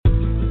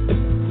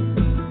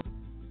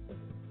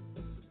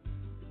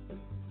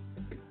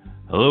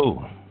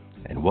Hello,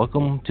 and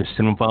welcome to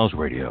Cinema Files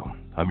Radio.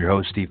 I'm your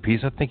host, Steve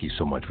Pisa. Thank you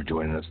so much for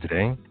joining us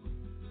today.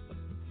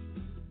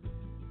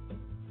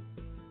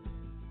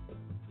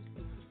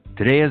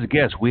 Today, as a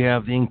guest, we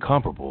have the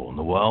incomparable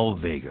Noel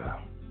Vega.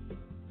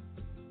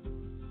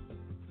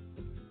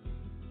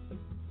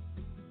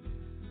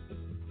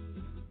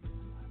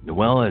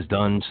 Noel has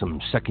done some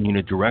second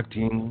unit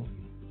directing,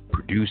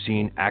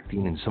 producing,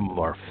 acting in some of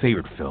our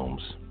favorite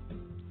films.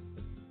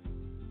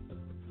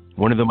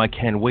 One of them I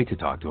can't wait to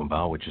talk to him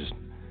about, which is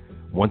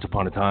Once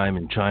Upon a Time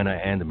in China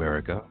and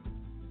America.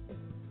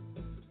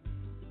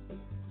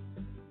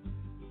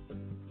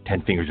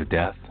 10 Fingers of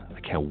Death. I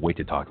can't wait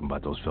to talk to him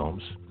about those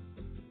films.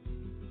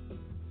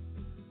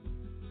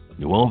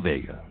 Noel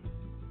Vega.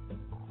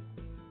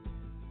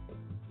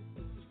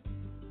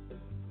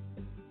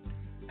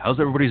 How's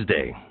everybody's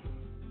day?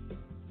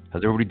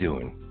 How's everybody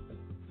doing?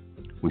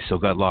 We still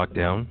got locked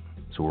down,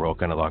 so we're all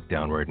kind of locked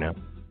down right now.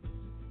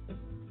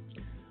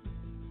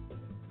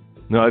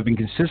 Now, I've been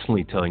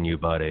consistently telling you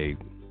about a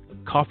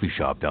coffee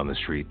shop down the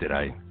street that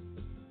I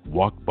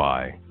walk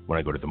by when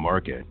I go to the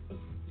market.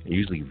 They're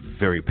usually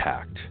very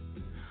packed.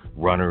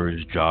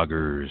 Runners,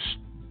 joggers,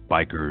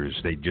 bikers,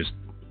 they just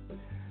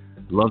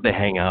love to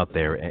hang out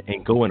there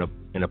and go in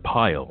a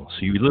pile.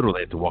 So you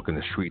literally have to walk in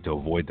the street to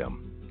avoid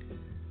them.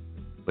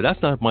 But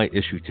that's not my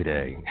issue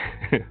today.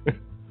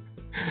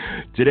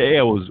 Today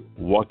I was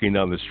walking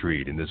down the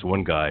street and this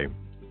one guy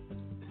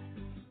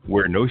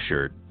wearing no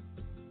shirt,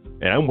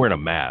 and I'm wearing a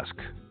mask,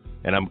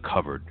 and I'm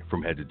covered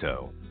from head to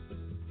toe,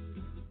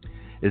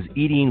 is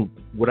eating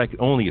what I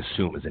can only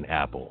assume is an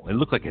apple. It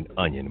looked like an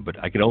onion,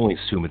 but I can only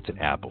assume it's an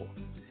apple.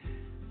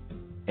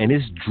 And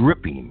it's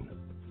dripping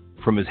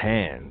from his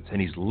hands,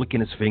 and he's licking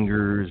his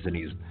fingers, and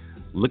he's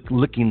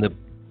licking the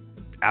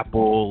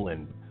apple,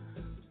 and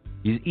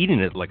he's eating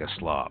it like a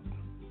slob.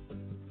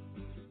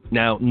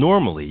 Now,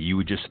 normally, you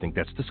would just think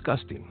that's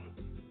disgusting.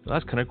 Well,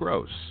 that's kind of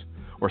gross.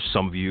 Or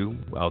some of you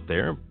out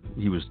there,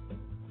 he was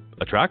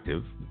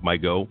attractive, might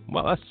go,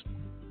 well,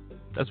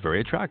 that's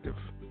very attractive.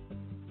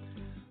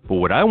 But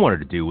what I wanted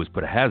to do was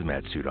put a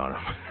hazmat suit on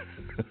him.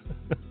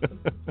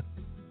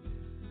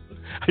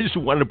 I just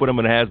wanted to put him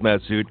in a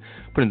hazmat suit,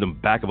 put him in the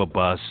back of a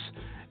bus,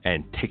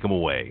 and take him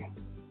away.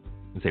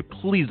 And say,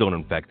 please don't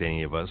infect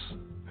any of us.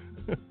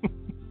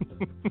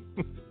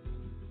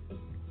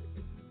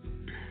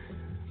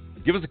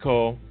 Give us a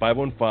call,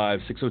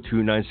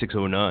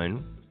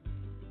 515-602-9609.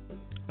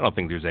 I don't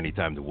think there's any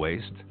time to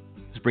waste.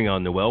 Let's bring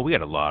on Noel. We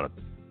got a lot of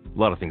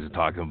things to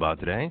talk about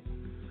today.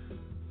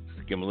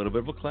 Let's give him a little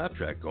bit of a clap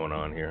track going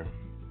on here.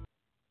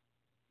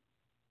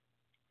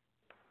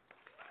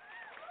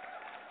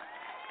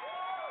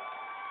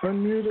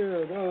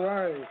 Unmuted. All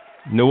right.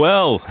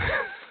 Noel.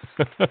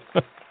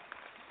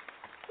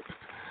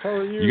 How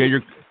are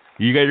you?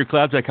 You got your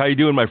clap track. How you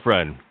doing, my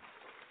friend?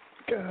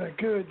 Good.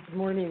 Good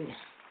morning.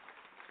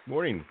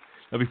 Morning.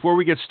 Now, before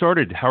we get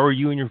started, how are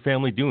you and your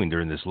family doing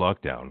during this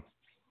lockdown?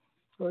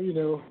 Well,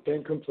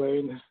 can't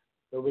complain.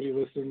 Nobody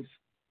listens.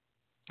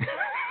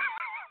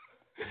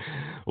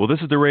 Well, this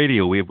is the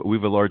radio. We have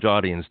a large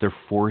audience. They're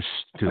forced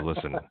to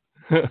listen.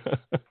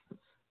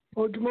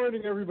 Well, good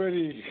morning,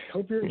 everybody.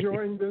 Hope you're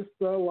enjoying this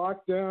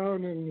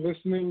lockdown and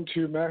listening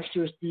to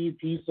Master Steve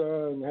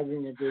Pisa and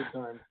having a great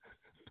time.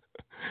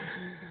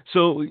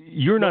 So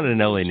you're not an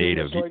LA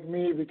native. Just like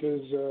me,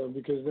 because then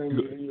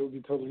you'll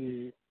be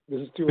totally.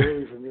 This is too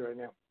early for me right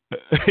now.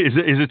 Is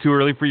it too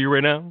early for you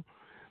right now?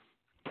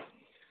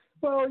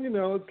 Well,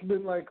 it's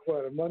been like,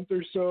 a month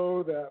or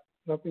so that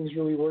nothing's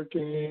really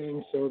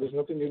working, so there's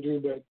nothing to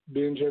do but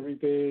binge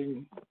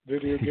everything,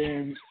 video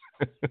games,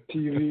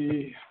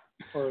 TV,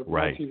 or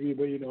right. not TV,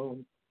 but,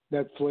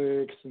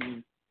 Netflix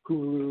and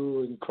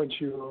Hulu and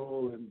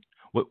Crunchyroll. And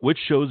what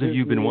shows have Disney,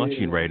 you been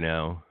watching right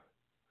now?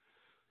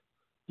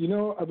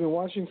 I've been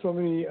watching so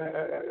many,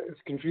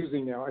 it's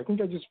confusing now. I think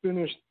I just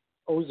finished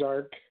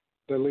Ozark,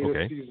 the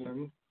latest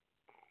season.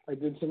 I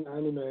did some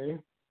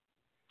anime.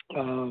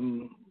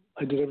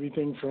 I did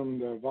everything from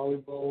the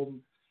volleyball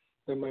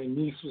that my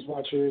niece was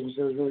watching. She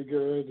said it was really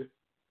good.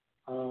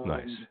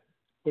 Nice.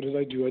 What did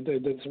I do? I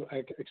did some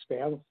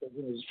Expanse. I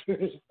didn't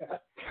finish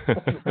that.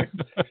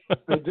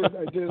 I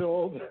did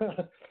all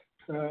the,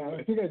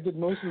 I think I did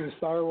most of the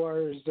Star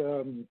Wars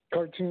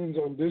cartoons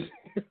on Disney.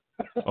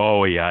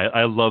 Oh, yeah.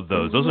 I love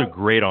those. Those are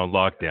great on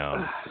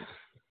lockdown.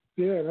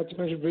 Yeah, not to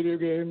mention video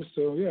games.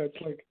 So, yeah, it's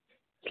like,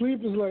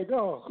 sleep is like,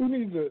 oh, who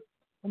needs it?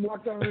 I'm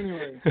locked down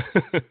anyway.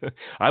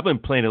 I've been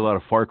playing a lot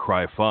of Far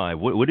Cry 5.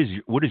 What is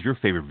your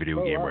favorite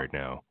video game right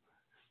now?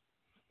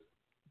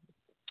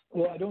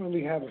 Well, I don't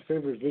really have a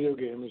favorite video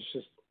game. It's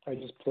just I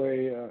just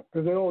play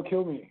because they all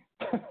kill me.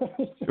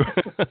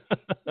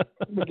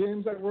 The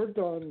games I worked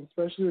on,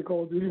 especially the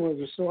Call of Duty ones,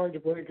 are so hard to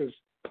play because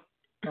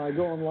I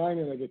go online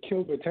and I get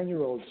killed by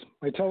 10-year-olds.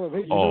 I tell them,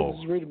 hey, this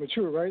is rated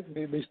mature, right?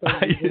 They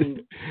start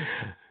using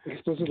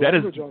explicit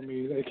language on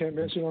me that I can't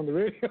mention on the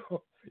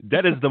radio.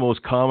 That is the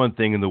most common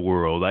thing in the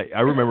world. I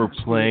remember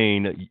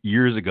playing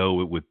years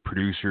ago with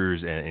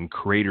producers and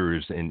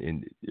creators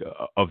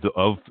of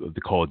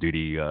the Call of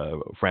Duty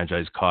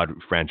franchise, COD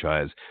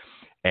franchise,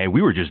 and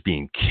we were just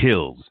being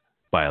killed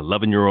by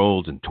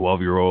 11-year-olds and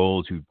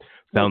 12-year-olds who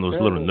found those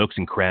little nooks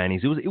and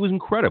crannies. It was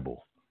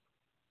incredible.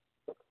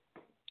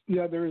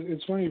 Yeah,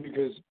 it's funny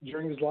because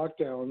during this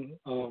lockdown,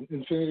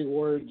 Infinity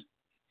Ward,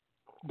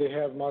 they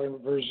have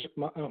Modern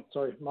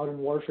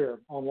Warfare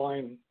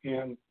online,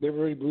 and they've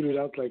already booted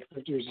out like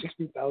 50 or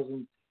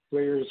 60,000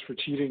 players for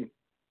cheating.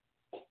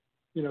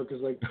 You know,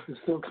 because like it's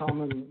still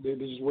common. They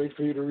just wait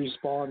for you to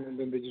respawn, and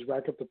then they just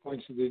rack up the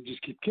points, and they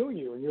just keep killing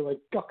you. And you're like,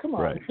 oh, come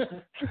on. Right.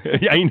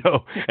 Yeah, I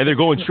know. And they're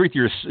going straight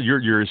to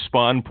your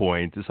spawn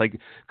point. It's like,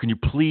 can you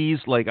please,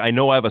 like, I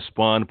know I have a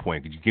spawn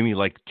point. Could you give me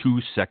like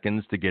 2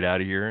 seconds to get out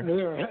of here?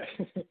 Yeah.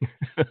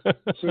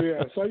 So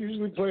I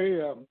usually play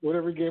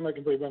whatever game I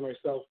can play by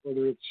myself,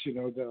 whether it's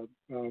the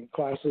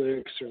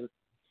classics or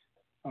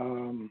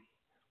and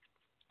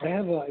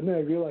then I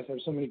realized I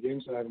have so many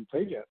games that I haven't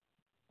played yet.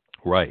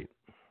 Right.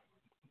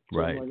 So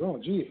right. I'm like, oh,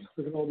 gee,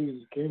 look at all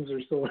these games that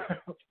are still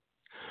around.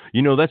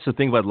 You know, that's the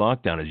thing about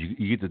lockdown is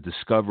you get to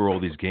discover all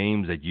these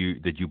games that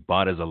you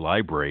bought as a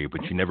library,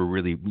 but you never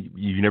really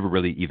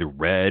either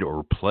read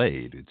or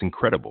played. It's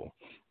incredible.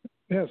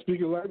 Yeah,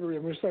 speaking of library,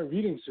 I'm going to start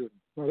reading soon.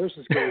 Well, this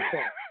is going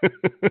far.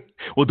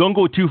 Well, don't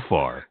go too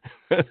far.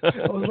 I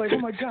was like, oh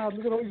my God,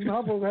 look at all these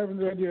novels I haven't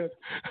read yet.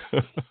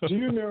 Do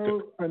you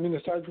know, I mean,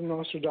 aside from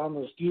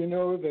Nostradamus, do you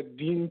know that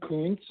Dean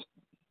Koontz,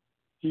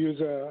 he was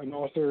an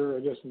author, I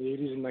guess, in the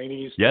 80s and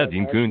 90s. Yeah,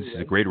 Dean Koontz is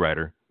a great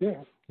writer.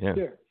 Yeah.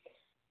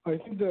 I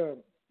think the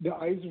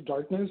Eyes of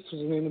Darkness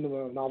was the name of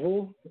the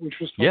novel, which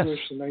was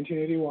published in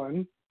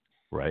 1981.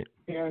 Right.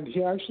 And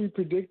he actually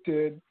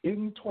predicted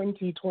in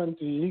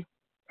 2020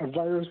 a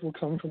virus will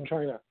come from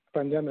China,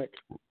 pandemic.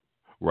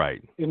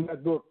 Right. In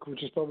that book,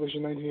 which was published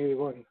in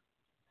 1981.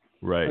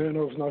 Right. I don't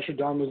know if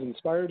Nostradamus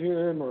inspired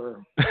him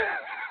or,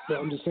 but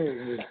I'm just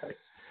saying.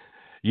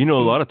 You know,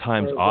 a lot of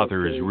times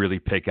authors really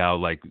pick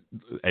out like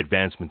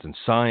advancements in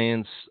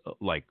science,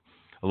 like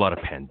a lot of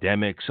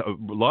pandemics. A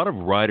lot of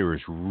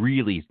writers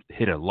really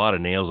hit a lot of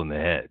nails on the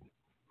head.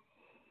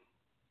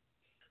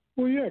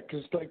 Well, yeah,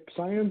 because like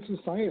science is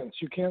science.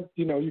 You can't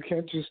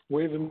just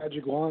wave a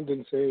magic wand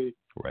and say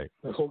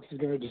the hoax is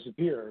going to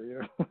disappear. You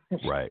know.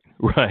 Right.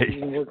 It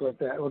doesn't work like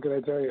that. What can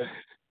I tell you?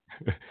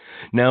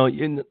 Now,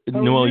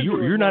 Noel,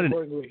 you're not an.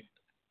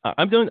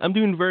 I'm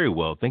doing very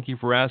well. Thank you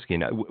for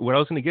asking. What I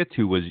was going to get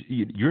to was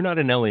you're not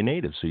an LA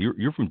native, so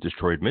you're from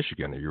Detroit,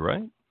 Michigan. Are you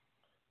right?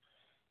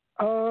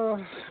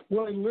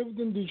 Well, I lived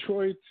in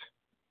Detroit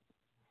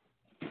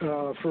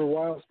for a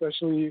while,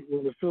 especially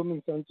when the film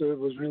incentive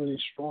was really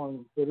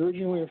strong. But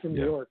originally, I'm from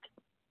New York.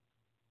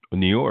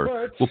 New York?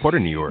 But, what part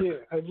of New York?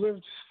 Yeah, I've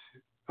lived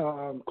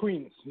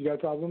Queens. You got a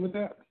problem with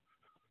that?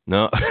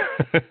 No.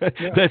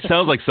 That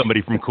sounds like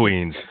somebody from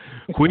Queens.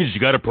 Queens, you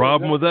got a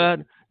problem with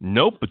that?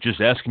 Nope, but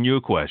just asking you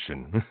a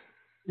question.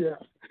 Yeah.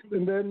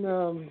 And then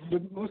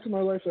but most of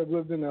my life I've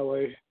lived in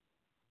L.A.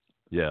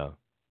 Yeah.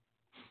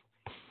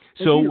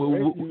 So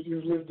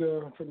you've lived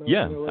from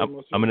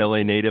LA, I'm an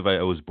LA native.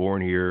 I was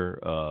born here.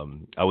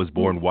 I was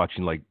born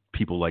watching like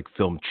people like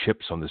film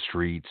Chips on the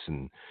streets,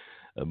 and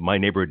my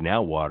neighborhood in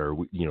Atwater,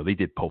 they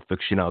did Pulp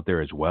Fiction out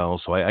there as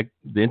well. So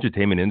the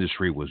entertainment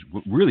industry was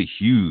really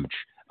huge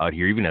out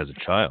here, even as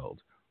a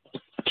child.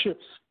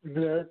 Chips,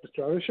 the Eric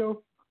Estrada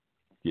show.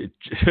 Yeah.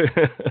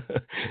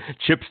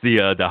 Chips,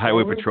 the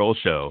Highway Patrol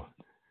show.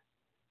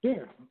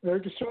 Yeah,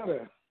 Eric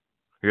Estrada.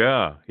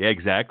 Yeah,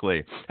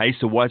 exactly. I used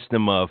to watch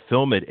them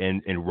film it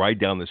and ride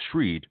down the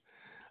street,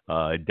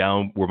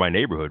 down where my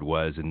neighborhood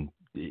was, and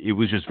it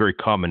was just very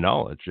common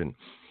knowledge. And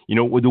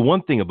the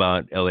one thing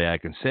about LA I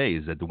can say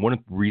is that one of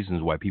the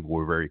reasons why people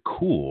were very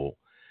cool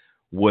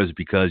was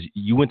because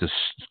you went to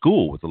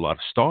school with a lot of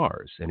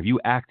stars, and if you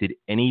acted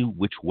any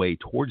which way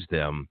towards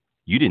them,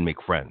 you didn't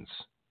make friends.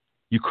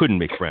 You couldn't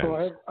make friends.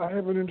 Well, I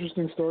have an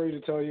interesting story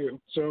to tell you.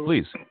 So,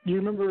 please. You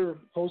remember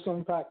Ho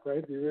Sung Pak,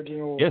 right? The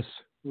original. Yes.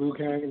 Liu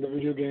Kang and the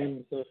video game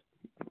and stuff.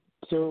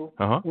 So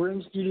we're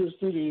in Studio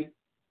City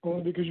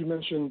only because you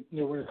mentioned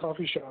we're in a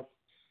coffee shop.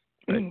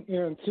 Right.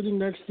 And sitting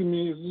next to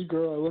me is this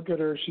girl. I look at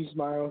her, she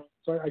smiles.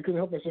 So I couldn't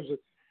help myself. I said,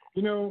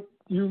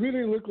 you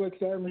really look like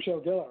Sarah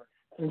Michelle Gellar.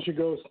 And she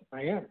goes,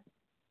 I am.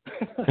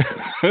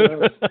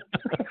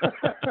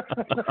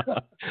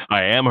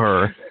 I am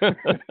her.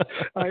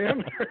 I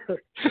am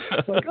her.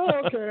 It's like,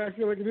 oh, okay. I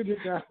feel like an idiot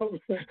now.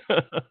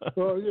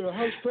 Well,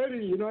 how's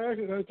Freddie?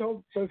 I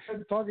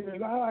started talking to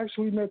her. I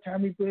actually met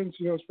Tammy Prince.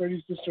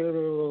 Freddie's sister.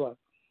 Blah, blah, blah.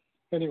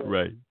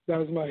 Anyway, that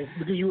was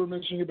because you were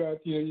mentioning about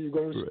you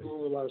go to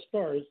school with a lot of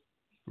stars.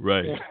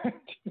 Right.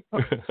 So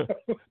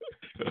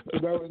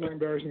that was an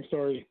embarrassing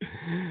story.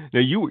 Now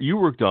you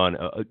worked on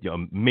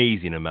an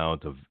amazing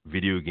amount of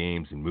video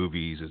games and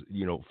movies,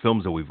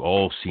 films that we've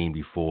all seen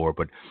before.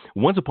 But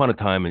Once Upon a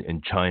Time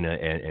in China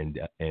and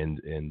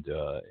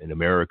in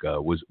America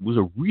was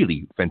a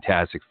really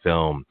fantastic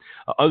film.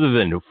 Other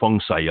than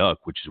Feng Sayuk,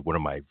 which is one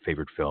of my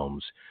favorite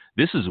films,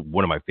 this is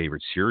one of my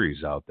favorite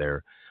series out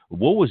there.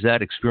 What was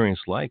that experience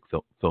like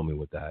filming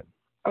with that?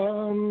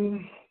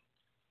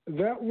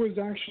 That was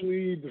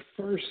actually the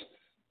first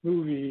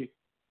movie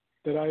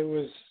that I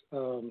was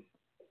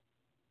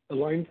a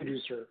line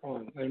producer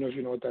on. I don't know if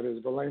you know what that is,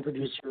 but line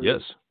producer.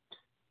 Yes.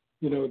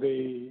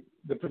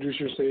 The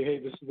producers say, hey,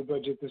 this is the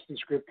budget, this is the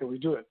script, can we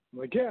do it? I'm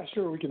like, yeah,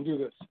 sure, we can do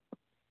this.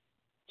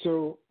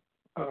 So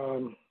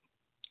the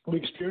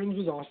experience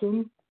was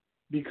awesome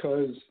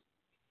because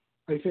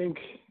I think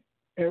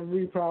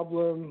every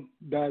problem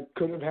that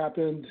could have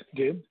happened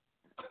did.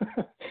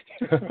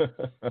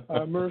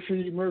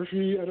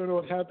 Murphy, I don't know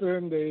what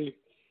happened.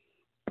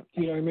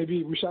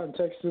 Maybe we shot in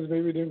Texas.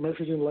 Maybe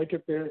Murphy didn't like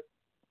it there,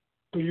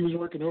 but he was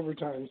working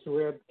overtime. So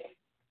we had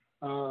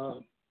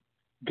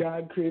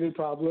God created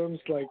problems.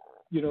 Like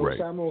right.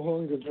 Sammo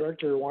Hung, the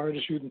director, wanted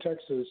to shoot in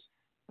Texas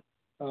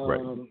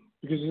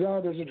because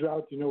there's a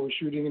drought. We're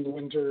shooting in the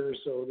winter,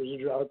 so there's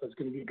a drought that's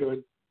going to be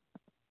good.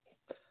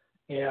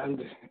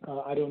 And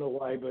I don't know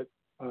why, but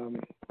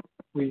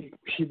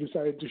he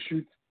decided to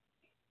shoot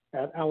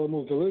at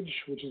Alamo Village,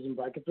 which is in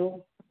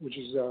Brackettville, which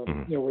is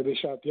where they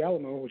shot the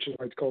Alamo, which is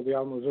why it's called the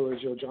Alamo Village,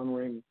 John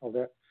Wayne, all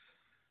that.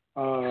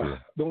 Sure.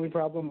 The only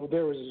problem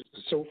there was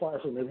it's so far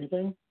from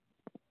everything.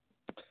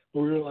 But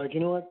we were like,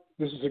 you know what?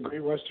 This is a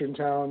great Western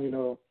town. It's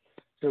going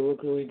to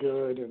look really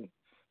good. And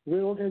we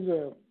had all kinds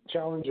of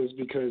challenges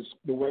because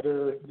the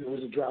weather, there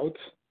was a drought.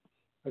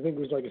 I think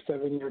it was like a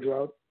 7-year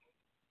drought.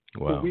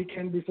 Wow. The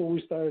weekend before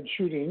we started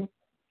shooting,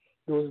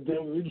 there was a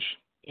deluge,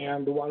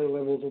 and the water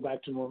levels were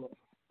back to normal.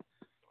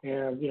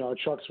 And, our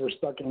trucks were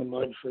stuck in the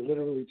mud for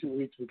literally 2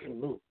 weeks. We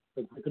couldn't move.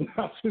 Like, we could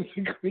not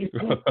physically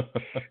move.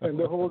 And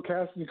the whole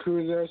cast and crew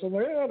was there. So I'm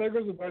like, there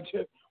goes the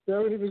budget. We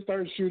haven't even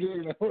started shooting,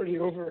 and I'm already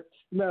over.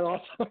 Isn't that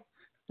awesome?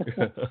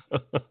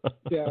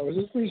 Yeah, it was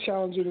just pretty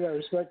challenging in that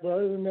respect. But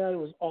other than that, it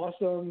was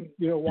awesome,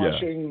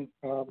 watching.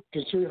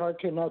 Because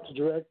Sweetheart came out to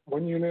direct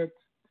one unit.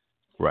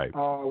 Right.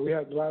 We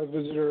had a lot of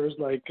visitors,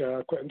 like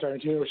Quentin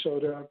Tarantino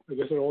showed up. I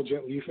guess they're all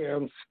Jet Li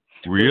fans.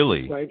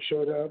 Really? Snipe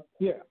showed up.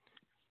 Yeah.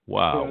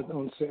 Wow. Yeah,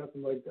 on set.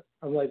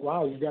 I'm like,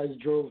 wow, you guys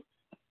drove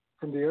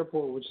from the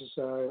airport, which is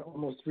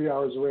almost 3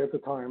 hours away at the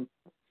time,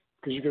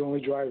 because you could only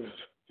drive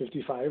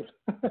 55.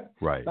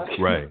 Right. Back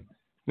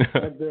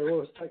there, it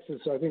was Texas,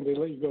 so I think they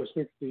let you go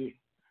 60.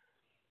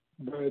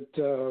 But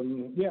so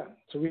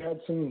we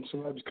had some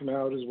celebs come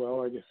out as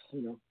well. I guess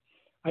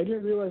I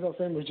didn't realize how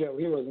famous Jet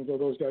Li was until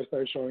those guys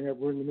started showing up.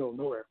 We're in the middle of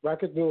nowhere.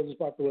 Brackettville is a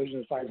population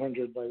of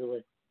 500, by the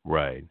way.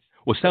 Right.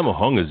 Well, Sammo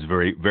Hung is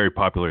very, very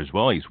popular as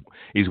well.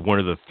 He's one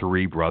of the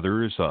three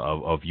brothers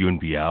of Yuen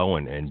Biao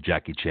and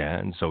Jackie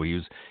Chan. So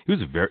he's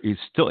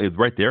still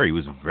right there. He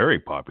was a very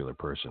popular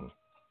person.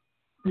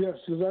 Yes,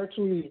 it was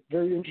actually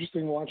very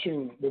interesting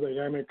watching the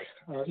dynamic.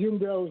 Yuen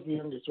Biao is the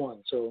youngest one,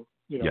 so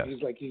yes.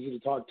 He's like easy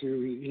to talk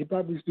to. He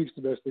probably speaks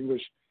the best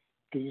English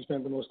because he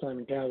spent the most time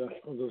in Canada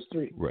of those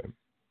three. Right.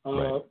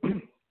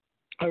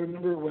 I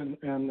remember when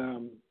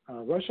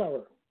Rush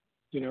Hour,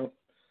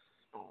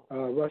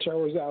 Rush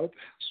Hour was out,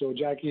 so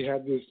Jackie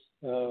had this,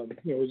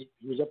 he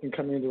was up and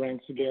coming in the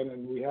ranks again,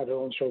 and we had our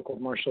own show called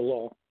Martial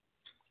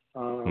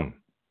Law.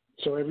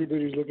 So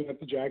everybody's looking at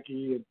the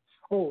Jackie,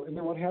 and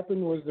then what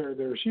happened was their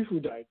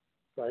Shifu died,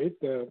 right?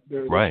 Their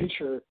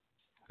teacher,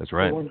 that's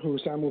right, the one who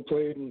Samuel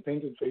played in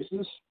Painted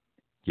Faces.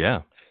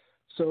 Yeah.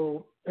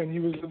 So, and he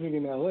was living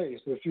in L.A.,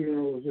 so the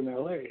funeral was in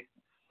L.A.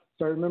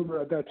 So I remember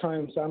at that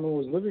time Samuel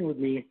was living with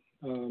me,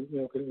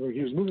 because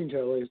he was moving to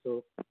L.A.,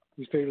 so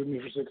he stayed with me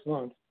for 6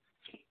 months.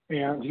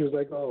 And he was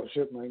like, oh,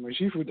 shit, my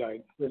Shifu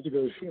died. We have to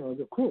go to the funeral. I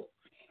go, cool.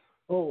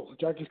 Oh,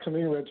 Jackie's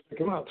coming in. We have to pick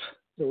him up.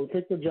 So we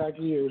picked up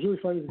Jackie. It was really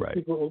funny because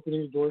people were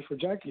opening the doors for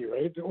Jackie,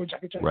 right? Oh,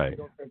 Jackie. Right.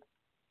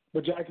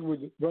 But Jackie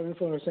would run in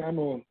front of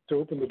Samuel to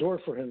open the door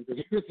for him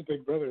because he was the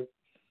big brother.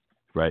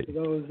 Right.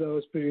 So that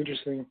was pretty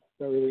interesting,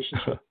 that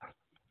relationship.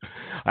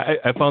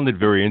 I found it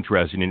very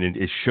interesting, and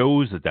it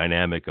shows the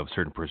dynamic of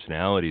certain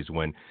personalities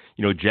when,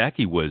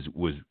 Jackie was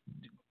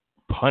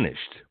punished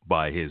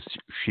by his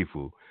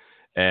Shifu.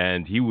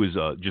 And he was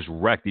just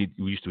wrecked. He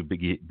used to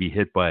be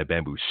hit by a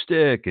bamboo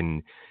stick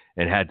and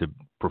had to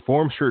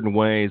perform certain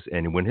ways.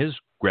 And when his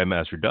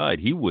grandmaster died,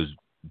 he was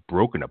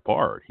broken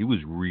apart. He was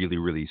really,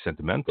 really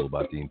sentimental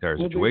about the entire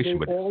situation.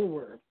 They all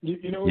were.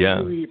 What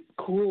was really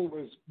cool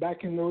was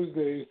back in those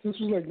days, this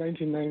was like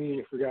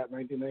 1990, I forgot,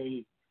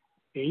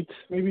 1998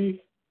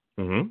 maybe?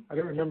 Mm-hmm. I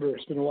don't remember.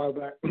 It's been a while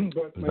back.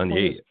 But my point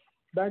is,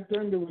 back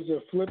then there was a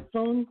flip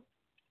phone.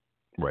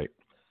 Right.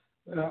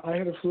 I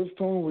had a flip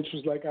phone, which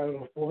was like,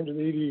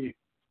 480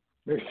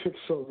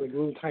 megapixels, like a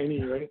little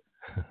tiny, right?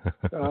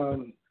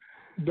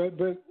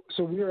 But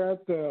so we were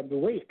at the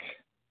wake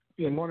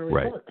in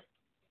Monterey Park.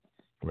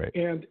 Right.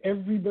 And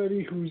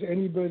everybody who's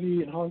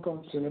anybody in Hong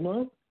Kong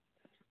cinema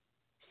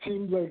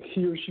seemed like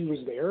he or she was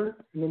there,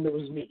 and then there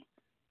was me.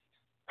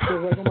 So I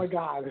was like, oh my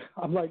God.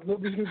 I'm like,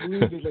 nobody's going to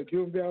believe it. Like,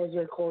 Yuen Biao was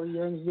there, Corey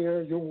Yun's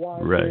there, Yung Hua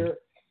was there,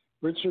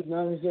 Richard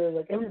Nun's there,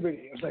 like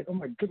everybody. I was like, oh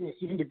my goodness,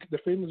 even the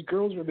famous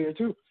girls were there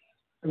too.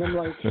 And I'm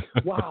like,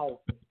 wow.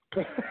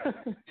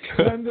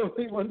 I'm the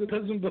only one that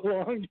doesn't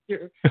belong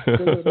here.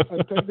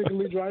 I'm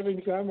technically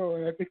driving Samo,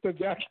 and I picked up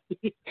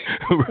Jackie.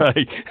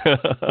 Right.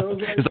 So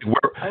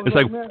it's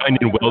like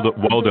finding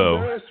Waldo.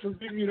 Embarrassed for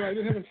people, I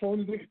didn't have a phone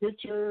to take a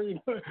picture.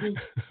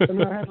 I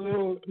mean, I had a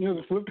little,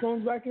 the flip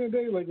phones back in the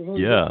day, like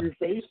your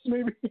face,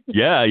 maybe.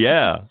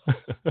 Yeah.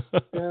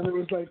 And there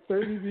was like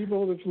 30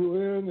 people that flew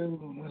in, and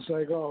it's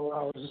like, oh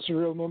wow, it's a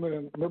surreal moment,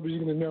 and nobody's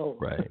gonna know.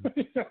 Right.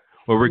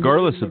 Well,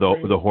 regardless of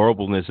the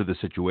horribleness of the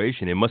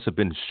situation, it must have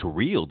been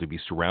surreal to be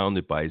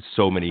surrounded by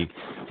so many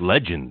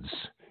legends.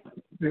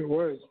 It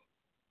was.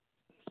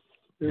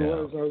 It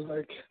was. I was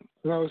like,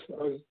 and I was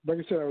like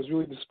I said, I was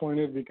really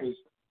disappointed because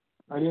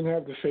I didn't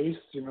have the face,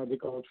 they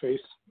call it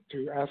face,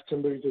 to ask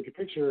somebody to take a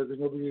picture because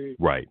nobody,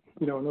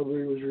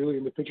 nobody was really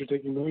in the picture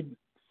taking mood.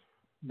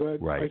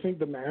 But I think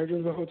the manager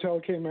of the hotel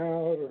came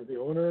out, or the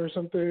owner or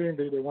something.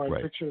 They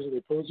wanted pictures, and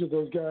they posed with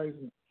those guys.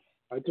 And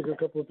I took a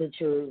couple of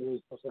pictures. And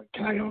I was like,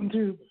 "Can I own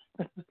too?"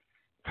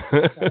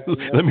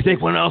 Let me take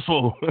one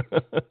also.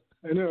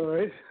 I know,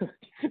 right?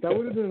 That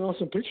would have been an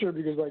awesome picture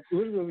because, like,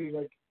 literally,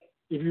 like,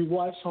 if you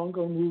watch Hong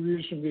Kong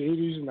movies from the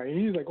 80s and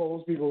 90s, like all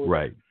those people.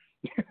 Right.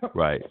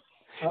 Right.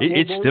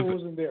 Bolo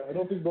wasn't there. I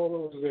don't think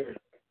Bolo was there.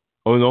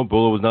 Oh no,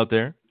 Bolo was not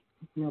there.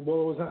 No,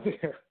 Bolo was not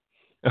there.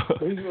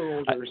 But he's a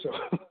little older,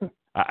 so.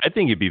 I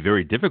think it'd be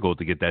very difficult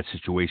to get that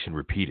situation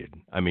repeated.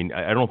 I mean,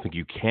 I don't think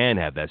you can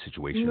have that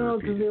situation repeated. No,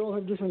 because they all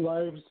have different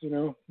lives,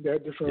 They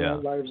had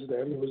different lives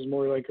then. It was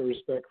more like a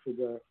respect for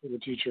the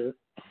teacher.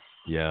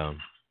 Yeah.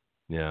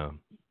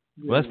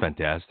 Well, that's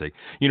fantastic.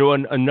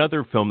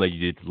 Another film that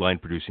you did line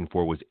producing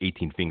for was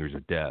 18 Fingers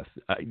of Death.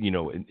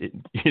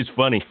 It's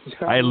funny.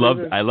 I love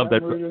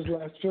that. His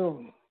last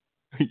film.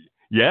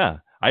 Yeah,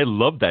 I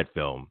love that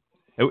film.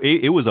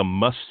 It was a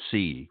must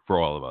see for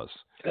all of us.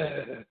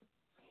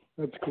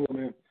 That's cool,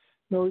 man.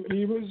 No,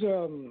 he was.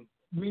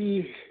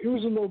 It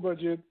was a low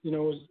budget. It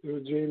was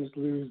James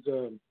Liu's.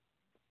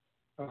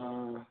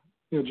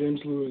 James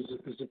Liu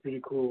is a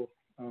pretty cool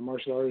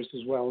martial artist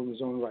as well in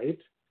his own right,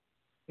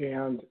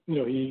 and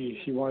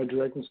he wanted to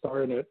direct and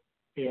star in it,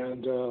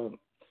 and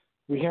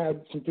we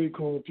had some pretty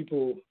cool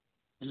people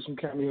do some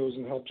cameos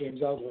and help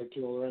James out, like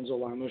Lorenzo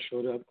Lama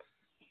showed up,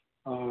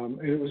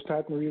 and it was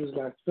Pat Morita's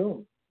last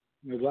film,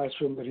 the last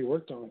film that he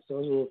worked on, so I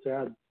was a little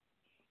sad.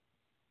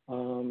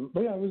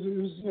 But yeah, it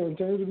was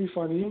intended to be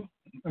funny.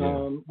 We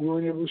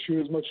weren't able to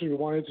shoot as much as we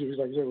wanted to because,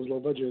 like I said, it was low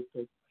budget.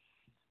 But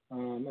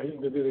I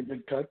think they did a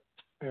good cut,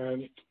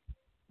 and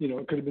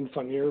it could have been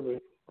funnier.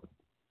 But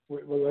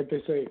like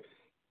they say,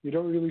 you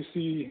don't really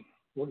see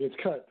what gets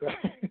cut,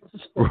 right?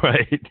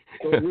 Right.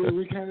 So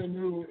we kind of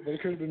knew they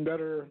could have been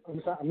better.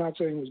 I'm not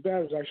saying it was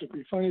bad. It was actually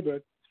pretty funny,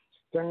 but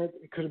dang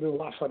it could have been a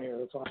lot funnier.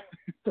 That's all.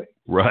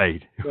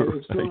 Right. But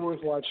it's still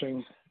worth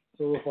watching.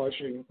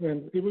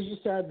 And it was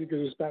just sad because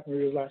it was Pat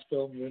Morita's last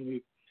film, and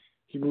then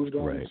he moved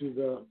on to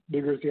the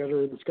bigger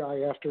theater in the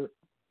sky after.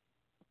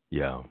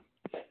 Yeah.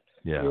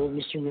 The old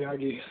Mr.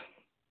 Miyagi.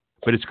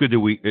 But it's good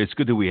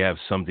that we have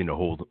something to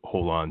hold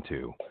on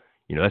to.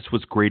 That's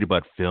what's great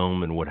about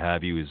film and what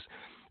have you is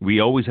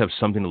we always have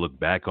something to look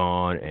back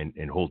on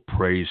and hold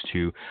praise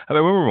to. I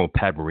remember when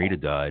Pat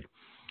Morita died.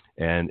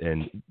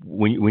 And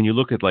when you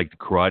look at like the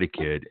Karate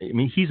Kid, I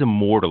mean, he's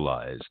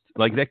immortalized.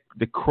 Like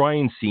the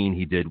crying scene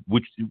he did,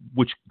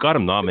 which got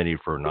him nominated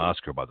for an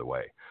Oscar, by the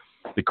way.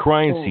 The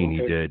crying scene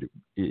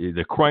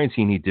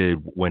he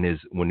did when he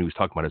was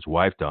talking about his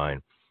wife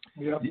dying.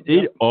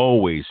 It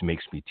always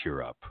makes me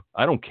tear up.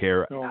 I don't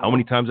care how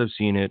many times I've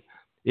seen it.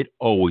 It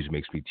always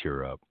makes me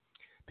tear up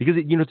because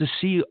to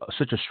see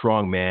such a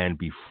strong man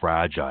be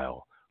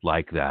fragile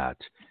like that.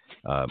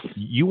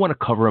 You want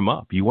to cover him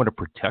up. You want to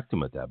protect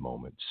him at that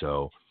moment.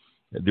 So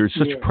there's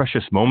such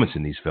precious moments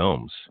in these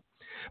films.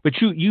 But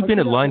you've been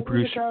a line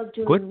producer.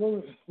 What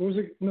was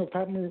it? No,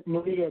 Pat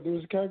Morita. There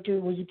was a character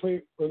where they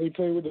play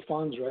with the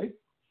Fonz, right?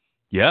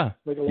 Yeah.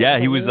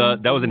 He was.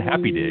 That was in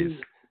Happy Days.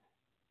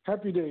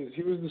 Happy Days.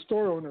 He was the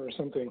store owner or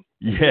something.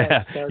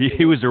 Yeah,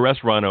 he was the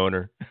restaurant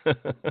owner.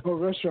 Oh,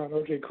 restaurant.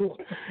 Okay, cool.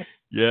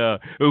 Yeah,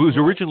 it was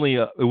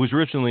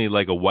originally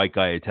like a white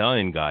guy,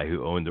 Italian guy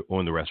who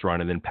owned the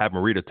restaurant, and then Pat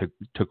Morita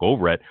took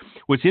over it.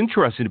 What's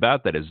interesting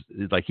about that is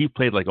like he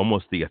played like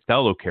almost the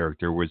Othello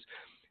character. Was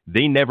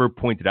they never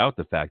pointed out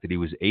the fact that he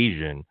was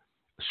Asian,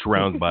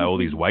 surrounded by all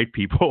these white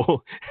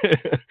people.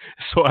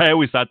 So I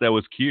always thought that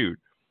was cute.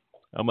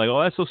 I'm like,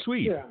 oh, that's so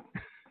sweet. Yeah.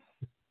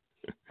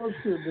 That's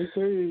good. They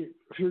say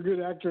if you're a good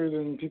actor,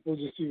 then people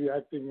just see the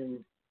acting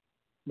and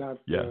not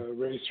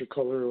race or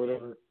color or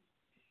whatever.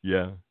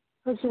 Yeah.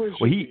 That's the way it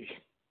should be.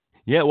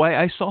 Yeah, well,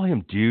 I saw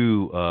him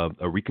do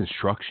a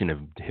reconstruction of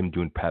him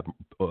doing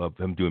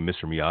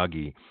Mr.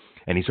 Miyagi,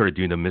 and he started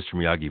doing the Mr.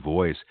 Miyagi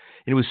voice.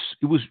 And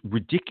it was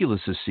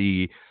ridiculous to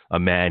see a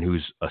man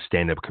who's a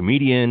stand-up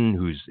comedian,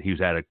 who's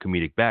had a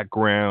comedic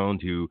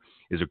background, who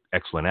is an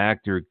excellent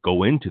actor,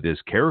 go into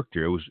this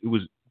character. It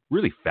was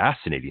really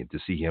fascinating to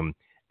see him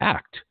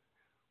act.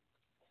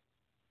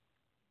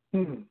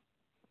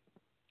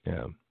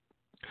 Yeah.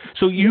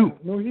 So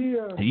when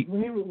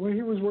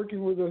he was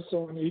working with us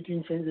on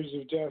 18 Fingers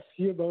of Death,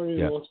 he had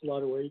already lost a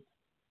lot of weight.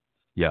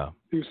 Yeah.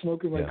 He was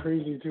smoking like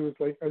crazy too. It's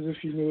like as if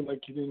he knew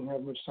like he didn't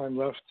have much time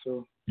left,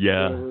 so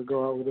yeah.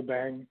 go out with a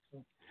bang.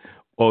 So.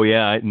 Oh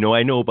yeah,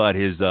 I know about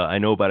his. I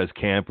know about his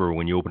camper.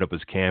 When you open up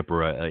his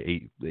camper,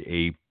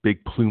 a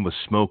big plume of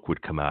smoke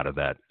would come out of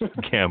that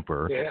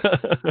camper.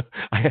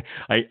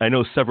 I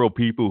know several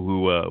people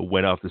who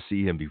went off to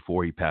see him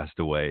before he passed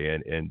away,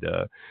 and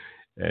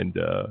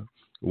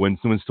one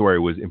story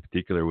was in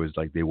particular was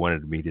like they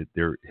wanted to meet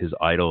his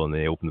idol, and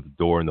they opened up the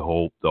door, and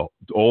all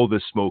the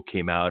smoke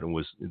came out,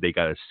 and they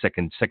got a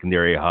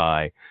secondary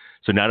high.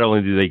 So not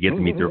only did they get to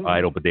meet their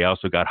idol, but they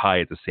also got high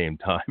at the same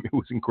time. It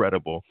was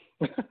incredible.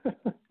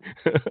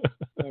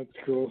 That's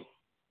cool.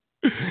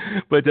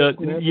 But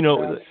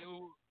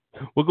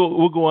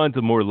we'll go on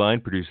to more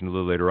line producing a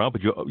little later on.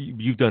 But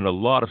you've done a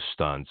lot of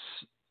stunts,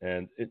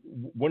 and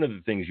one of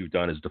the things you've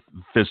done is the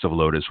Fist of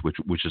Lotus,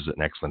 which is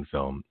an excellent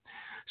film.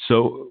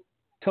 So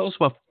tell us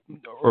about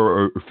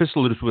or Fist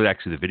of Lotus was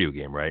actually the video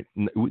game, right?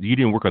 You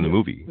didn't work on the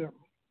movie. Yeah.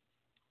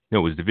 No,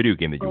 it was the video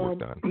game that you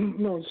worked on.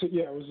 No, so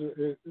it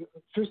was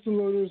Fist of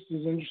Lotus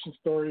is an interesting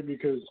story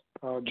because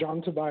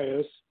John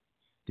Tobias.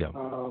 Yeah.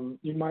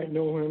 You might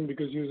know him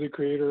because he was the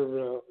creator of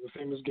a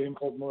famous game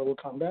called Mortal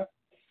Kombat.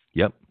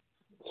 Yep.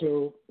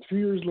 So a few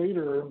years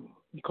later,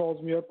 he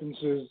calls me up and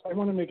says, "I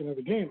want to make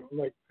another game."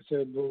 I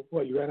said, "Well,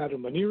 what? You ran out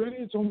of money already?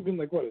 It's only been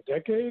a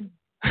decade."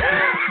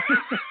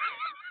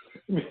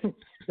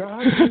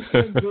 God, you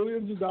spent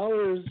billions of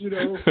dollars,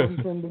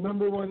 from the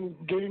number one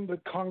game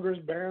that Congress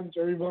banned,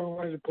 so everyone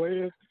wanted to play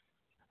it.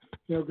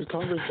 Because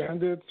Congress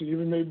banned it, so you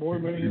even made more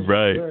money.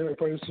 Right. So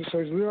I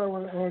said, I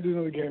want to do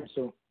another game.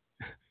 So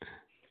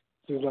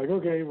it's like,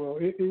 okay, well,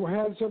 it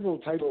had several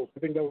titles. I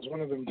think that was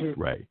one of them too.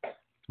 Right.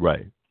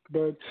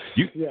 But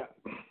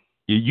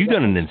you've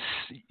done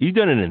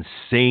an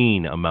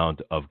insane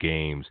amount of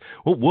games.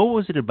 What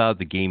was it about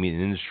the gaming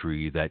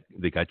industry that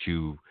got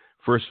you,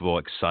 first of all,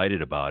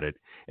 excited about it,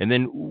 and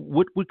then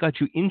what got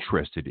you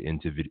interested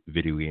into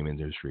video game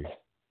industry? It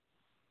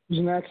was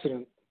an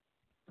accident.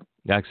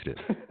 Accident.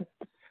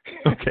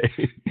 Okay.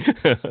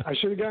 I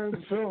should have gotten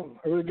into film.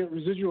 I would have got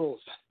residuals.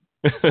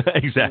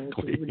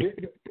 Exactly.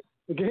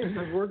 The games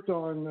I've worked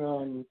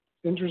on,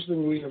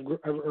 interestingly,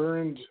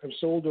 I've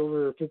sold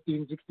over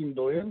 15, 16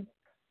 billion.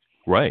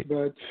 Right.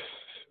 But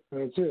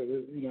that's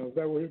it. If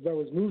that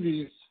was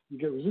movies, you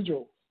get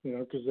residuals,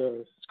 because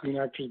the Screen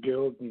Actors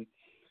Guild and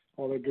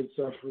all that good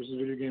stuff versus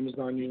video games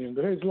non-union.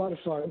 But hey, it's a lot of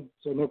fun,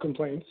 so no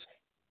complaints.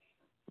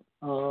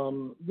 It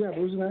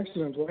was an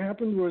accident. What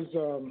happened was,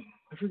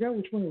 I forgot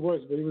which one it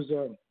was, but it was,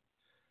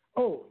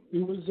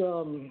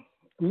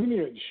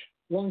 Lineage,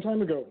 a long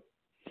time ago.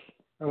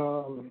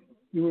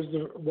 It was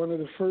one of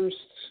the first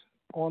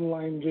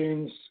online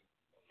games.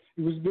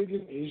 It was big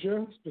in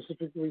Asia,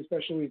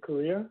 especially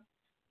Korea.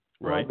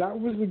 Right. That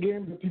was the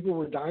game that people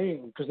were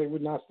dying because they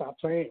would not stop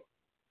playing.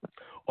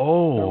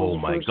 Oh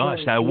my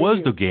gosh, that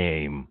was the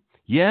game.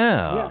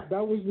 Yeah. Yeah,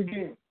 that was the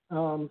game.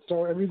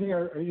 So everything,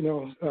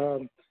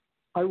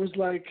 I was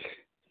like,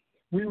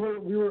 we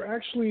were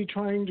actually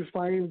trying to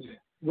find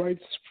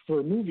rights for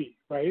a movie,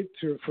 right?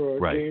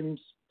 Games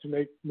to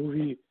make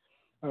movie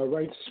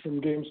rights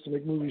from games to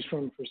make movies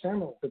for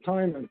Samuel at the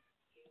time,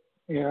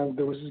 and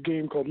there was this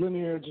game called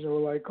Lineage, and they were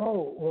like,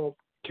 "Oh, well,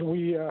 can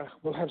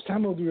we'll have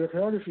Samuel do the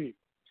choreography?"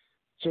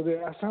 So they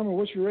asked Samuel,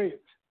 "What's your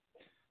rate?"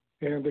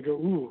 And they go,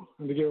 "Ooh,"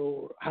 and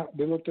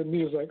they looked at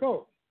me as like,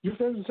 "Oh, you're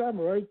friends with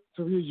Samuel, right?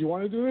 So you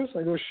want to do this?"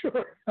 I go,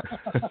 "Sure."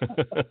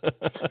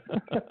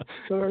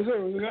 So I said,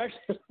 it was an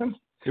accident.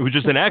 It was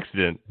just an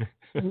accident.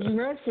 It was an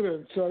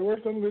accident. So I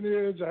worked on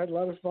Lineage. I had a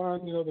lot of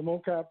fun. The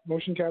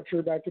motion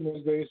capture back in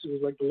those days, it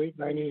was like the late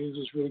 90s. It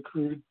was really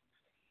crude.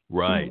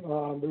 Right. It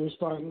was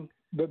fun.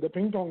 The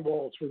ping pong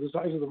balls were the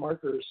size of the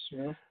markers,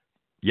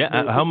 Yeah.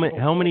 How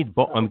many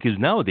balls? Because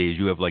nowadays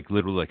you have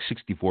literally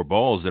 64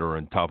 balls that are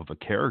on top of a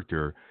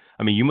character.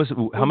 I mean,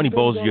 how many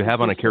balls do you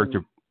have on a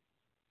character?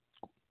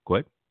 Go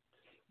ahead.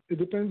 It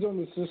depends on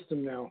the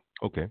system now.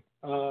 Okay.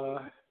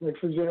 For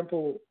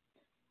example,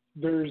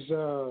 there's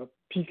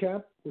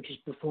PCAP, which is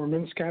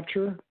performance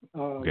capture.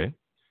 Okay.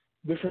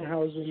 Different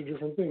houses do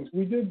different things.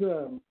 We did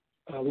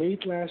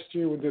late last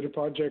year. We did a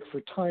project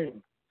for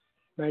Time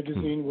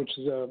magazine, which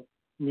is a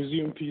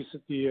museum piece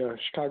at the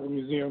Chicago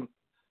Museum.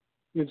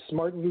 It's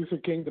Martin Luther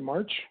King: The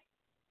March.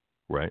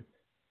 Right.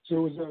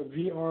 So it was a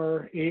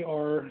VR,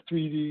 AR,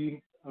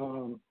 3D.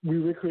 We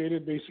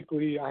recreated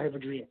basically "I Have a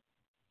Dream,"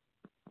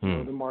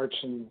 the march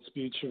and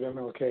speech of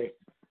MLK.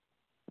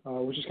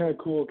 Which is kind of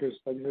cool because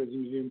like I said, it's a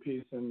museum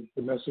piece and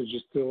the message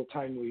is still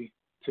timely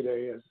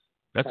today.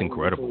 That's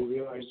incredible.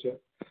 Realized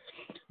it.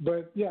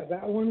 But yeah,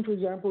 that one, for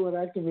example, at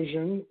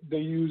Activision, they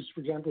use,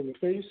 for example, in the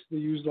face, they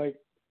use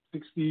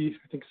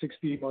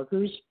 60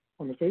 markers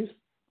on the face.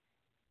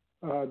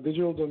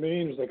 Digital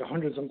domain was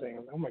 100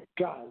 something. Oh my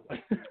God.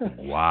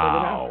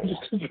 Wow.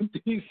 The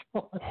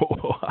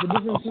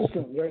different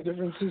systems, right?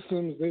 Different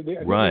systems. They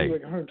right. do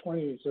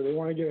 120, so they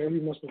want to get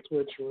every muscle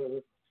twitch or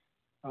whatever.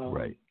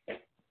 Right.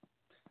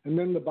 And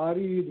then the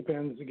body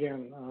depends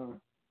again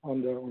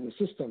on the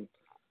system.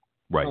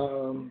 Right.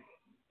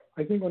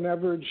 I think on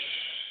average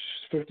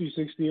 50,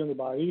 60 on the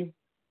body.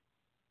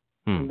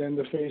 And then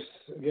the face,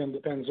 again,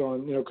 depends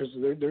on, because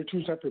they're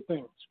two separate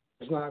things.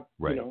 It's not,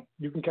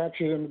 you can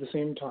capture them at the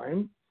same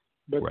time,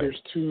 but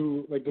there's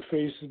two, like the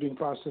face is being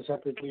processed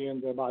separately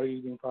and the body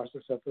is being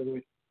processed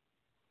separately.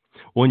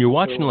 When you're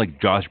watching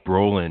like Josh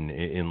Brolin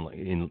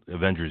in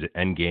Avengers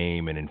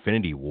Endgame and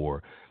Infinity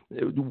War,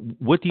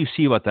 what do you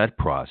see about that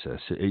process?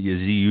 Is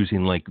he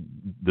using like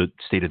the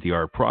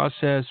state-of-the-art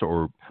process,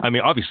 or I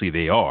mean, obviously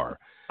they are,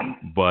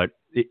 but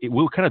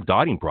what kind of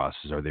dotting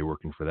process are they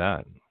working for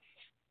that?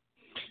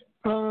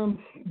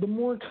 The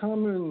more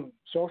common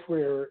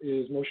software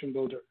is Motion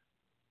Builder.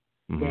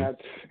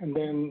 And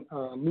then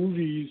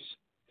movies.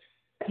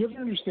 You have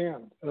to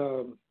understand,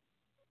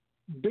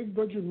 big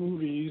budget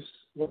movies,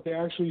 what they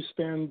actually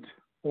spend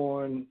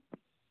on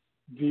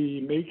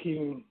the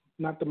making,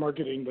 not the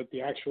marketing, but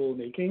the actual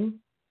making.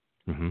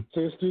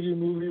 So a studio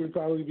movie would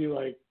probably be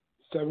like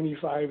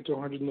 75 to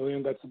 100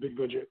 million. That's a big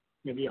budget.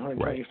 Maybe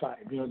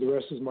 125. The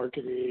rest is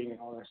marketing and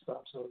all that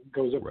stuff. So it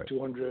goes up to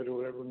 200 or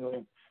whatever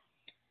million.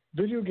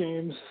 Video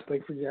games,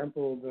 like for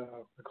example,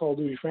 the Call of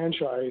Duty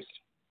franchise.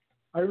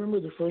 I remember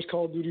the first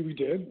Call of Duty we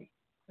did.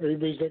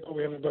 Everybody's like, "Oh,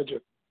 we have a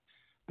budget."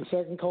 The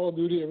second Call of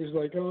Duty, everybody's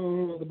like,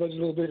 "Oh, the budget's a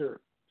little bigger."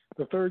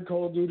 The third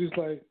Call of Duty is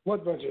like,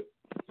 "What budget?"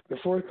 The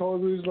fourth Call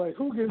of Duty is like,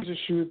 "Who gives a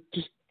shoot?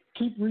 Just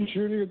keep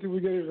reshooting until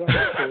we get it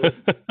right."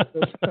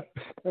 So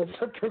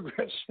that's a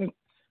progression.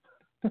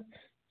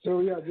 So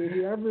yeah,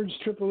 the average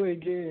AAA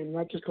game,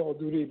 not just Call of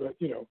Duty, but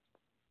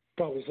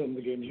probably some of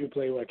the games you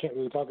play where I can't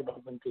really talk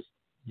about them because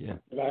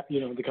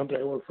the company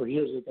I work for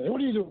years ago,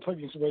 what are you doing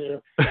plugging somebody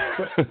here?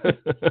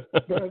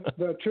 But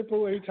the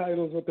AAA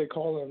titles, what they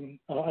call them,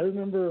 I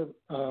remember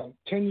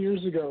 10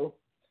 years ago,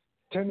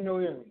 10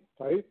 million,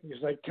 right? It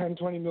was like 10,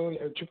 20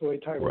 million AAA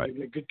title would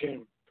be a good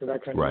game for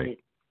that kind of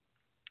money.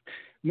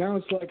 Now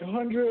it's like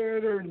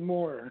 100 or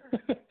more.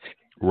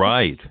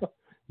 Right. So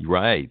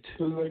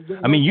like,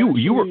 I mean,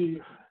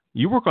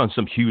 you work on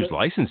some huge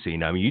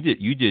licensing. I mean,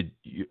 you did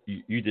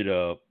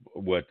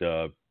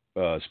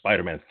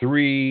Spider-Man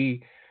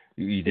 3.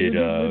 You did.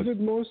 We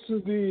did most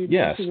of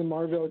the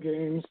Marvel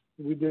games.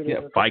 We did.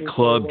 Fight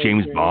Club,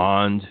 James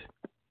Bond.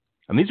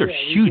 I mean, these are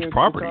huge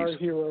properties. Guitar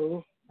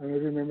Hero. I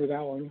remember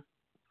that one.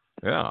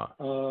 Yeah.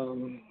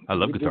 I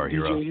love Guitar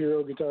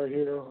Hero. Guitar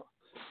Hero.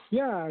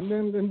 Yeah, and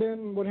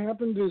then what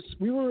happened is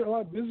we were a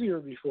lot busier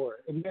before,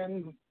 and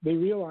then they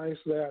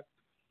realized that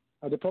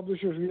the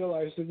publishers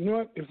realized that, you know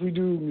what, if we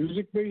do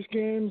music-based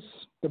games,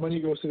 the money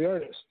goes to the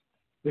artist.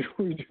 If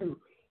we do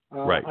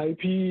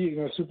IP,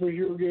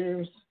 superhero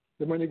games,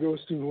 the money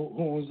goes to who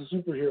owns the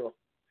superhero.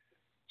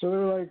 So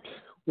they're like,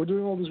 we're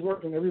doing all this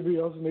work and everybody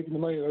else is making the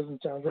money. It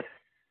doesn't sound right.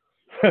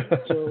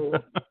 So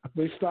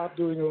they stopped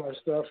doing a lot of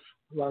stuff,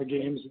 a lot of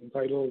games and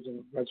titles,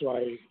 and that's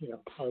why,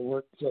 our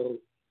workflow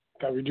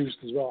got reduced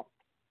as well.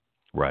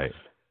 Right.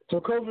 So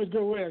COVID, go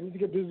away. I need to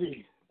get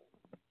busy.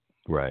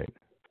 Right.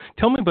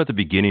 Tell me about the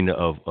beginning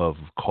of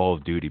Call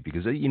of Duty,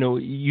 because,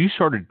 you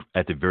started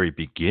at the very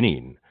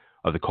beginning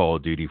of the Call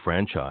of Duty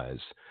franchise.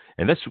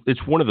 And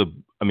it's one of the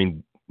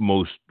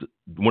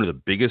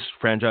biggest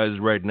franchises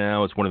right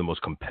now. It's one of the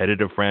most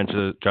competitive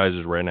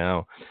franchises right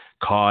now.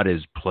 COD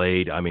is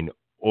played,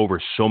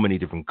 over so many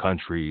different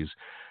countries.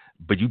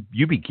 But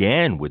you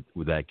began with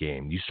that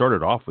game. You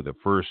started off with the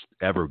first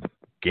ever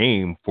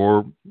game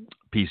for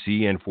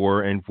PC and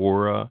for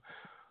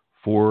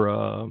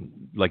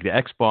like the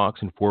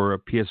Xbox and for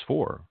PS4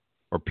 or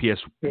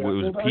PS. It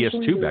was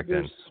PS2 back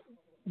then.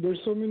 There's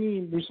so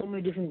many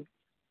different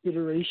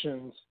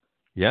iterations.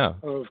 Yeah.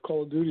 Of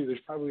Call of Duty, there's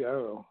probably, I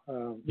don't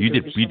know. You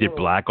did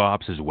Black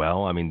Ops as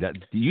well. I mean, that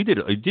you did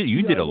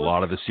a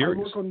lot of the series.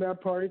 I work on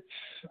that part.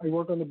 I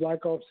work on the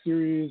Black Ops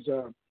series.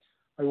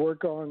 I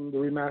work on the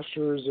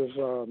remasters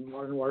of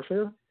Modern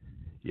Warfare.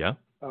 Yeah.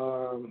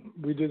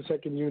 We did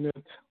second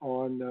unit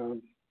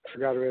on I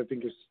forgot it. I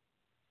think it's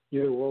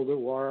either World at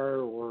War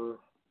or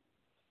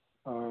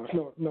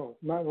no,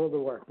 not World at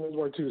War. World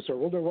War II. So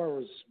World at War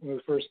was one of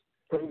the first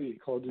early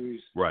Call of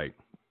Duties. Right.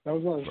 That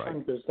was one of the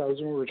fun bits. That was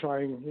when we were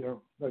trying,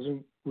 that's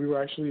when we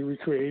were actually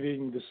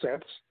recreating the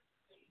sets.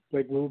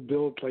 Like we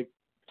built like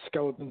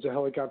skeletons of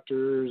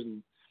helicopters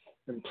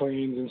and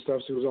planes and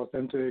stuff, so it was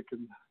authentic.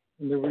 And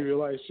then we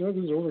realized, this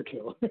is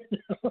overkill.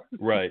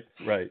 Right.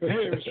 But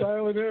hey, it was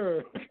trial and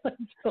error.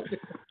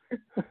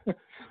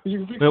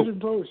 You can fix it in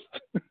post.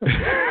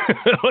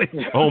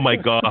 Oh my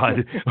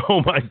God.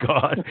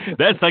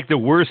 That's like the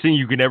worst thing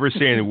you can ever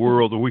say in the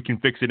world, we can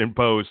fix it in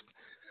post.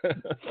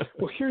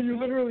 Well, here you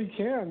literally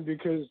can,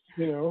 because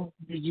you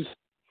just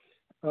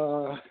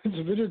it's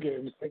a video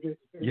game. It's like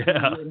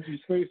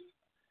empty space.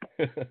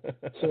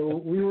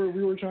 So we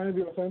were trying to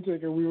be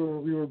authentic, and we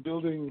were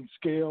building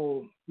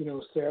scale,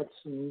 sets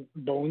and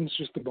bones,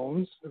 just the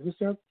bones of the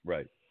set.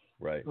 Right.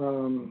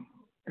 And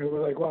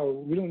we're like, wow,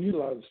 we don't need a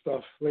lot of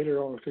stuff.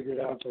 Later on, we figured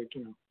out,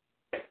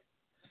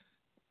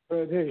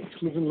 but hey,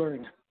 live and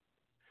learn.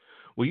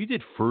 Well, you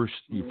did first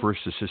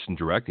assistant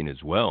directing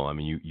as well. I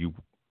mean, you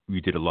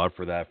did a lot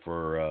for that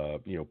for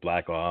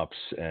Black Ops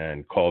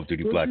and Call of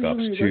Duty Black Ops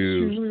 2. That's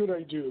usually what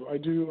I do.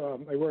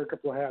 I wear a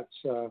couple of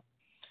hats.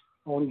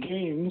 On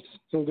games,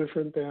 still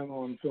different than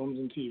on films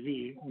and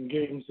TV. On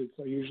games, it's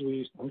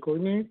usually stunt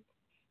coordinate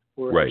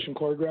or action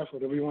choreograph,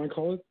 whatever you want to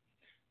call it.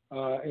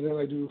 And then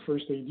I do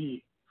first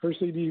AD.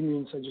 First AD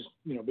means I just,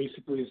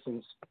 basically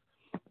since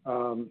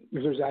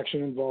if there's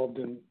action involved,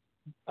 and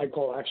I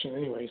call action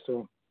anyway,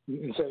 so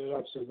and set it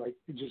up so like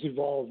it just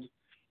evolved,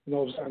 and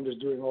all of a sudden I'm just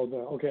doing all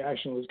the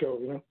action, let's go,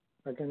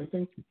 that kind of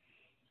thing.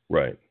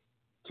 Right.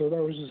 So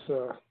that was just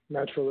a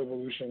natural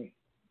evolution.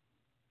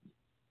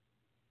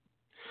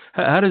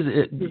 How does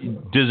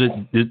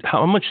it?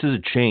 How much does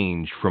it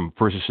change from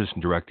first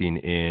assistant directing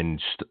in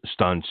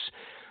stunts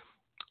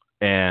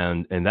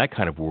and that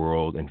kind of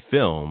world in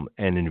film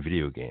and in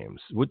video games?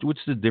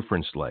 What's the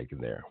difference like in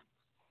there?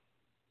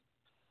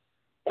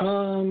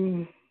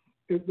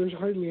 There's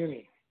hardly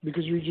any,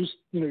 because you're just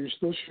you're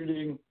still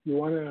shooting. You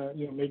want to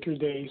make your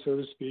day, so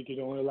to speak. You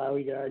don't want to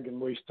lollygag and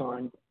waste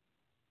time.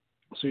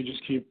 So you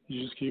just keep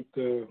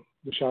the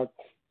shot,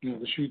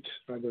 the shoot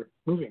rather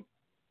moving.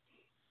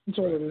 That's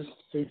all it is.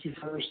 Safety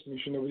first. Make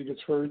sure nobody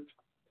gets hurt.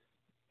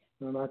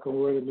 I'm not going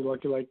to worry to be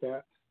lucky like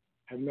that.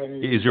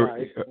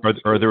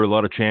 Are there a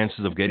lot of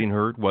chances of getting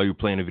hurt while you're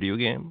playing a video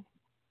game?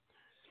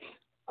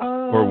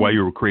 Or while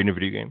you're creating a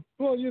video game?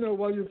 Well,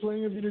 while you're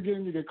playing a video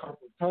game, you get carpal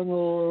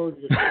tunnel,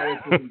 you get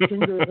calluses in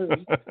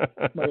fingers.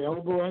 My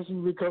elbow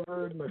hasn't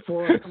recovered, my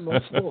forearm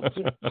muscles,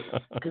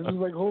 because it's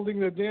like holding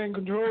the damn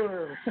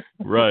controller.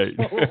 Right.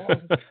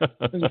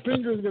 And your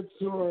fingers get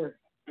sore.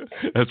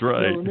 That's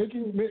right. So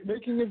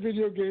making a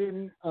video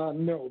game,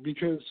 no,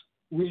 because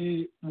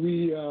we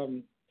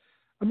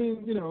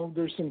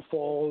there's some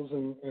falls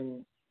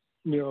and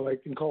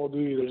like in Call of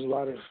Duty, there's a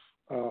lot of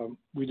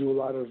we do a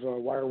lot of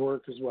wire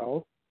work as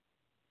well.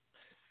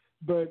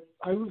 But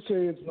I would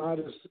say it's not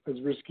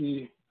as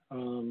risky,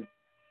 or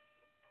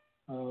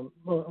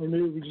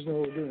maybe we just know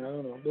what we're doing. I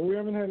don't know. But we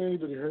haven't had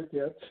anybody hurt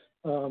yet.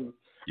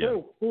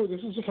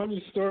 This is a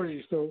funny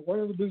story. So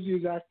one of the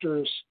busiest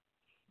actors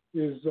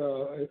is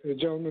a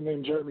gentleman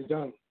named Jeremy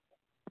Dunn.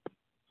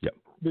 Yep.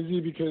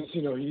 Busy because,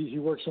 he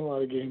works on a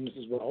lot of games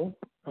as well.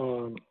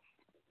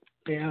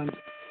 And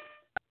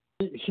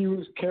he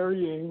was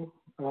carrying,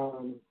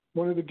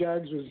 one of the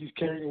gags was he's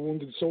carrying a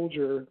wounded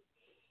soldier,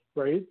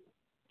 right?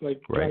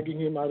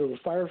 Dragging him out of a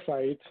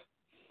firefight,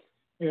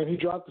 and he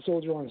dropped the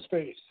soldier on his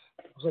face.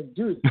 I was like,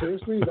 dude,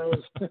 seriously? That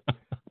was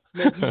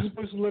you're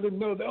supposed to let him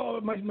know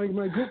that,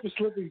 my grip is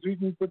slipping so he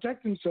can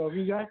protect himself.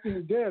 He's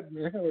acting dead,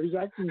 man, or he's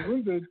acting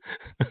wounded.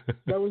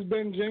 That was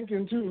Ben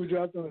Jenkins, too, who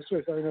dropped on his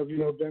face. I don't know if you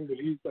know Ben, but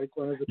he's like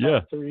one of the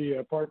top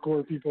 3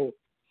 parkour people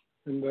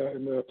in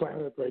the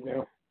planet right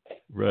now.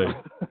 Right.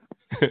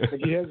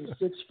 He has a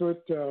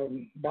 6-foot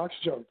box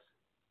jump.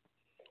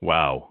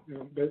 Wow.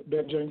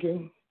 Ben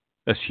Jenkins.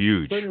 That's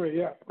huge. But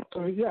anyway,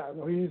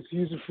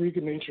 he's a freak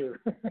of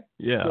nature.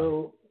 Yeah.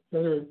 So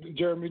anyway,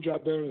 Jeremy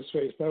dropped down on his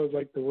face. That was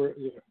like the word.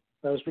 Yeah,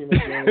 that was pretty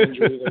much the only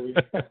injury that we.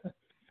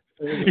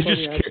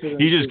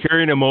 He's just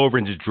carrying him over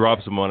and just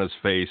drops him on his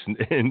face,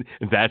 and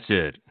that's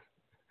it.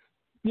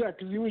 Yeah,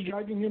 because he was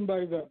dragging him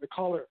by the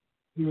collar.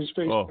 He was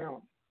face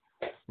down.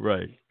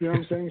 Right. You know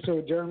what I'm saying?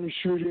 So Jeremy's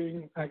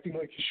shooting, acting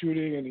like he's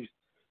shooting, and he's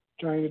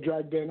trying to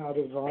drag Ben out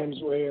of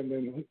harm's way, and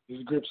then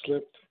his grip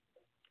slipped.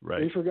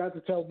 Right. He forgot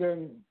to tell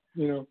Ben,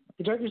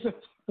 protect yourself.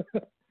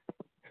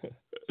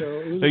 So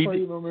it was a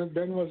funny moment.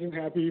 Ben wasn't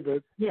happy,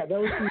 but yeah, that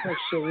was pretty much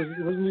so. It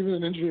wasn't even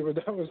an injury, but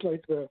that was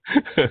like the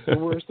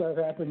worst that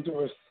happened to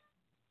us.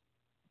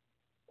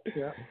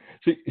 Yeah.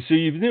 So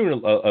you've been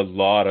doing a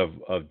lot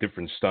of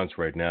different stunts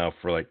right now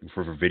for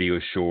video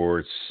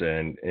shorts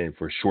and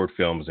for short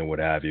films and what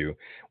have you.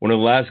 One of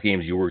the last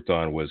games you worked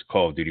on was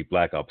Call of Duty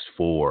Black Ops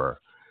 4.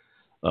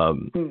 So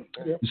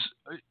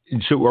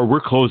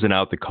we're closing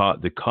out the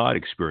COD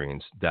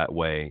experience that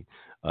way.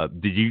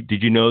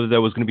 Did you know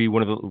that was going to be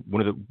one of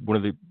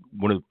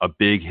a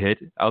big hit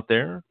out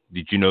there?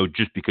 Did you know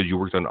just because you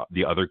worked on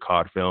the other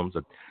COD films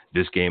that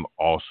this game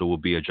also will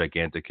be a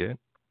gigantic hit?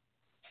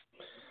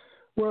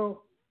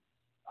 Well,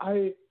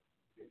 for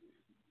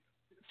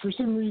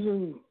some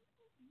reason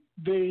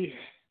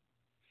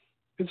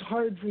it's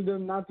hard for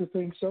them not to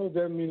think so.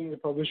 Them meaning the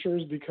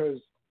publishers,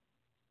 because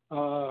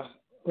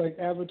like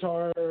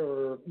Avatar,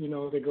 or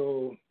they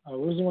go. What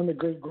was the one that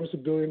grossed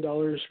 $1 billion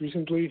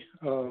recently?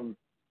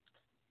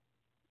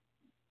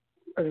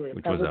 Anyway,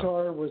 Which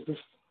Avatar was the.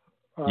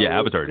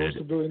 Avatar did.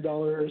 Grossed $1 billion. It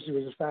was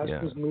the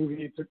fastest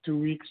movie. It took 2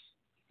 weeks.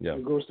 Yeah.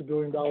 It grossed $1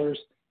 billion.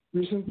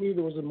 Recently,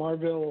 there was a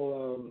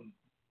Marvel.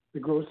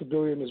 It grossed $1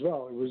 billion as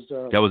well. It was.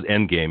 That was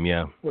Endgame,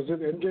 yeah. Was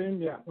it Endgame?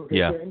 Yeah. Okay.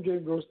 Yeah. So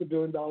Endgame grossed $1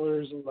 billion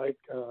in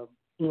a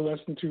little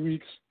less than 2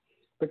 weeks.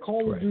 The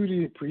Call of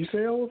Duty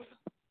pre-sales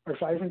are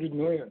 $500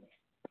 million.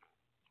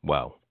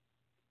 Wow.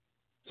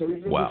 So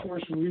even before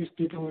it's released,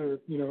 people are,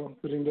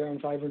 putting down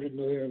 $500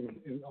 million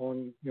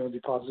on,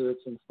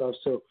 deposits and stuff.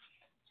 So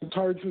it's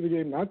hard for the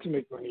game not to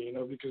make money,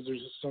 because there's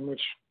just so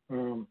much,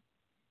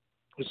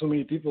 there's so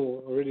many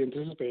people already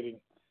anticipating.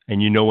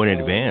 And in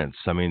advance.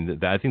 I mean,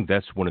 I think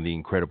that's one of the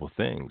incredible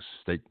things,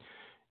 that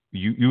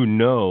you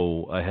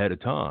know ahead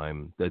of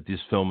time that this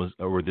film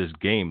or this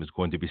game is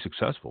going to be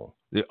successful,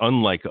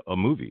 unlike a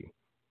movie.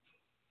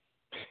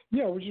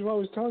 Yeah, which is what I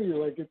was telling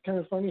you. Like, it's kind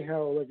of funny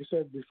how, like I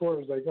said before, it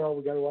was like, oh,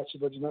 we got to watch the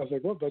budget. Now I was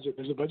like, what budget?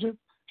 There's a budget?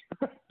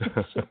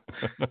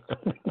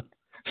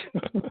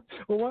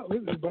 Well, what?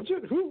 The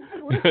budget?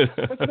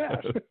 What's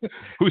that?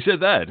 Who said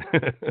that?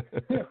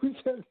 Yeah, who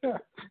said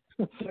that?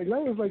 It's like,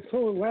 that was like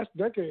last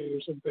decade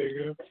or something.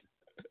 You know?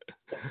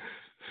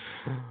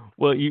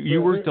 Well,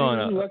 you worked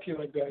on. Lucky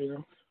like that, you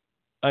know.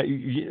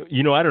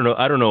 I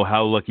don't know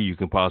how lucky you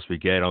can possibly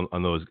get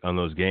on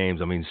those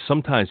games. I mean,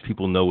 sometimes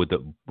people know what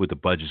the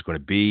budget's going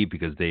to be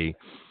because they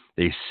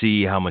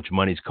see how much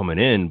money's coming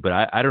in, but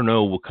I don't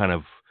know what kind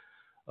of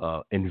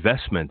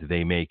investment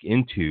they make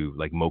into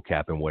like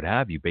mocap and what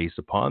have you based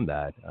upon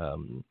that.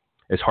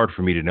 It's hard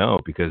for me to know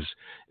because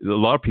a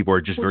lot of people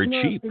are just very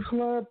cheap. It's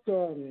not.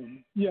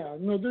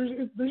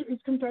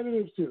 It's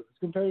competitive too. It's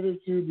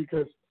competitive too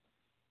because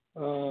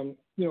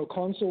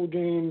console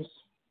games.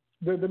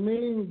 The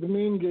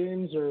main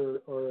games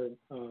are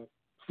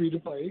free to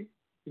play,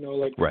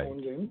 like the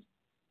phone games,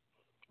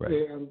 right?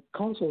 And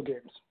console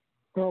games.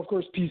 Well, of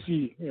course,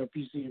 PC,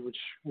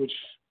 which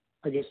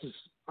I guess is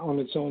on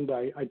its own,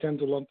 but I tend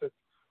to lump it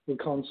with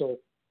console.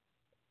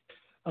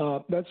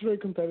 That's very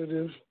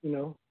competitive,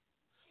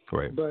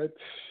 Right. But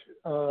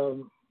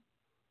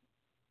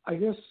I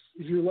guess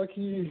if you're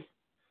lucky,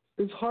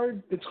 it's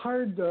hard. It's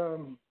hard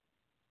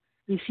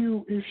if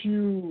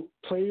you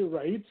play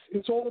right.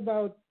 It's all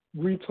about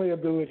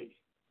replayability.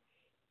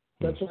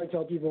 That's what I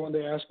tell people when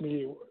they ask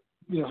me,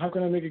 how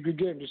can I make a good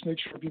game? Just make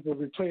sure people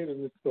replay it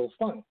and it's still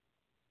fun.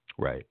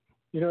 Right.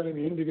 You know what I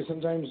mean? Because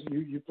sometimes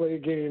you play a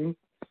game,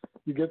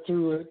 you get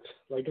through it,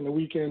 like in a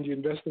weekend, you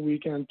invest the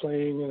weekend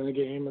playing in a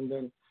game, and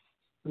then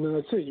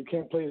that's it. You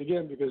can't play it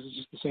again because it's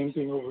just the same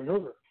thing over and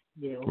over.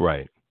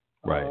 Right.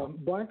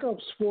 Black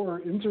Ops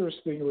 4,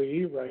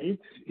 interestingly, right?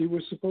 It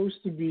was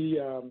supposed to be.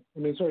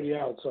 It's already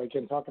out, so I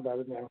can't talk about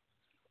it now.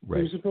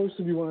 Right. It was supposed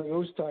to be one of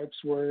those types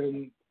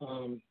wherein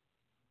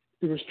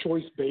it was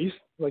choice-based,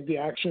 like the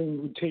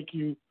action would take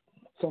you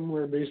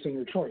somewhere based on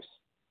your choice.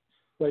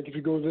 Like if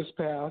you go this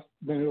path,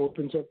 then it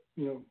opens up,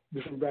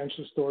 different branches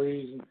of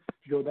stories, and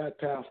if you go that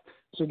path.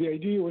 So the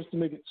idea was to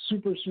make it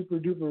super, super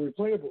duper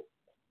replayable.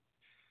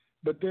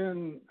 But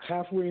then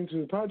halfway into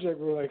the project,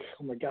 we're like,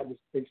 oh my God, this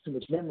takes too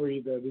much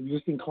memory. The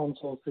existing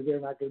consoles, because they're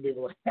not going to be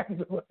able to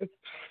handle it.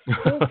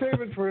 We'll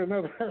save it for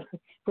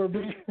a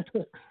big.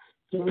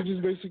 So we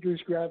just basically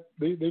scrap.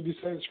 They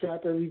decided to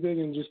scrap everything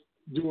and just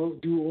do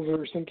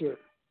over simpler.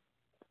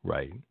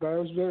 Right. But I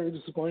was very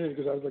disappointed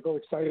because I was like,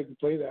 excited to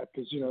play that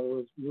because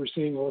we were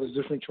seeing all these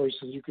different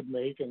choices you could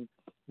make and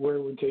where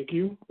it would take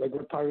you, like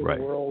what part of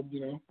the world,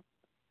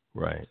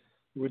 Right.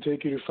 It would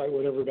take you to fight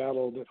whatever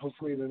battle. But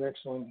hopefully the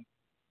next one.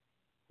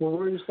 Well, we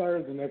already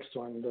started the next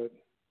one, but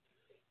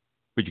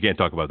you can't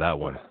talk about that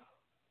one.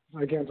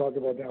 I can't talk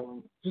about that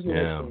one. Just the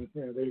next one.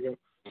 Yeah, there you go.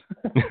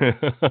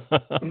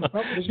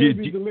 There's going to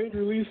be delayed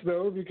release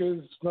though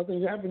because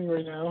nothing's happening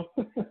right now.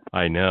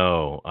 I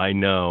know.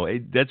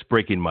 That's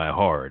breaking my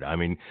heart. I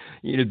mean,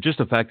 just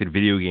the fact that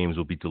video games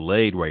will be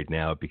delayed right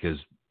now because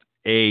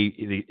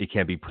it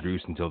can't be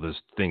produced until this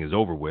thing is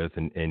over with,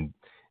 and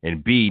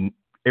B,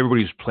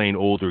 everybody's playing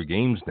older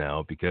games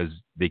now because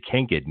they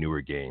can't get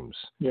newer games.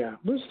 Yeah,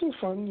 but it's still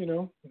fun,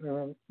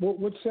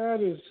 What's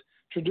sad is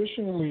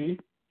traditionally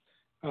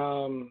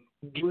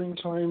during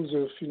times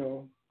of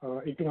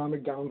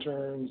economic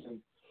downturns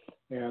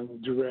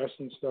and duress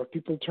and stuff,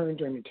 people turn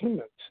to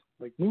entertainment,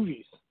 like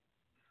movies.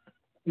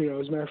 As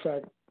a matter of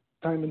fact,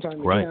 time and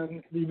time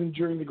again, even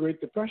during the Great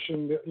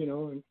Depression,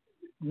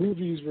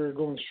 movies were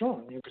going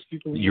strong because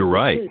people. You're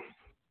right.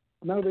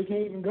 Now they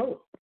can't even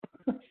go.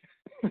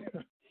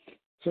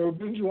 So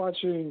binge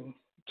watching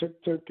took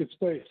its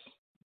place.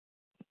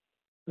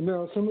 And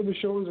now some of the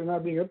shows are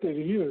not being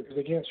updated either because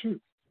they can't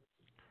shoot.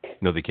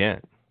 No, they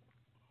can't.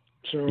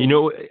 So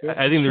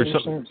I think there's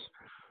something.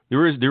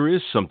 There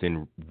is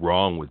something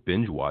wrong with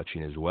binge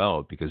watching as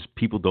well because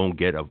people don't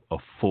get a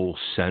full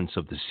sense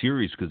of the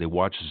series because they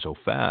watch it so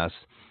fast.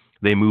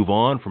 They move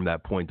on from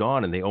that point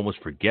on and they almost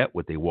forget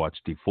what they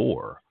watched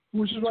before.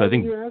 Which is why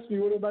when you asked me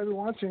what have I been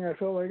watching, I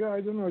felt like, I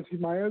don't know, I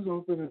keep my eyes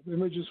open and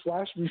images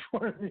flash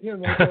before me.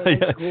 And I thought,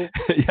 yeah. Cool.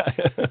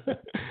 Yeah.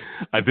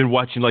 I've been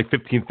watching like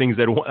 15 things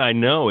that I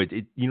know.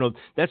 It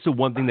that's the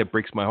one thing that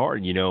breaks my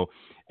heart,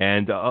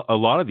 And a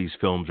lot of these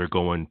films are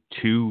going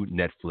to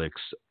Netflix,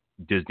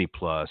 Disney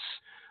Plus,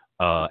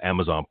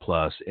 Amazon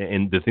Plus.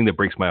 And the thing that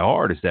breaks my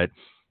heart is that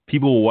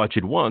people will watch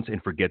it once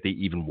and forget they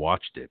even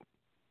watched it.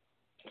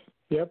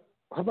 Yep.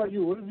 How about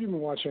you? What have you been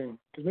watching?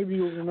 Because maybe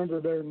you'll remember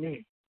better than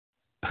me.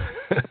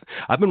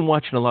 I've been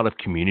watching a lot of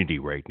Community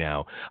right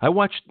now. I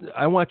watched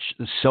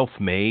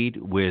Self-Made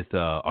with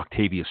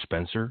Octavia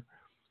Spencer,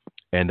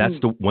 and that's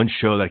the one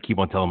show that I keep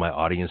on telling my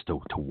audience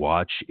to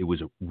watch. It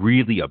was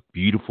really a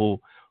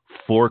beautiful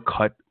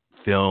 4-cut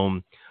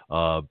film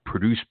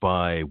produced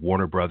by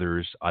Warner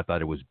Brothers. I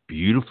thought it was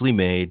beautifully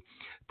made.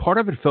 Part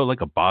of it felt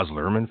like a Baz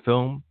Luhrmann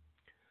film,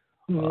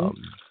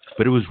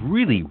 but it was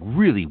really,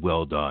 really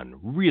well done.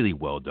 Really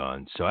well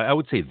done. So I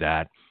would say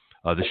that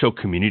the show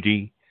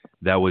Community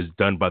that was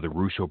done by the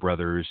Russo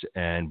brothers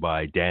and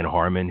by Dan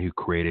Harmon, who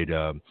created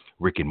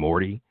Rick and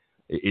Morty.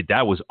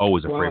 That was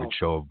always a favorite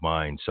show of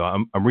mine. So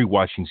I'm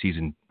rewatching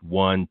season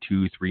 1,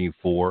 2, 3, and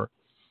 4.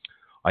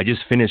 I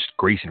just finished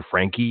Grace and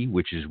Frankie,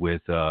 which is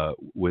with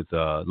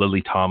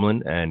Lily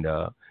Tomlin and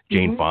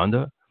Jane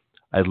Fonda.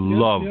 I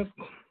love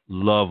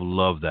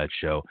that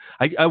show.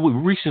 I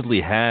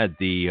recently had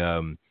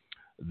the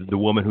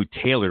woman who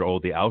tailored all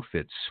the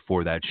outfits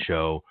for that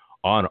show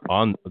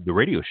on the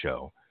radio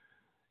show,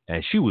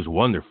 and she was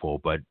wonderful.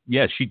 But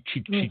yeah, she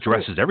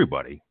dresses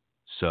everybody.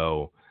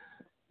 So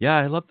yeah,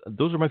 I love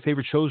those are my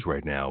favorite shows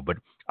right now. But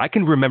I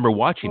can remember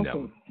watching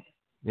them.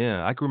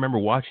 Yeah, I can remember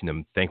watching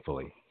them.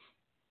 Thankfully.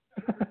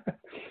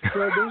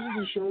 Well, those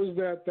are the shows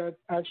that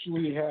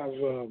actually have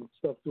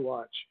stuff to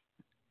watch.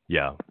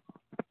 Yeah.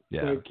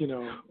 Like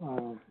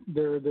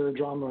they're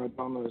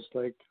dramas.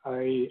 Like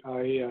I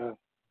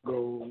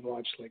go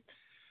watch like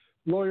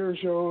lawyer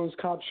shows,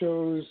 cop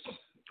shows,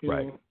 you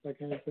know, that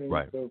kind of thing.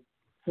 Right. So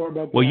more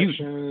about the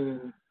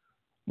action.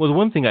 Well, the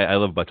one thing I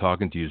love about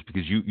talking to you is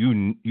because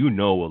you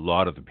know a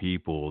lot of the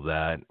people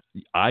that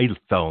I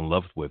fell in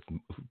love with,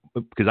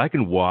 because I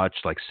can watch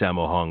like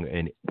Sammo Hung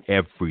in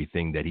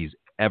everything that he's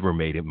ever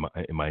made in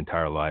my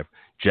entire life.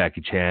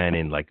 Jackie Chan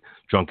and like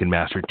Drunken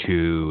Master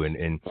 2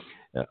 and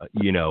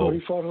he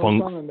fought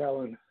Funk on that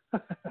one.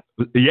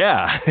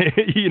 Yeah,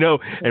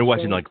 and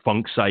watching like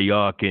Funk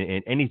Sayuk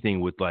and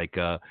anything with like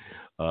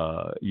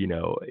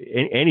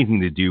anything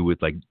to do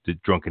with like the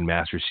Drunken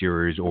Master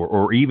series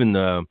or even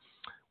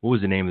what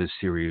was the name of the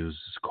series? It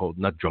was called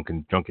not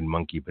Drunken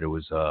Monkey, but it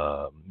was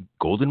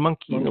Golden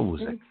Monkey. What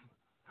was it?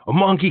 A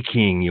Monkey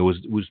King. It was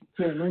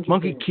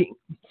Monkey King.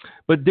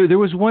 But there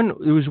was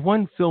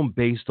one film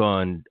based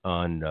on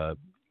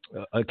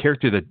a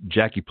character that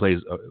Jackie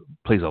plays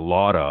a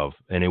lot of,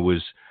 and it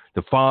was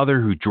the father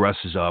who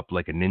dresses up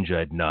like a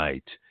ninja at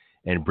night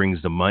and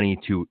brings the money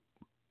to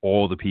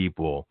all the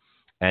people,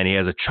 and he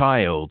has a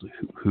child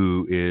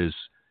who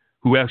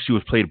actually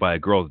was played by a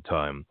girl at the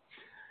time,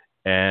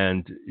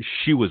 and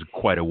she was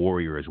quite a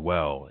warrior as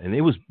well, and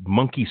it was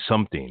Monkey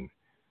something.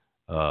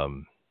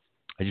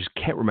 I just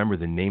can't remember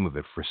the name of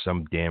it for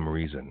some damn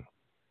reason.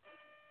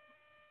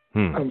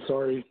 I'm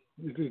sorry.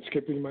 It's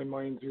skipping my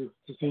mind to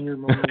senior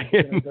moment.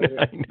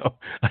 I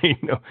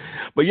know.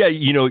 But yeah,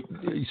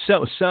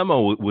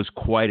 Sammo was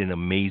quite an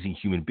amazing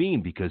human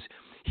being because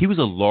he was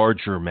a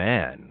larger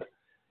man.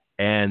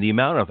 And the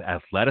amount of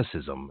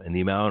athleticism and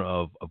the amount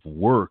of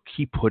work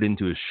he put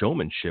into his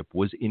showmanship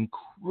was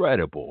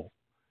incredible.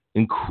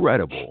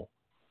 Incredible.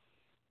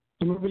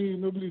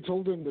 Nobody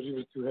told him that he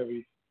was too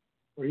heavy.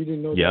 Or he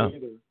didn't know that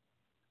either.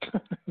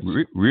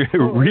 Really? I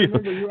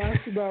remember you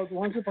asked about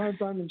Once Upon a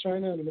Time in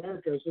China and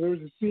America. So there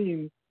was a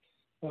scene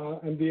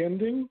and the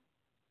ending.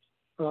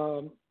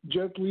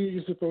 Jet Li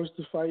is supposed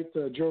to fight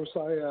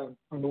Josiah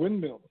on the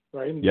windmill,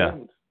 right? In the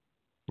end.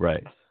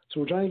 Right.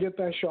 So we're trying to get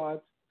that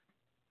shot.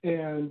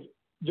 And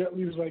Jet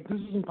Li was like, this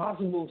is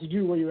impossible to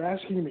do what you're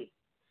asking me.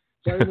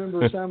 So I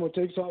remember Sammo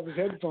takes off his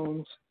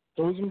headphones,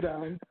 throws them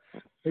down.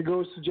 He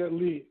goes to Jet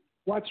Li,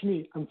 watch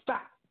me, I'm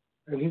fat.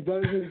 And he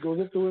does it. He goes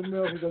up the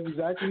windmill. He does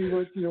exactly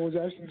what was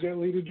asking Jet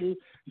Li to do.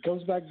 He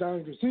comes back down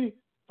and goes, "See,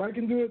 if I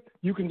can do it,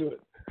 you can do it."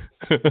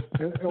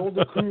 And all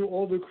the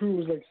crew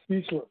was like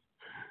speechless.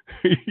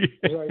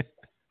 Like,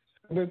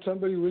 and then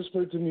somebody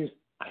whispered to me,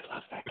 "I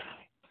love that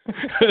guy."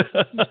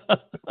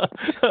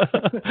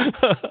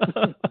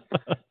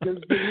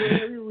 Because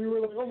we were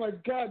like, "Oh my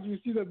God, you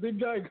see that big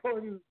guy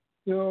going?"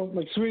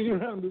 Like swinging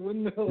around the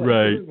windmill.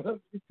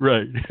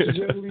 Right.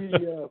 Jet Li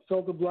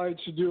felt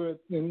obliged to do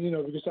it, and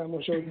because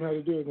Sammo showed him how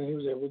to do it, and he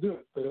was able to do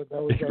it. But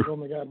that was like, oh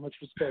my God, much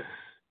respect.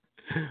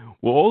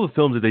 Well, all the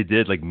films that they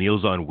did, like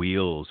Meals on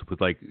Wheels,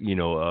 with like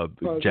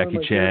Jackie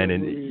Chan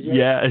and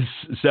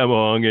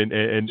Sammo Hung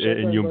and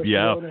Yuen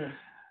Biao.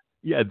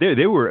 Yeah,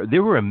 they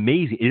were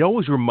amazing. It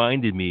always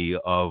reminded me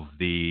of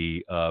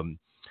the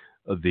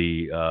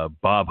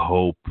Bob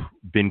Hope,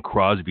 Bing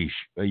Crosby,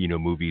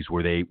 movies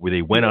where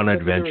they went on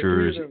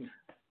adventures.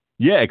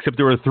 Yeah, except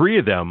there were 3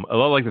 of them, a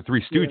lot like the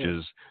Three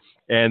Stooges,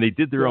 and they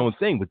did their own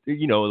thing. But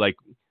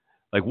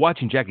like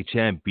watching Jackie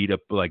Chan beat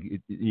up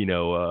Benny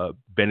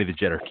the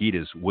Jet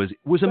Arquittas was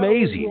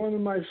amazing. That was one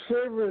of my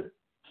favorite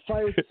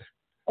fights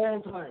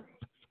all time.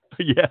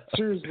 Yeah,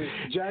 seriously,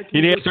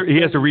 Jackie. He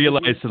has to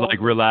realize to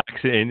like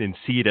relax and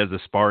see it as a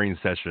sparring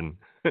session.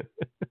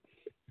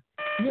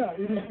 Yeah,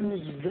 it was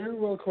very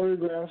well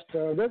choreographed.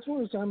 That's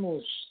one of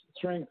Sammo's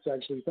strengths,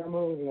 actually.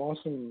 Sammo is an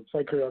awesome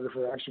fight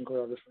choreographer, action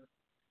choreographer.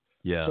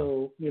 Yeah.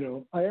 So,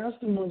 I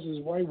asked him once,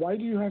 why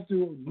do you have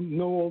to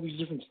know all these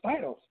different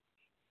styles?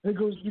 And he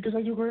goes, because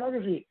I do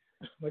choreography.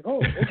 I'm like,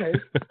 oh, okay.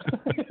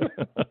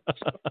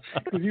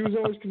 Because he was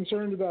always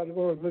concerned about,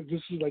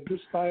 this is like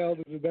this style,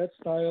 this is that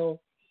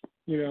style,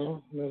 And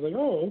I was like,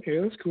 oh, okay,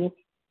 that's cool.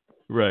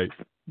 Right.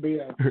 But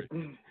yeah,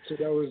 so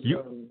that was,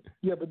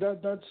 but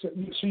that's,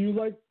 so you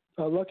like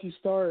Lucky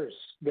Stars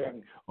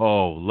then?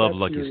 Oh, love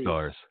Lucky series.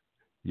 Stars.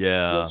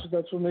 Yeah.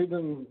 That's what made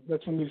them.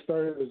 That's when they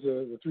started as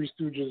the Three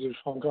Stooges of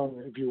Hong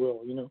Kong, if you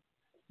will.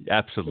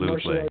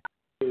 Absolutely.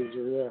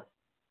 Yeah.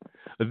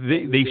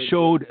 They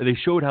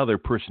showed how their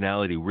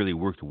personality really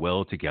worked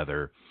well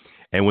together,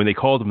 and when they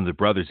called them the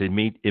brothers, it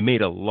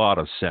made a lot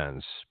of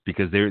sense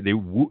because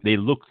they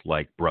looked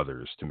like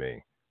brothers to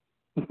me.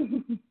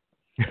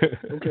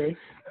 Okay.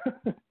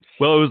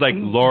 Well, it was like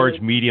large,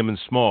 medium, and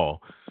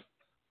small.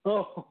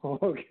 Oh,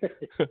 okay.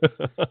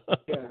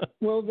 Yeah.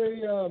 Well,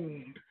 they're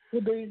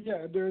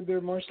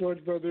martial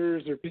arts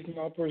brothers. They're peaking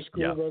opera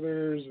school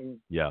brothers, and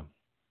yeah.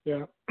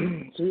 So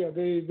yeah,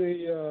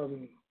 they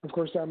of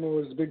course Samuel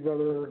was big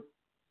brother.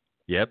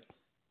 Yep.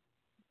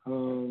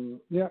 No,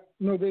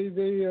 they're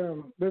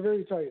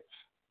very tight.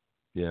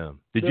 Yeah.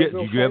 Did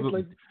you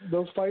ever?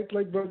 They'll fight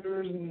like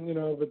brothers, and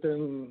but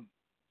then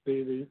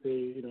they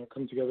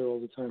come together all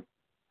the time.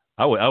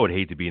 I would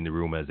hate to be in the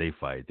room as they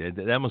fight.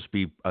 That must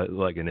be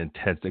like an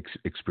intense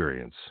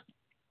experience.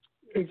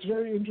 It's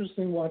very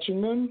interesting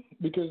watching them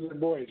because they're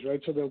boys,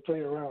 right? So they'll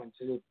play around.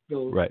 So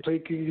they'll play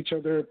kick each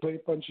other, play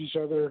punch each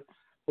other.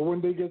 But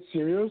when they get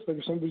serious, like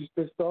if somebody's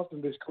pissed off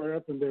and they square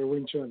up and they're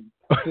Wing Chun,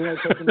 then I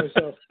thought to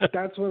myself,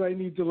 that's what I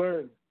need to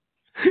learn.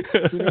 You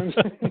know what I'm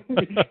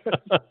saying?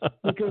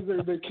 because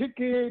they're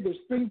kicking, they're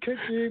spin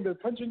kicking, they're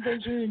punching,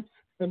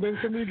 and then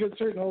somebody gets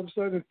hurt and all of a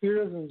sudden it's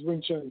serious and it's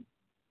Wing Chun.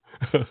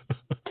 So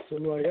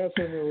I'm like, that's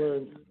what I'm going to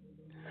learn.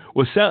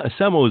 Well,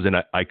 Samo is an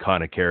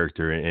iconic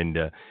character, and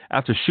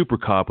after Super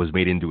Cop was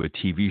made into a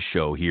TV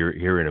show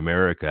here in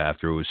America,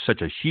 after it was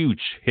such a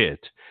huge hit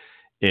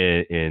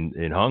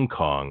in Hong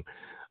Kong,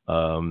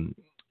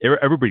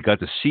 everybody got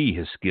to see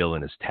his skill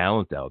and his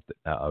talent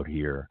out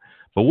here.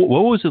 But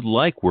what was it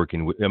like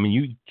working with? I mean,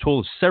 you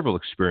told us several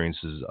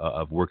experiences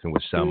of working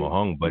with Sammo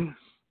Hung,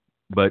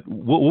 but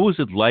what was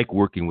it like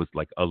working with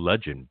like a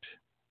legend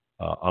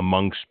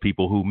amongst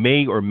people who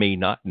may or may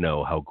not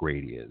know how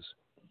great he is?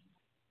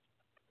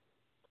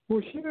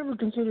 Well, he never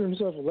considered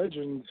himself a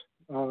legend.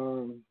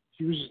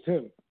 He was just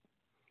him.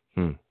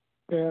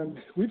 And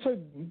we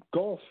played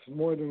golf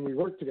more than we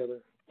worked together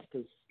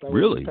because that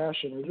was his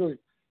passion. It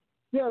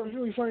was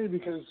really funny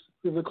because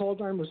if the call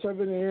time was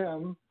 7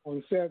 a.m.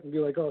 on set, and be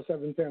like, oh,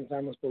 7:10,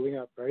 time was pulling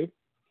up, right?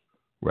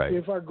 Right.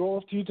 If our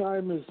golf tee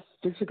time is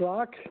 6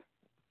 o'clock,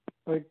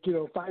 like,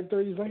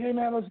 5:30, he's like, hey,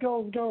 man, let's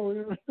go.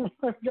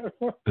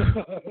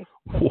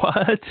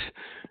 What?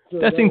 So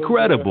that's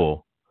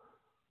incredible.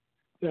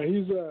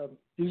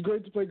 He's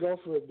great to play golf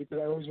with because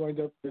I always wind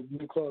up with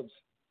new clubs.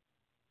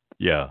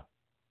 Yeah.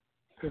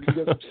 Because he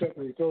gets upset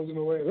when he throws them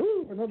away.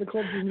 Ooh, another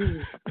club is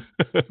using.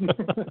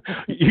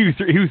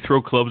 You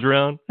throw clubs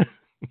around?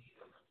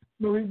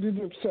 No, he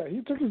didn't upset.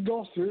 He took his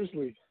golf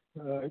seriously.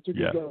 He took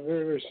his golf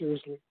very, very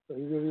seriously. So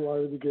he really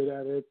wanted to be good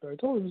at it. But I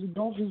told him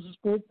golf is a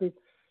sport that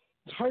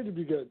it's hard to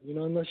be good,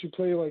 unless you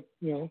play like,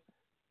 a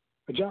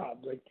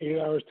job, like 8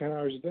 hours, 10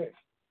 hours a day.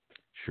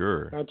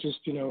 Sure. Not just,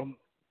 a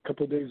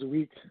couple of days a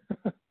week,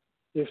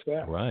 if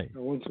that. Right.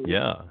 Or once a week.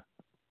 Yeah.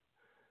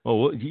 Oh,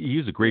 well,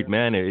 he's a great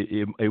man.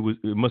 It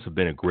must have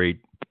been a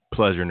great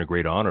pleasure and a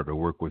great honor to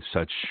work with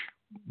such,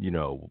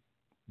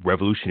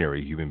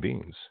 revolutionary human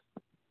beings.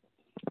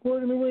 Well,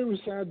 in a way, it was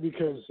sad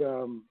because,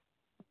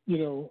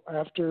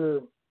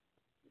 after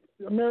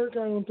America,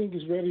 I don't think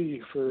is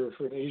ready for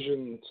an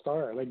Asian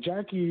star. Like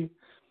Jackie,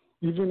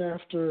 even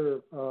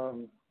after,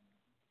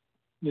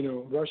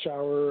 Rush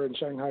Hour and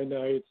Shanghai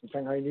Nights and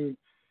Shanghai Noon,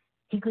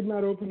 he could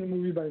not open a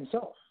movie by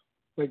himself,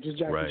 like just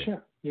Jackie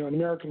Chan, an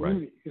American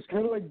movie. It's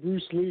kind of like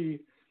Bruce Lee,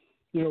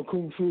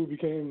 Kung Fu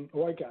became a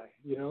white guy,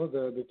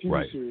 the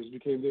TV series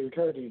became David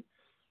Carradine.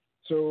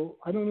 So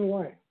I don't know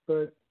why,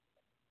 but,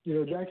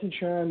 Jackie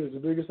Chan is the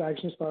biggest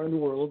action star in the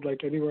world.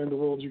 Like anywhere in the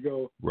world you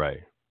go,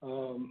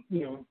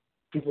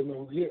 people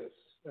know who he is.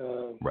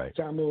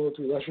 Samuel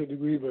to a lesser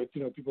degree, but,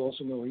 people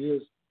also know who he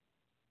is.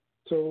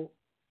 So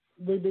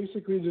they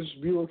basically just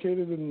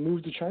relocated and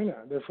moved to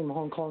China. They're from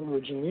Hong Kong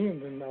originally,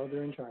 and then now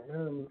they're in China,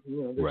 and,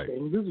 they're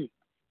staying busy.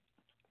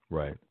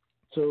 Right.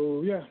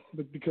 So, yeah,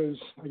 but because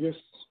I guess,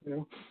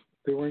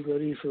 they weren't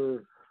ready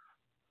for,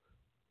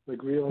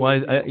 like, real... Well,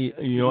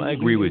 I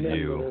agree with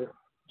you.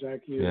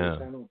 Jackie and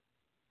Samuel.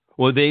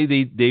 Well,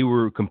 they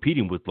were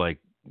competing with, like,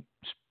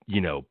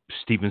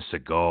 Steven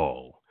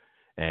Seagal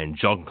and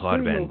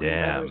Jean-Claude Van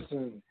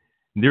Damme.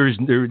 There's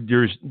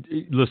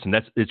listen,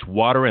 it's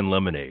water and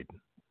lemonade.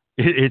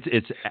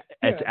 It's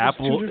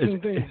apple.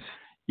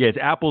 It's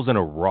apples and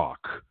a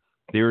rock.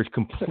 There's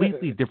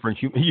completely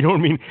different. You know what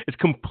I mean? It's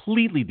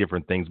completely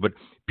different things, but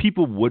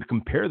people would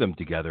compare them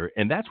together,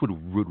 and that's what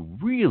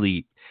would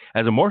really,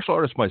 as a martial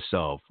artist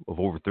myself of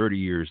over 30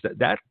 years,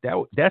 that's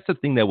the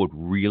thing that would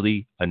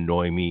really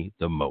annoy me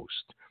the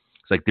most.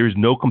 It's like there's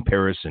no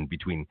comparison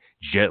between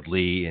Jet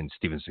Li and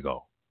Steven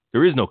Seagal.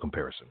 There is no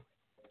comparison.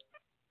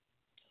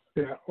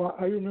 Yeah, well,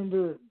 I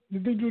remember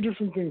they do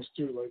different things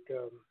too. Like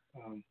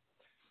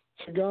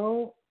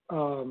Seagal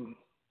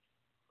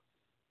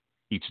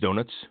eats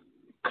donuts.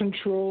 The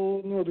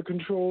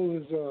control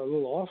is a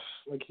little off.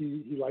 Like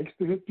he likes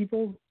to hit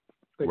people,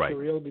 like for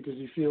real, because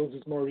he feels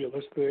it's more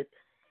realistic.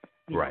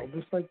 You know,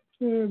 just like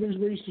there's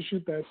ways to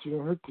shoot that so you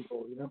don't hurt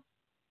people.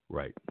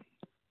 Right.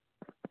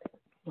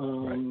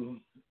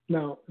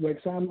 Now,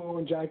 like Samo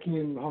and Jackie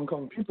and Hong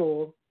Kong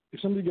people, if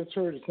somebody gets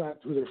hurt, it's not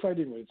who they're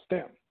fighting with, it's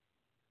them.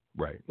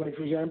 Right. Like,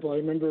 for example, I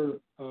remember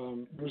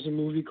there was a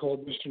movie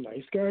called Mr.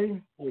 Nice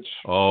Guy, which...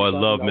 Oh, I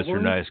love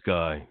Mr. Nice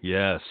Guy.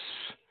 Yes.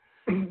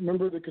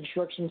 Remember the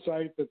construction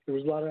site, that there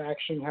was a lot of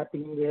action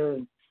happening there?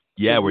 And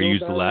yeah, where you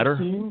used the ladder?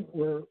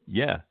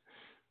 Yeah.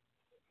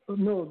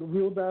 No, the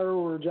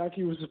wheelbarrow where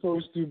Jackie was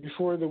supposed to,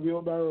 before the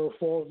wheelbarrow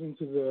falls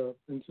into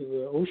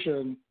the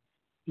ocean,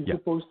 he's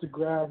supposed to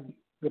grab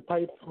the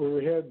pipe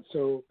overhead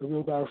so the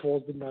wheelbarrow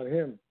falls, but not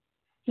him.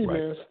 He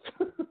missed.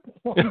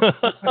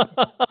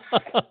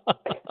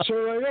 So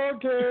like,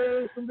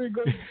 okay, somebody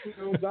go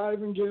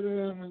dive and get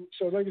him. And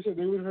so, like I said,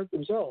 they would hurt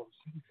themselves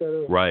instead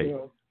of,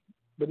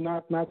 but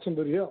not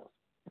somebody else.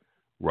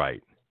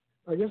 Right.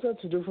 I guess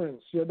that's the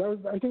difference. Yeah,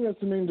 I think that's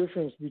the main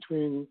difference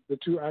between the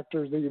two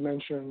actors that you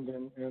mentioned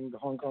and the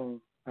Hong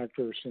Kong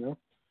actors.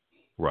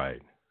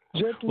 Right.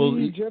 Jet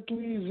Li is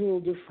a little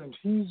different.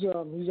 He's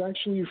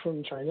actually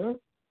from China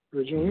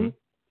originally. Mm-hmm.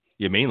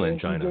 Yeah, mainland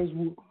China.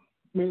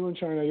 Mainland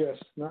China, yes,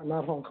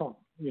 not Hong Kong.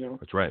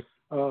 That's right.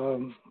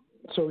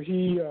 So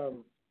he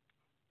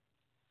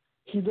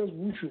does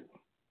wushu.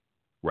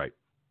 Right.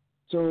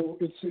 So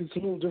it's a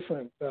little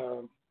different.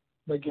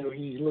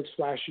 He looks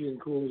flashy and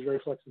cool. He's very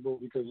flexible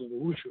because of the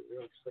wushu.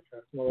 It's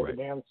like more like a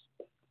dance.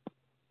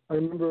 I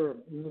remember,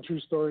 it's a true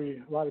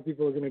story. A lot of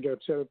people are going to get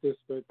upset at this,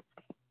 but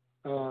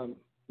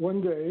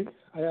one day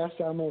I asked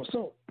Amo,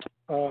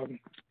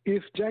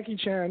 if Jackie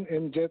Chan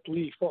and Jet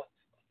Li fought,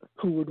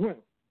 who would win?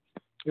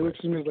 It looks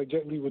to me like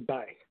Jet Li would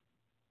die.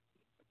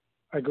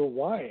 I go,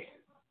 why?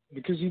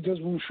 Because he does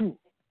wushu.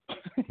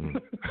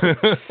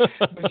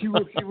 But he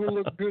would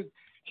look good.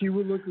 He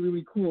would look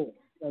really cool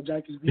while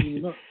Jackie's beating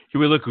him up. He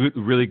would look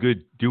really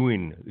good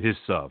doing his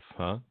stuff,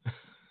 huh?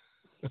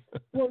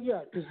 Well,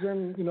 yeah, because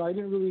then I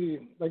didn't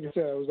really, like I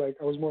said,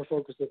 I was more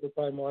focused at the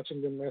time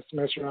watching them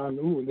mess around.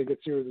 Ooh, and they get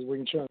serious with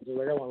Wing Chun. So I was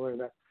like, I want to learn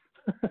that.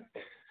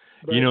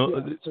 But,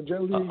 so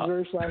Jet Li is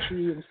very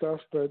flashy and stuff,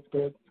 but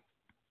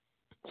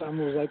Sam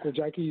was like, well,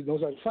 Jackie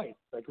knows how to fight,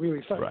 like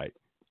really fight.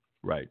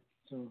 Right.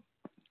 So.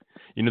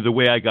 The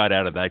way I got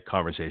out of that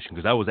conversation,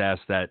 because I was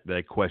asked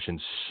that question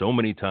so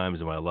many times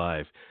in my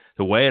life,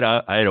 the way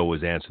I'd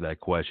always answer that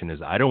question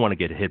is, I don't want to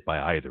get hit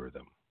by either of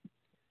them.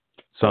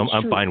 So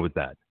I'm fine with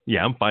that.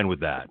 Yeah, I'm fine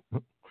with that.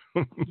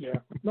 Yeah.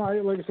 No,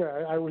 like I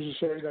said, I was just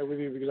sharing that with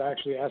you because I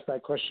actually asked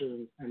that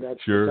question, and that's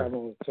what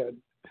Samuel said.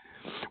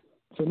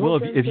 So no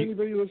offense to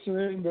anybody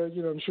listening, but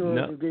I'm sure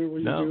if you're good at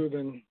what you do,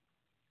 then...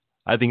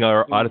 I think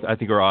our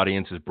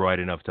audience is bright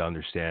enough to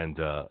understand,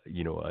 a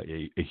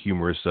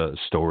humorous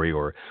story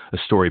or a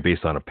story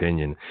based on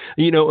opinion.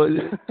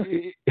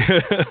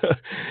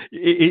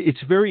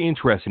 It's very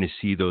interesting to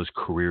see those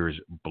careers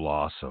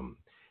blossom,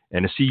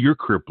 and to see your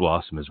career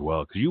blossom as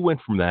well, because you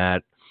went from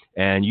that,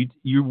 and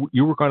you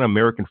work on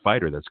American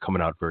Fighter that's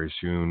coming out very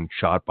soon,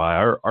 shot by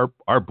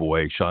our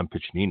boy Sean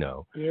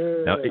Piccinino.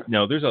 Yeah.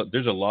 Now there's a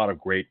lot of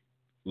great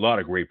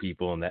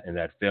people in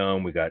that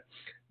film. We got.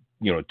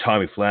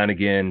 Tommy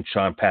Flanagan,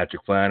 Sean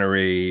Patrick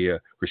Flannery,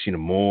 Christina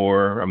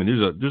Moore. I mean,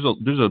 there's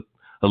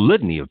a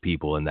litany of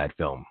people in that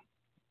film.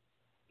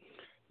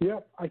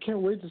 Yeah, I can't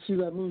wait to see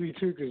that movie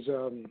too, because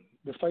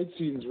the fight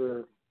scenes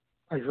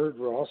I heard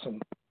were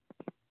awesome.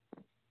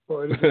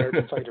 Well, it is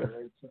American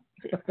Fighter,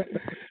 right?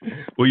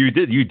 Well, you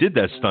did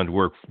that stunt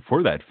work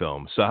for that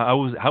film. So how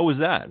was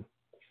that?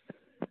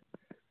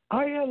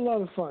 I had a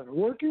lot of fun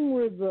working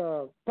with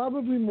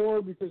probably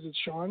more because it's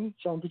Sean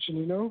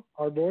Piccinino,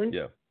 our boy.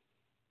 Yeah.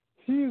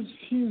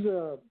 He's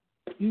a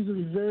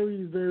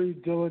very, very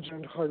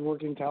diligent,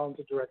 hardworking,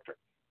 talented director.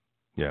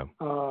 Yeah.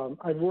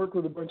 I've worked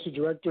with a bunch of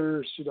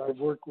directors. I've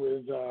worked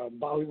with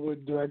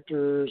Bollywood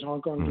directors,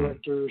 Hong Kong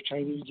directors,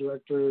 Chinese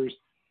directors,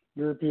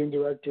 European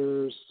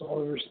directors,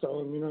 Oliver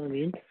Stone. You know what I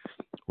mean?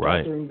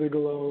 Right. Catherine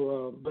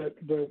Bigelow. But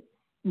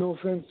no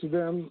offense to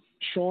them,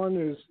 Sean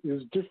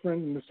is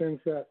different in the sense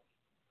that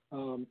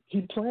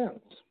he plans.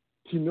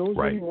 He knows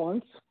what he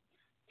wants.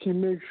 He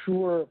makes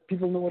sure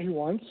people know what he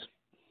wants.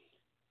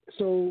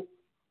 So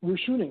we're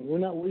shooting. We're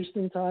not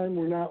wasting time.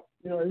 We're not,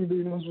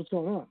 everybody knows what's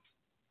going on.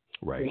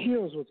 Right. And he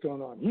knows what's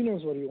going on. He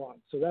knows what he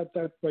wants. So that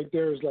right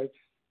there is like,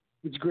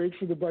 it's great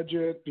for the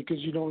budget because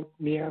you don't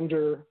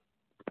meander.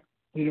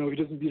 He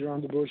doesn't beat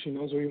around the bush. He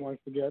knows what he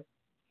wants to get.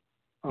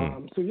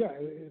 So yeah,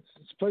 it's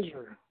a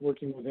pleasure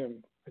working with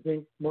him. I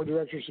think more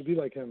directors should be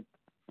like him.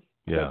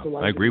 Yeah,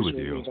 I agree with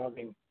you.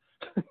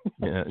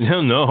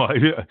 Yeah, no,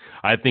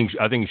 I think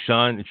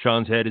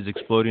Sean's head is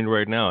exploding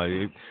right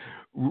now.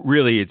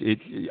 Really,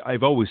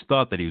 I've always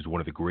thought that he was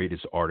one of the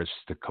greatest artists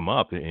to come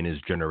up in his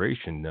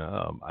generation.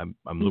 I'm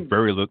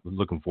very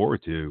looking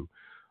forward to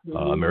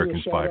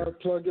American Fighter.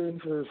 Plug in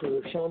for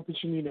Sean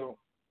Piccinino.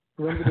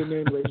 Remember the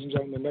name, ladies and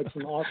gentlemen. That's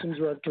an awesome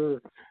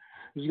director.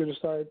 He's going to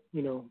start,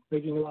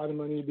 making a lot of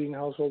money, being a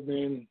household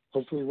name,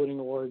 hopefully winning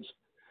awards.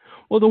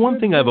 Well, the one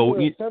thing I've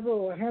always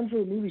a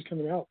handful of movies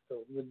coming out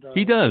though.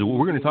 He does.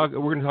 We're going to talk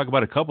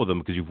about a couple of them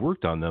because you've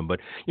worked on them. But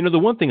the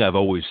one thing I've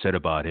always said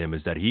about him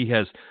is that he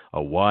has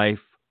a wife,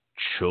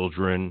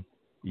 children.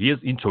 He has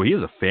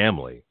a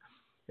family,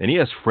 and he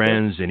has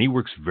friends, and he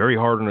works very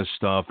hard on his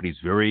stuff, and he's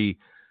very,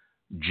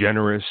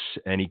 generous,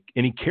 and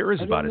he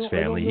cares about his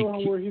family. I don't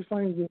know where he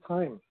finds the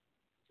time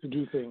to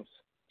do things.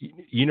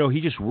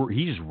 He just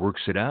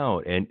works it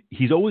out, and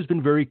he's always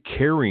been very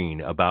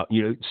caring about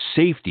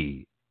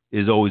safety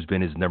has always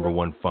been his number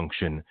one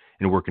function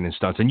in working in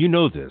stunts, and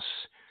this.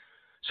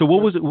 So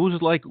what was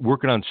it like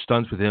working on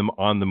stunts with him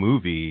on the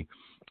movie,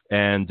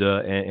 and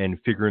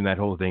figuring that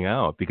whole thing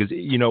out? Because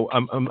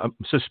I'm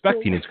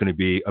suspecting it's going to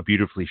be a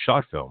beautifully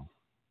shot film.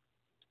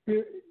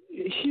 We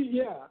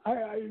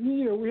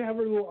have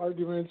our little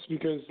arguments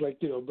because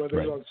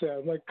brothers all say,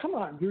 I'm like, come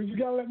on, dude, you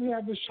gotta let me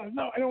have this shot.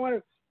 No, I don't want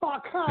to. Oh,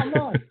 come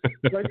on.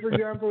 Like, for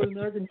example,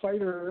 American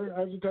Fighter, I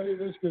have to tell you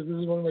this because this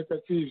is one of my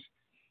pet peeves.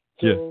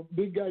 So,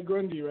 Big Guy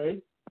Grundy,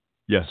 right?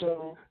 Yeah.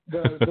 So,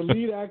 the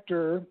lead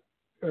actor,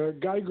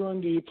 Guy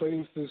Grundy,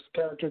 plays this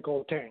character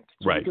called Tank.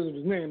 So right. Because of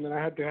his name, then I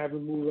had to have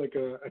him move like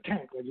a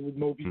tank, like he would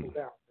mow people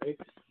down, right?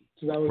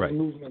 So that was the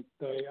movement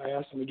that I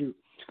asked him to do.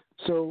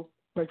 So,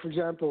 like, for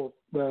example,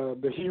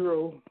 the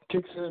hero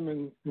kicks him,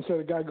 and instead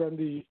of Guy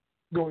Grundy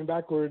going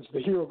backwards,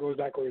 the hero goes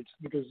backwards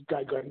because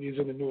Guy Grundy is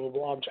an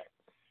immovable object.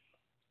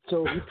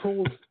 So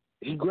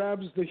he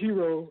grabs the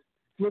hero,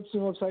 flips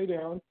him upside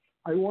down.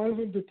 I wanted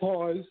him to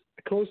pause,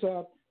 close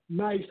up,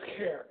 nice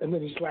hair, and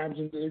then he slams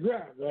into the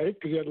ground, right?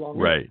 Because he had long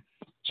hair. Right.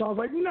 So I was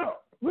like, no.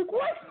 Look,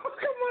 what? Oh,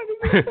 come on,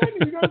 this is funny.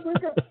 You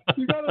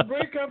gotta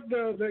break up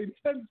the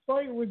intense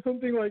fight with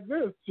something like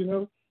this,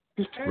 Because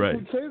Tank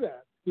would say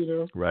that,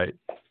 Right.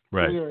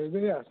 Right. Anyway,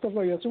 stuff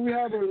like that. So we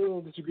have our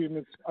little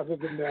disagreements other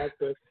than that,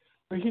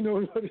 but he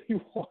knows what he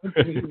wants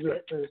and he's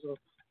director, so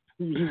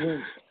he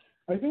wins.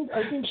 I think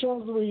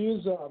Sean's the way he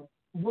is.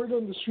 Word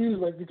on the street is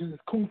because his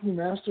Kung Fu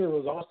Master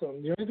was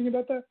awesome. You know anything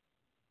about that?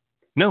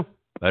 No,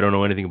 I don't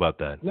know anything about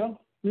that. No,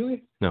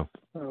 really? No.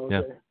 Oh, okay.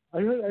 Yeah.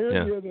 I heard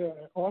he had an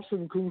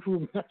awesome Kung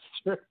Fu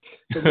Master,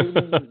 but made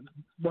him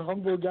the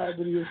humble guy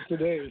that he is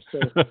today. So.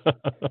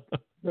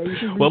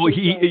 Well,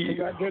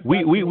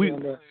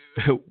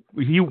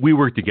 we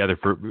worked together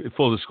for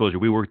full disclosure.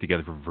 We worked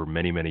together for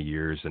many, many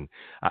years, and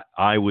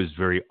I was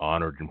very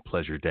honored and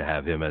pleasured to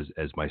have him as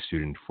my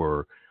student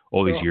for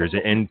all these years.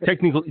 And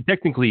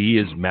technically, he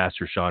is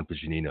Master Sean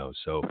Piccinino.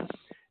 So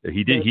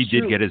he did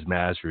get his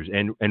master's,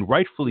 and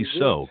rightfully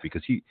so,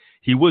 because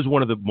he was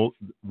one of the most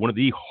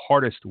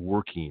hardest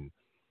working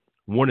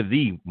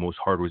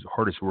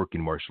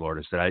martial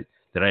artists that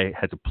I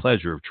had the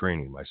pleasure of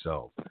training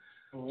myself.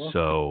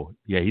 So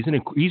yeah,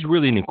 he's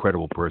really an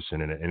incredible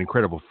person and an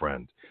incredible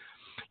friend.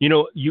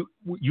 You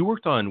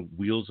worked on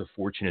Wheels of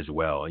Fortune as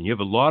well, and you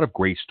have a lot of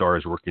great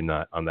stars working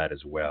on that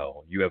as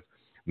well. You have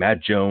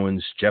Matt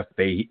Jones, Jeff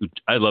Fahey.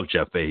 I love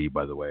Jeff Fahey,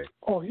 by the way.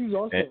 Oh, he's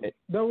awesome.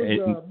 That was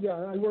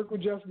I worked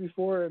with Jeff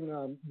before,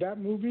 and that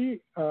movie,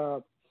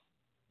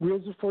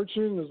 Wheels of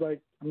Fortune, was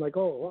like, I'm like,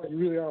 oh, wow, you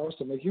really are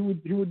awesome. Like he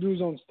would do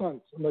his own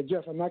stunts. I'm like,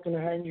 Jeff, I'm not going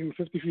to hang you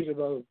 50 feet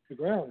above the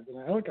ground in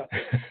a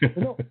helicopter.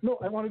 No,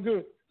 I want to do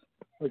it.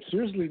 Like,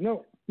 seriously,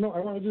 no, I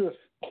want to do this.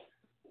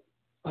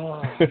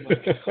 Oh, my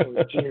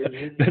God.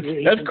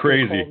 That's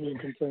crazy.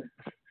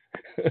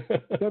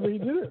 Yeah, but he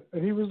did it,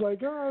 and he was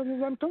like, "Oh,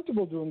 I'm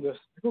comfortable doing this."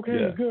 Like,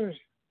 okay, good.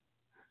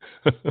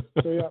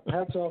 So yeah,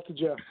 hats off to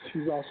Jeff.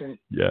 He's awesome.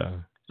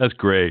 Yeah, that's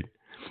great.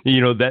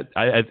 That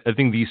I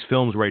think these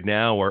films right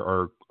now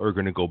are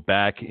going to go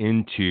back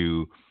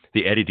into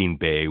the editing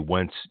bay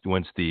once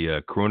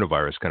the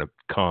coronavirus kind of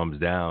calms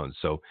down,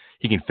 so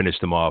he can finish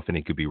them off and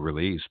it could be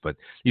released. But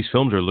these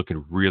films are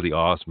looking really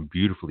awesome,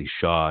 beautifully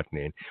shot,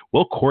 and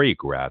well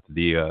choreographed.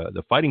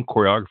 The fighting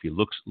choreography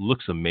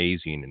looks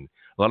amazing, and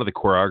a lot of the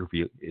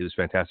choreography is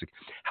fantastic.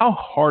 How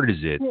hard is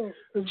it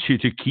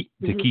to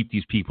keep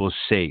these people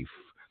safe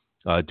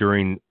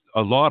during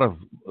a lot of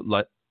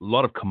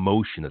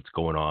commotion that's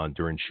going on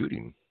during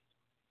shooting?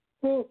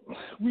 Well,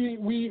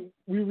 we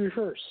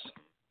rehearse.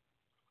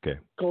 Okay.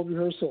 Called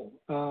rehearsal.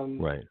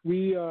 Right.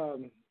 We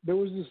there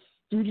was this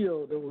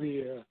studio that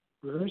we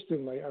rehearsed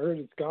in. I heard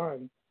it's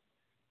gone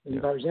in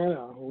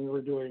Tarzana when we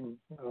were doing,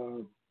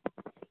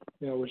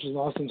 which is an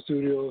awesome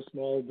studio,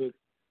 small but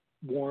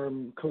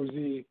warm,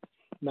 cozy,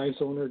 nice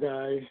owner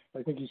guy.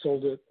 I think he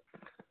sold it.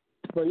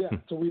 But yeah,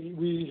 so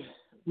we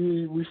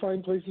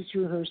find places to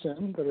rehearse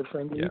in that are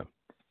friendly. Yeah.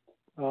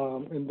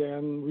 And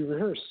then we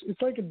rehearse.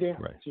 It's like a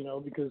dance,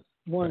 because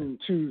 1,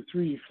 2,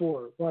 3,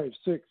 4, 5,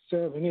 6,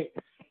 7, 8.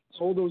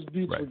 So all those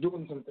beats are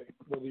doing something.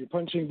 Whether you're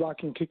punching,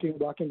 blocking, kicking,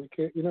 blocking the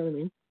kick, you know what I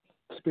mean?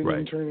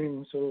 Spinning,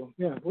 turning. So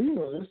yeah, well, you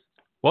know this.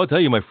 Well, I'll tell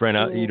you, my friend.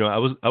 I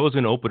was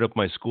going to open up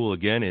my school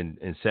again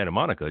in Santa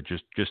Monica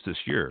just this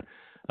year.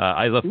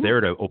 I left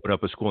there to open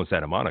up a school in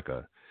Santa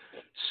Monica.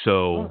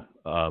 So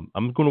I'm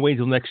going to wait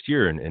until next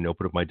year and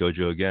open up my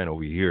dojo again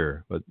over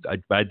here. But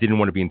I didn't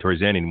want to be in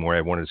Tarzana anymore.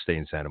 I wanted to stay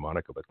in Santa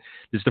Monica. But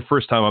this is the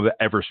first time I've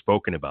ever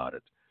spoken about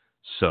it.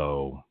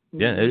 So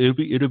yeah, it'll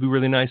be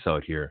really nice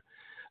out here.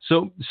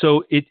 So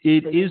it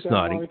is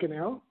not. Santa Monica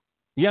now?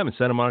 Yeah, I'm in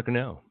Santa Monica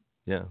now.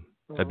 Yeah,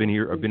 I've been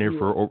here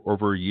for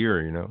over a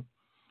year.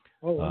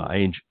 Oh, wow. I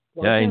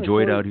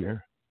enjoy it out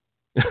here.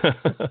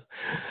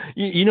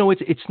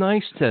 It's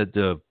nice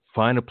to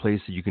find a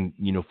place that you can,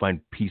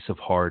 find peace of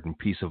heart and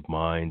peace of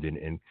mind,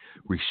 and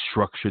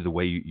restructure the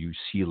way you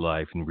see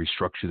life, and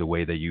restructure the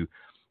way that you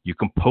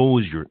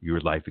compose your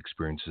life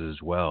experiences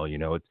as well.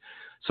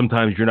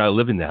 Sometimes you're not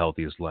living the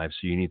healthiest life,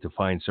 so you need to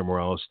find somewhere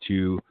else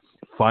to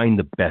find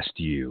the best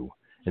you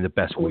and the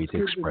best way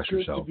to express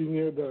yourself. It's good to be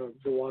near the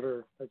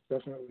water. That's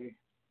definitely,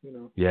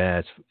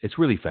 Yeah, it's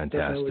really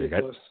fantastic.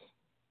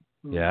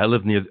 Yeah, I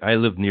live near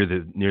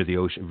the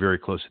ocean, very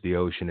close to the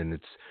ocean, and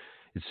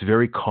it's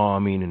very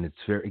calming, and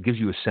it gives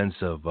you a sense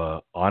of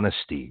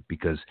honesty,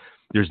 because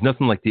there's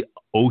nothing like the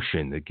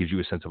ocean that gives you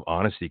a sense of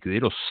honesty, because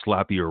it'll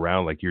slap you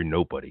around like you're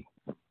nobody.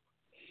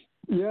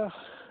 Yeah,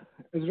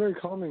 it's very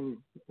calming,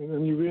 and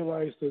then you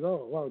realize that,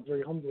 oh wow, it's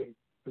very humbling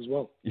as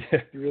well.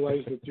 Yeah, you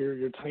realize that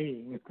you're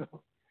tiny.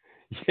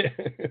 Yeah.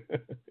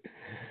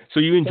 So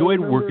you enjoyed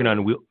working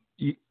on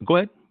go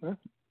ahead. Huh?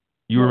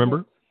 You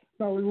remember?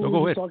 No, we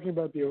were talking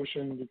about the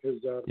ocean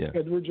because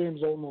Edward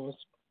James Olmos.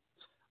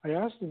 I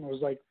asked him, I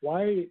was like,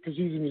 why? Because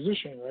he's a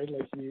musician, right?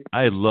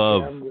 I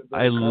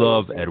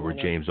love Edward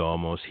James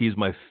Olmos. He's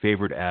my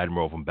favorite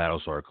admiral from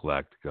Battlestar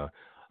Galactica.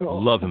 Oh.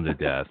 Love him to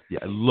death. Yeah,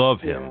 I love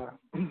him.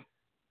 Yeah.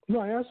 No,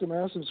 I asked him.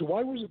 So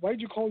why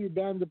did you call your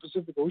band the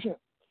Pacific Ocean?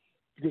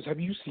 Because have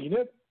you seen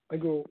it? I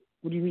go,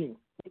 what do you mean?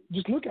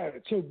 Just look at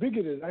it. So big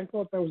it is. I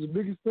thought that was the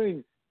biggest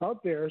thing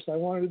out there, so I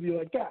wanted to be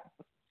like that.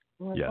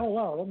 I'm like, oh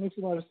wow, that makes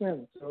a lot of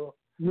sense. So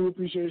new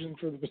appreciation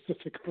for the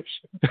Pacific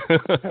Ocean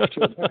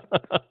after that.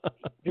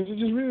 Because you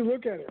just really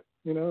look at it,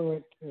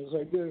 it's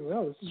like,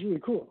 wow, this is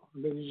really cool.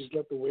 And then you just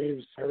let the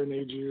waves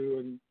serenade you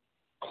and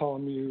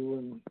calm you,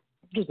 and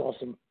just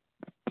awesome.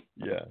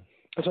 Yeah.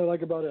 That's what I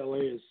like about LA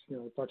is,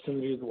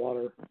 proximity to the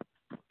water.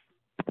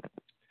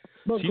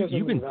 Most you've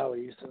been in the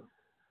valley, so.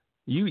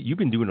 You've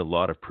been doing a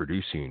lot of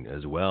producing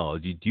as well.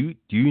 Do you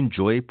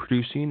enjoy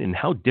producing, and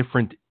how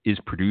different is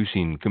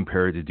producing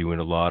compared to doing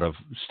a lot of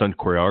stunt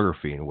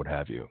choreography and what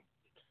have you?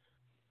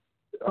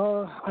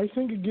 I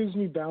think it gives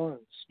me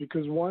balance,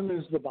 because one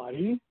is the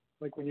body,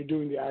 like when you're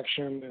doing the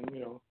action and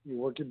you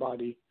work your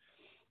body,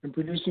 and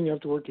producing you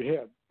have to work your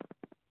head,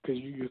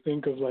 because you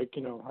think of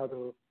how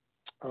to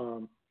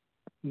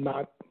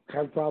not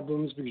have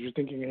problems, because you're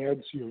thinking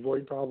ahead, so you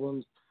avoid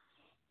problems.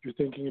 You're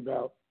thinking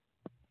about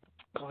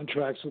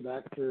contracts with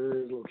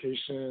actors,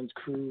 locations,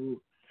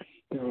 crew,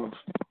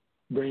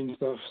 brain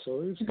stuff.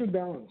 So it's a good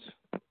balance.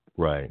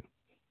 Right.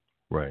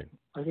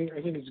 I think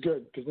it's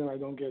good, because then I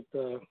don't get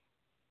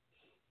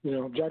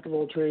jack of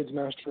all trades,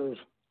 master of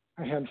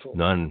a handful.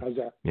 None. How's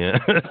that? Yeah.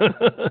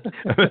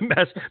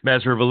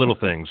 Master of the little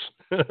things.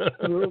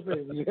 Little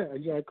things. Yeah,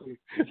 exactly.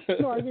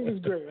 No, I think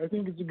it's great. I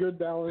think it's a good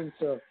balance.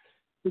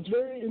 It's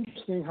very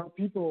interesting how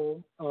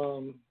people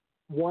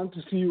want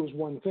to see you as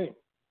one thing.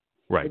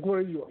 Right. Like, what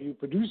are you? Are you a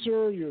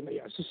producer? Are you an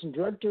assistant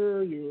director?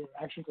 Are you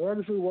action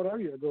choreographer? What are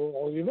you? I go,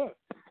 all of the above.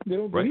 They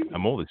don't believe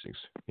I'm all these things.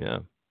 Yeah.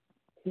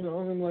 And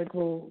I'm like,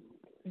 well,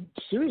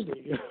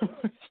 seriously.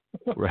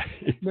 Right.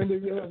 Then they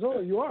realize, oh,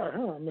 you are,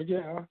 huh? I'm like,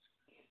 yeah.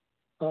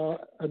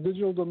 A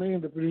digital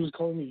domain, the producer's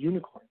calling me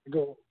unicorn. I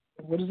go,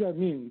 what does that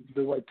mean?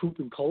 Do I poop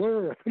in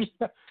color?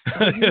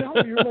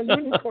 You're my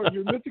unicorn.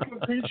 You're a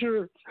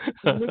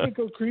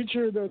mythical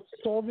creature that's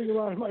solving a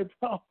lot of my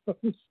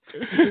problems,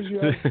 because you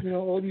have,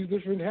 all these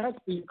different hats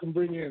that you can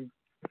bring in.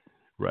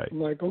 Right.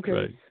 I'm like,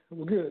 okay,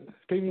 well, good.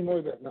 Pay me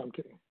more than that. No, I'm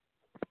kidding.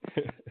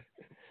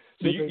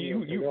 So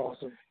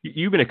awesome.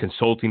 You've been a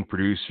consulting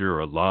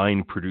producer, a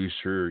line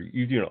producer.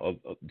 You do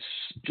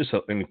just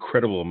an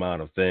incredible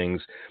amount of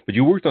things. But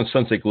you worked on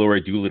Sunset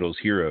Glory Doolittle's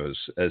Heroes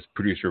as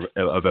producer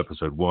of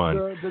episode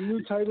 1. The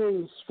new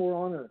title is For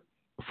Honor.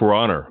 For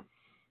Honor.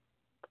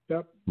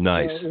 Yep.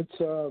 Nice.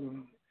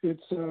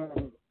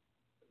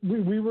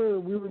 We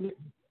were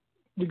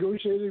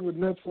negotiating with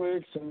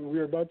Netflix, and we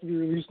were about to be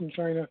released in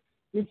China.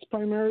 It's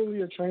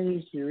primarily a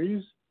Chinese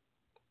series.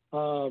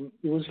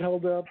 It was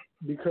held up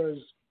because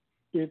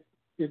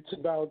it's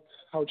about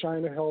how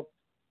China helped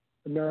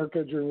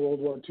America during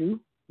World War II.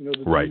 The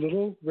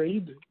Doolittle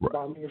raid,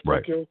 bombing of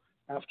Tokyo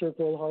after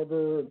Pearl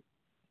Harbor.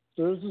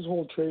 So there's this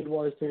whole trade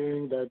war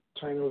thing that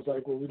China was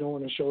like, well, we don't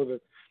want to show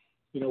that,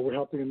 we're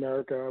helping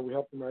America. We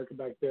helped America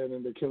back then,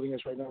 and they're killing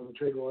us right now in the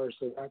trade war.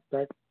 So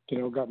that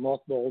got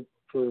mothballed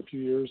for a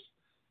few years.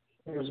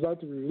 And it was about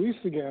to be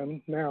released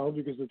again now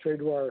because the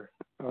trade war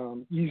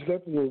eased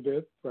up a little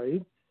bit,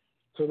 right?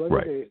 So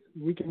okay,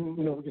 we can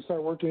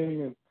start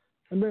working,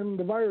 and then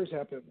the virus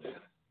happened.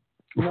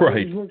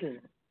 Nobody's working.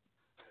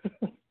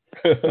 So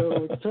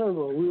it's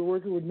terrible. We were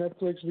working with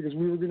Netflix because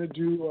we were going to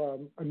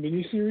do a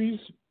mini series,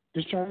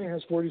 because China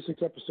has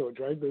 46 episodes,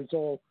 right? But it's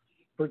all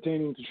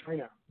pertaining to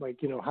China, like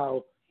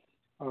how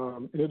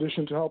in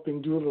addition to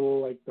helping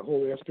Doolittle, like the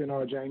whole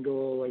espionage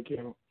angle,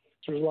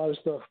 so there's a lot of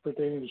stuff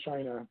pertaining to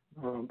China.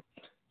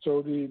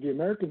 So the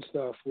American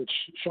stuff, which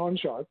Sean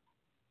shot,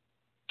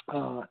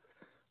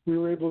 we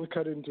were able to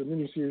cut into a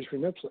miniseries for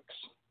Netflix.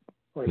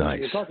 Nice.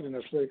 We were talking to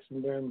Netflix,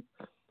 and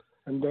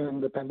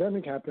then the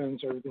pandemic happened,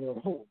 so everything went,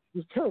 it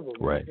was terrible.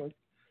 Right.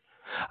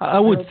 I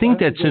would think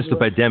that since the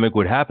pandemic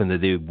would happen, that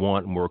they would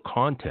want more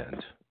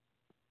content.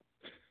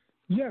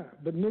 Yeah,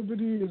 but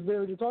nobody is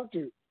there to talk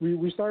to.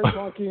 We started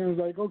talking and it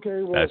was like,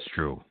 okay, well, that's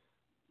true.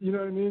 You know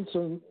what I mean?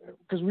 So,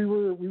 because we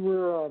were,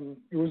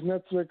 it was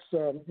Netflix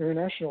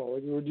International.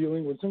 Like we were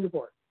dealing with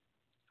Singapore.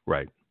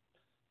 Right.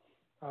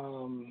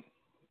 And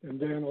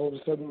then all of a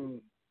sudden,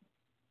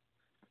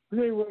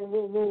 okay,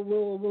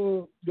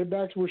 we'll get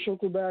back. We'll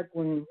circle back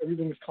when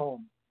everything is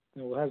calm.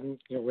 We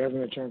haven't had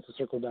a chance to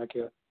circle back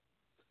yet.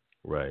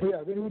 Right. But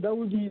yeah, that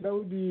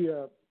would be.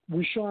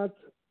 We shot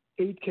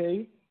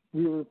 8K.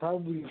 We were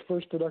probably the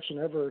first production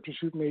ever to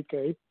shoot in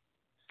 8K.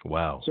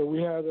 Wow. So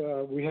we had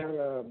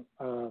a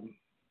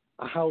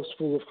house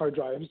full of hard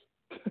drives.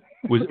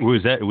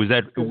 was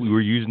that we were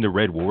using the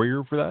Red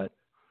Warrior for that?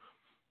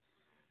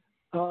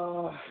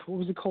 What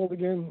was it called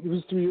again? It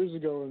was 3 years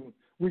ago, and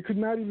we could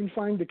not even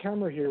find the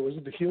camera here. Was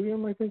it the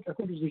Helium? I think it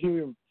was the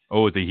Helium.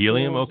 Oh, the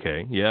Helium.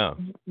 Okay, yeah.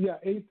 Yeah,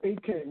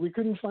 8K. We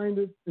couldn't find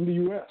it in the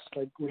U.S.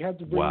 Like we had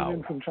to bring it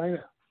in from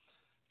China.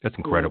 That's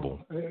incredible.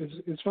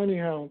 It's funny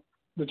how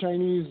the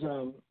Chinese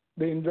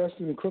they invest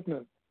in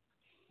equipment.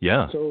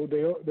 Yeah. So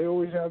they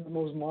always have the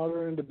most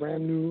modern, the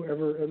brand new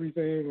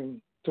everything,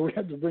 and so we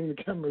had to bring the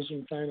cameras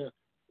from China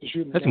to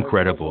shoot. That's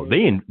incredible.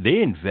 They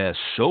invest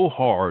so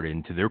hard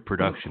into their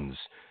productions.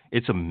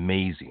 It's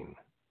amazing.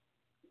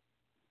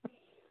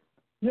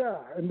 Yeah,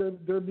 and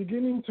they're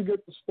beginning to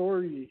get the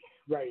story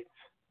right,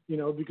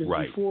 because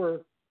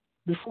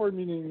before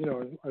meaning,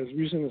 as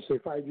recent as say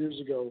 5 years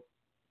ago,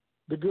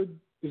 the good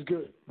is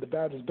good, the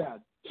bad is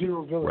bad,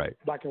 zero villain, right.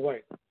 Black and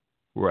white.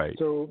 Right.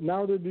 So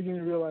now they're beginning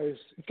to realize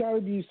it's got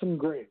to be some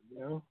gray,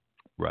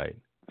 Right.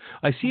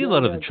 I see a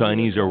lot of the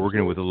Chinese are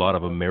working with a lot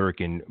of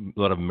American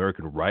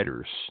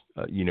writers.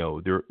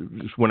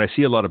 When I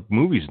see a lot of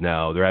movies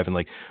now, they're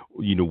having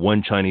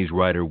one Chinese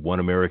writer, one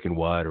American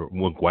writer,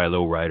 one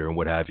Guaylo writer, and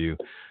what have you.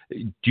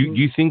 Do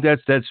you think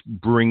that's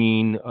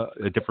bringing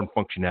a different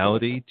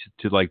functionality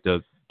to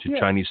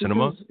Chinese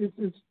cinema?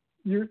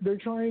 They're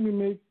trying to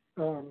make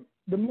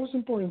the most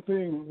important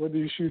thing, whether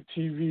you shoot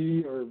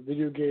TV or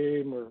video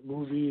game or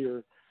movie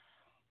or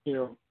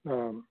is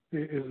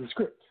the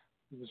script,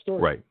 is the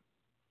story. Right.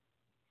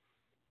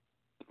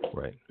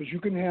 Right. Because you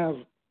can have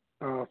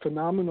a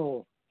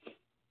phenomenal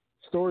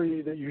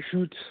story that you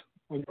shoot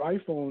on your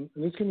iPhone,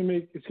 and it's going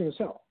to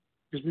sell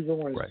because people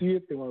want to see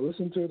it, they want to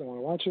listen to it, they want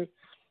to watch it.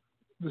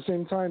 At the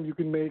same time, you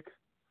can make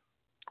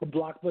a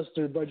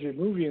blockbuster budget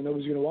movie, and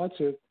nobody's going to watch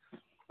it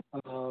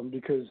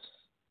because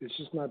it's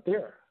just not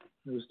there.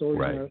 The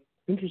story's not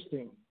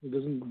interesting. It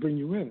doesn't bring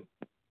you in.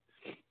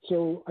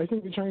 So I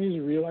think the Chinese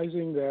are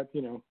realizing that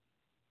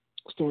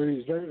story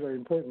is very, very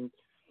important.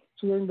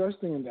 So they're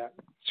investing in that.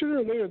 Sooner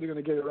or later, they're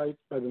going to get it right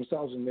by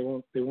themselves, and they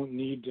won't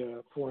need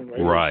foreign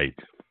writers.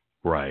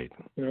 Right.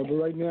 But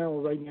right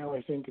now,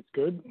 I think it's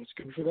good. It's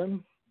good for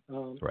them.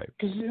 Right.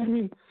 Because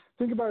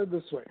think about it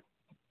this way: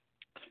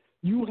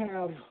 you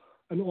have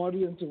an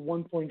audience of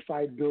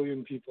 1.5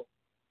 billion people.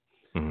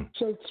 Mm-hmm.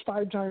 So it's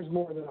 5 times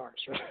more than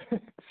ours,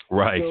 right?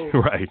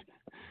 Right.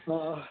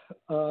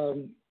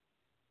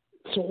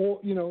 So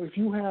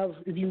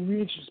if you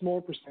reach a small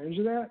percentage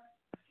of that,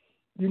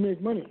 you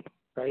make money,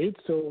 right?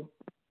 So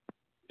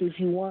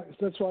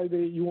that's why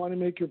you want to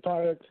make your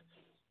product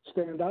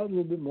stand out a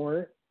little bit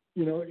more.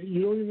 You don't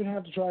even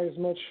have to try as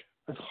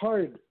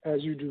hard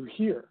as you do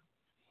here.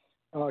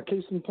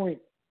 Case in point,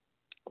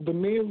 the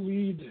male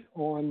lead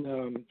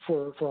on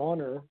for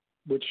Honor,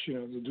 which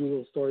the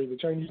dual story, the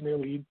Chinese male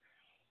lead,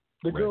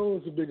 the girl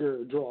is a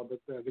bigger draw,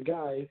 but the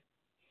guy.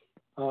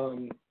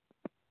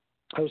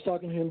 I was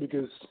talking to him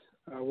because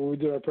when we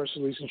did our press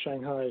release in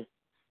Shanghai,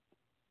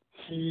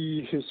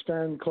 his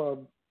fan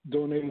club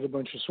donated a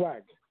bunch of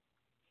swag.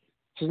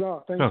 He says,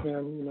 "Oh, thanks,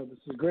 man. This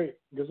is great."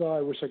 He goes, "Oh,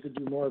 I wish I could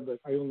do more, but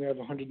I only have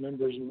 100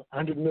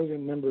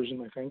 million members in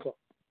my fan club."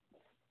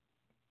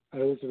 I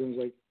looked at him and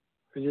was like,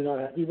 "And you're not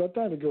happy about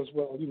that?" He goes,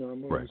 "Well,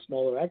 I'm one of the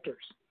smaller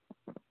actors."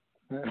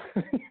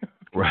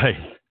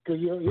 Right. Because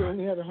you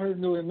only had 100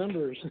 million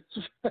members.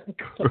 Like,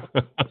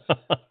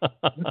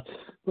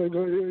 if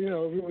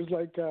it was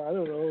like, I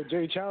don't know,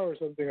 Jay Chow or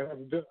something, I'd have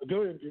a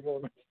billion people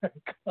in my fan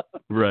club.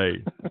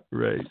 Right.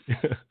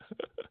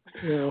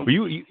 Well,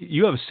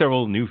 you have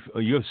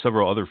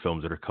several other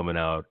films that are coming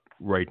out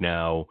right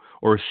now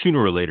or sooner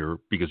or later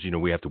because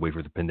we have to wait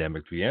for the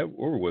pandemic to be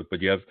over with.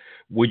 But you have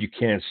What You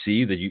Can't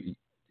See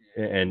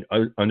and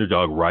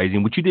Underdog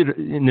Rising, which you did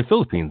in the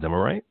Philippines. Am I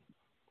right?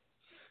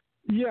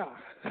 Yeah.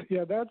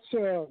 That's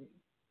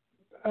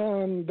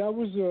that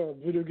was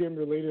video game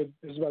related.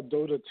 It's about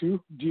Dota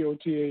 2,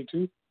 DOTA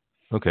 2.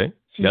 Okay.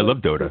 I love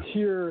Dota.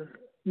 Here,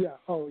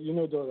 Oh,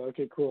 Dota.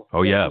 Okay, cool.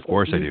 Oh yeah, of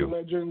course I do.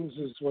 Legends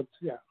is what.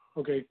 Yeah.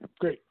 Okay,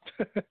 great.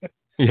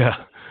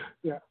 Yeah.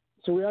 Yeah.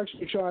 So we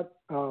actually shot.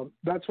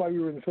 That's why we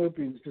were in the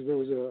Philippines because there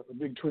was a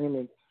big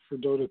tournament for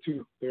Dota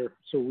 2 there.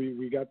 So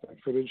we got that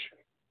footage.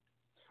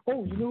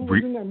 Oh, who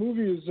was in that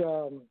movie is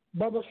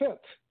Boba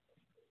Fett.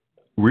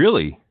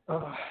 Really?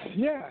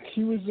 Yeah,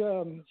 he was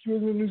in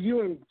the New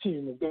Zealand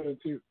team of Dota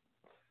 2.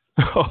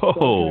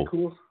 Oh, so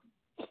cool.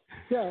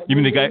 Yeah, you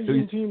mean the guy?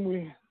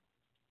 Team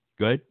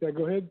Go ahead. Yeah,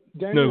 go ahead.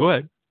 Daniel. No, go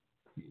ahead.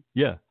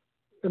 Yeah.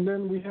 And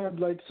then we had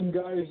like some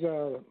guys,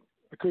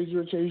 Crazy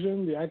Rich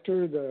Asian, the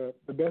actor,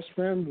 the best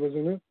friend was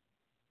in it.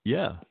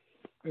 Yeah.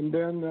 And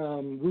then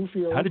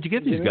Rufio. How did you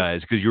get these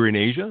guys? Because you were in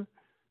Asia?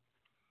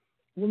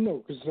 Well,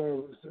 no, because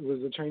it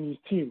was a Chinese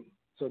team.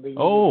 So they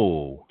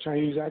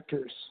Chinese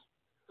actors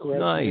who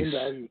had name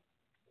value.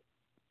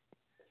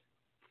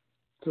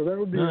 So that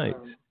would be nice.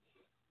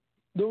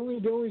 The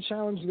only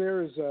challenge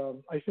there is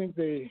I think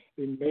they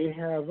may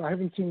have. I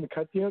haven't seen the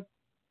cut yet.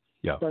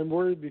 Yeah. But I'm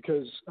worried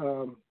because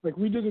like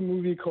we did a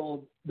movie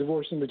called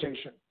Divorce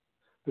Invitation.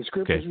 The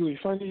script was really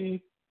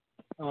funny.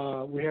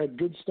 We had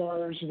good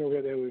stars. You know, we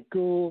had Elliot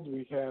Gould.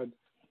 We had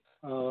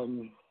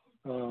Jamie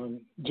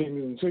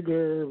Lynn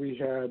Sigler. We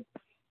had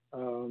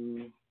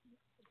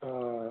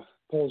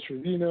Paul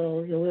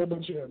Trevino. You know, we had a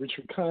bunch of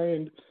Richard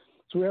Kind.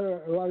 So we had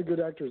a lot of good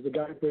actors. The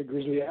guy who played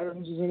Grizzly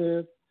Adams is in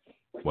it.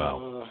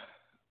 Wow.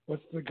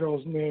 What's the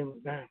girl's name?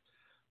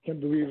 Can't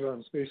believe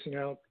I'm spacing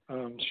out.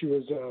 She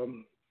was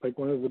like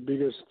one of the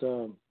biggest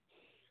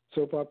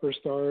soap opera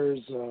stars.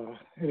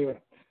 Anyway,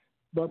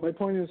 but my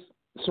point is,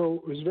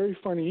 so it was very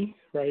funny,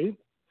 right?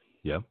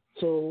 Yeah.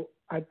 So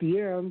at the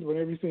end, when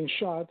everything's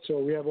shot, so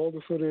we have all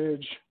the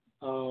footage,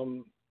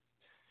 and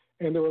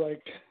they were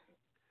like,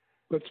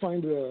 let's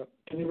find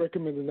can you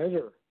recommend an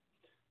editor?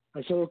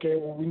 I said, okay,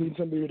 well, we need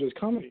somebody who does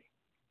comedy.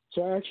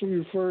 So I actually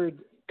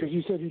referred, because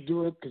he said he'd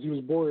do it because he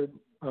was bored,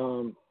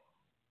 the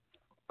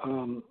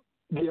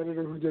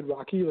editor who did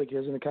Rocky, like he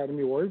has an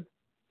Academy Award.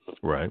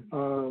 Right.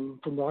 From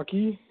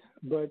Rocky,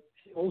 but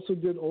he also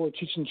did all of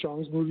Cheech and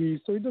Chong's movies,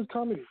 so he does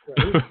comedy,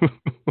 right?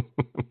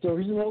 So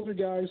he's an older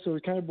guy, so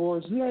he's kind of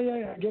bored. So,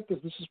 yeah, I get this.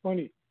 This is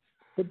funny.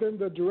 But then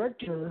the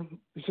director,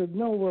 he said,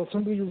 no, well,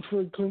 somebody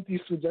referred Clint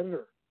Eastwood's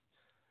editor.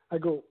 I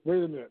go,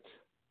 wait a minute.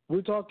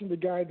 We're talking the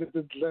guy that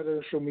did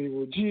Letter, Show Me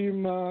Iwo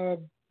Jima, $1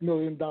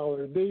 Million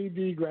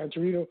Baby, Gran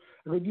Torino.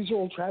 I go, these are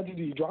all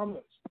tragedy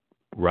dramas.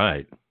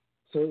 Right.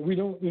 So we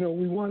don't,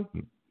 we want,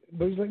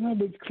 but he's like, no,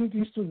 but it's Clint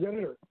Eastwood's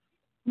editor.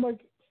 I'm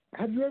like,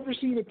 have you ever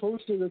seen a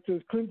poster that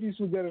says Clint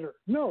Eastwood's editor?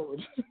 No.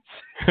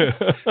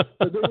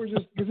 But they were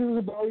just, because it was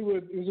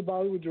a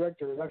Bollywood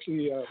director. It was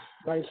actually a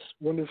nice,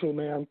 wonderful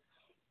man.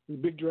 He's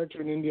a big director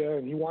in India,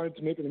 and he wanted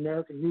to make an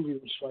American movie,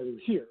 which is why he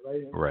was here,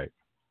 right? Right.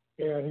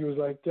 And he was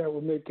like, yeah,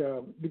 we'll make,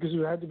 because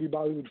it had to be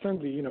Bollywood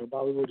friendly,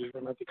 Bollywood is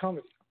romantic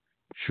comedy.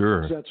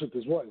 Sure. So that's what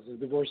this was, a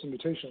divorce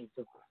invitation.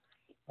 So,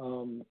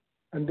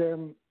 and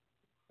then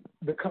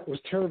the cut was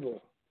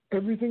terrible.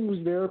 Everything was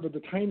there, but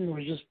the timing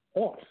was just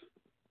off.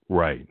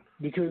 Right.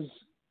 Because,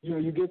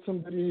 you get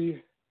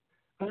somebody,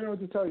 I don't know what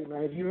to tell you,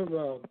 man. If you have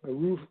a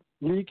roof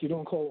leak, you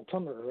don't call a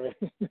plumber,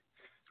 right?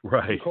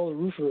 Right. You call a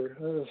roofer.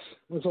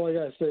 That's all I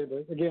got to say.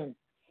 But again,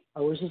 I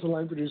was just a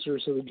line producer,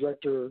 so the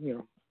director,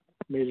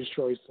 made his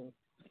choice. And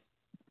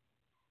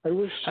I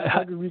wish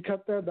I could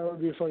recut that. That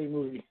would be a funny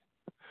movie.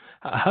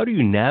 How do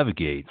you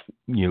navigate,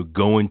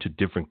 going to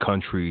different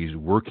countries,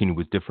 working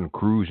with different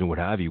crews and what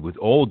have you, with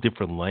all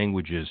different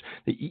languages,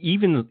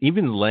 even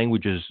the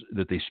languages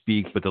that they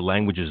speak, but the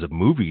languages of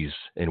movies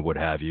and what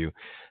have you?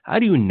 How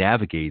do you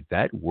navigate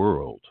that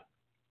world?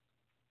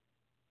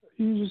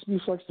 You just be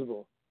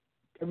flexible.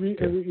 Every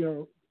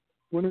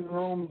when in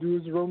Rome, do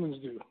as the Romans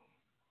do.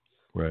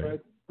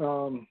 Right.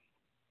 But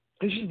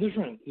it's just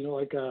different.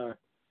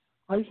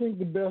 I think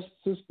the best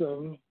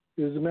system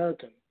is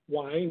American.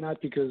 Why?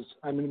 Not because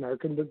I'm an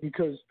American, but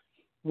because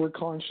we're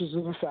conscious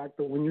of the fact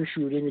that when you're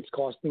shooting, it's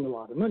costing a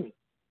lot of money.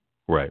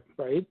 Right.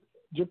 Right?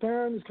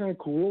 Japan is kind of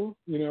cool.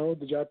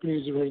 The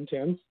Japanese are very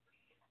intense,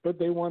 but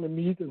they want to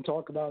meet and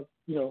talk about,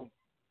 so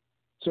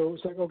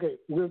it's like, okay,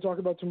 we're going to talk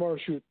about tomorrow's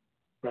shoot,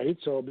 right?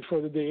 So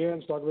before the day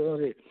ends, talk about,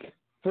 okay,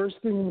 first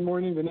thing in the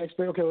morning, the next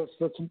day, okay,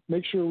 let's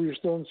make sure we're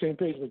still on the same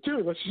page. But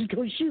dude, let's just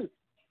go shoot.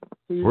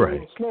 So you're a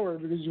little slower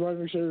because you want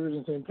to make sure you're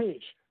on the same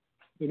page.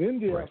 In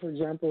India, for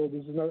example, the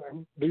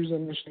reason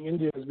I'm mentioning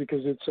India is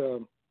because it's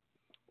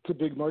a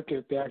big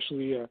market. They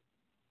actually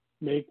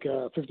make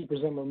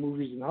 50% more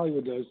movies than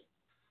Hollywood does.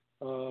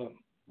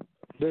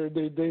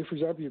 They, for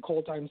example, you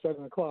call time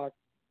 7:00.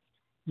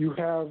 You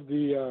have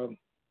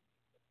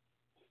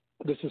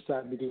this is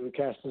sad because of the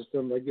caste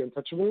system, like the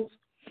Untouchables.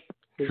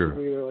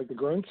 Basically, they're like the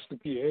grunts, the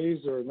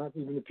PAs, or not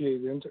even the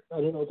PAs. I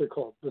don't know what they're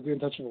called, but the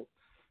Untouchables.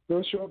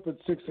 They'll show up at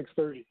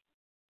 6:30.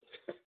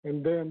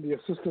 And then the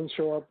assistants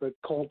show up at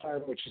call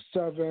time, which is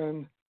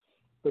 7.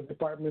 The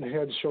department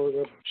heads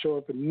show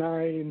up at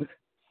 9.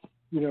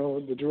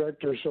 The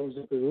director shows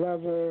up at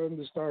 11.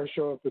 The stars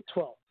show up at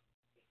 12.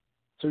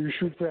 So you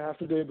shoot for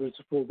half a day, but it's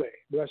a full day.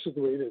 But that's just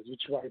the way it is,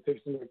 which is why it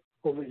takes them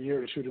over a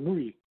year to shoot a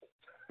movie.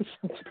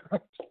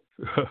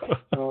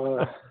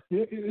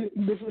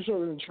 Different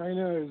show in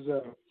China is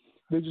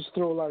they just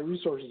throw a lot of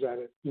resources at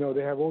it.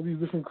 They have all these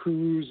different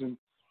crews, and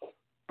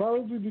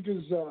probably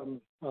because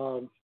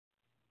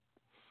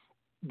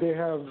they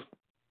have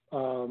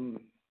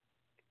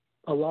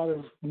a lot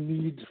of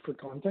need for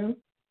content.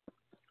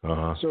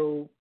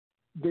 So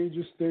they're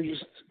just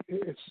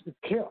it's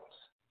chaos.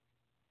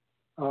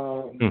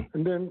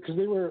 And then because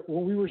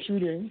when we were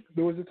shooting,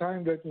 there was a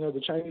time that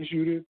the Chinese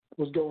unit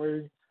was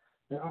going,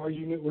 and our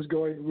unit was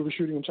going. We were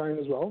shooting in China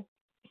as well.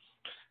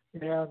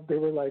 And they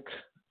were like,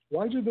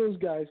 why do those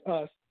guys,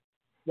 us,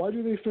 why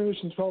do they finish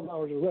in 12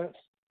 hours or less?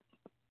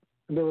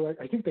 And they were like,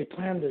 I think they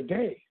planned their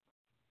day.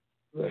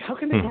 Like, how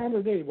can they plan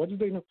their day? What do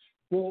they know?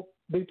 Well,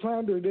 they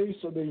plan their day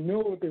so they know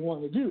what they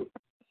want to do.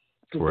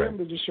 Because then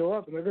they just show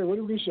up and they're like, hey, what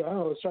are we going to show?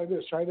 Oh, let's try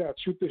this, try that,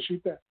 shoot this,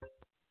 shoot that.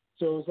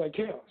 So it's like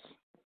chaos.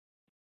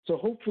 So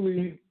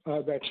hopefully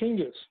that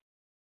changes.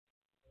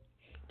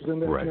 Then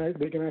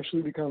they can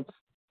actually become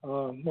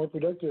more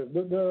productive.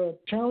 The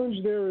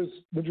challenge there is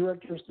the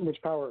director has too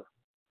much power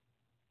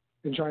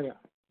in China.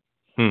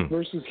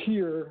 Versus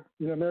here,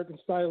 American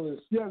style is,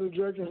 the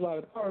director has a lot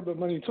of power, but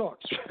money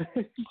talks.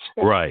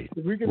 Right.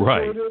 If we can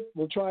afford it,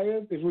 we'll try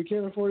it. If we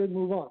can't afford it,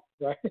 move on.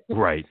 Right.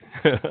 Right.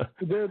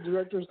 Their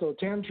directors throw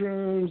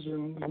tantrums,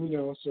 and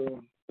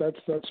so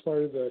that's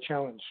part of the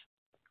challenge.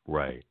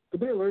 Right.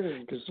 But they're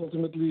learning because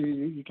ultimately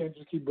you can't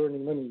just keep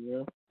burning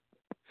money.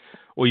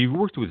 Well, you've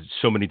worked with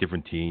so many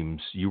different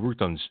teams. You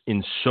worked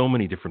in so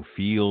many different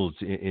fields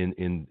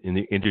in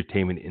the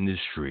entertainment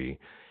industry.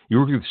 You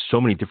worked with so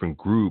many different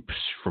groups,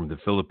 from the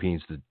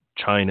Philippines to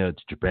China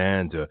to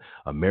Japan to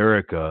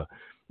America.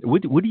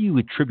 What do you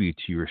attribute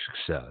to your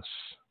success?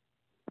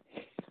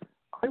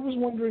 I was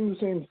wondering the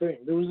same thing.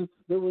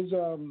 There was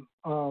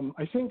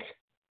I think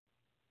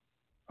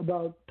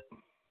about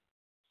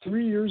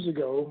 3 years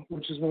ago,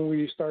 which is when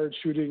we started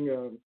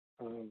shooting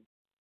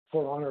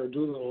For Honor or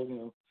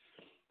Doolittle.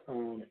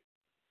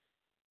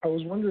 I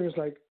was wondering, it's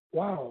like,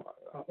 wow,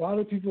 a lot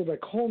of people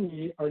that call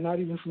me are not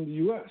even from the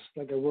U.S.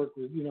 Like I work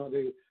with,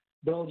 they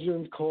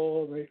Belgians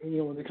call, when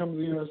they come to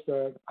the U.S.,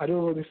 I don't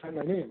know where they find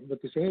my name,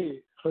 but they say,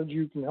 hey, heard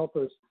you can help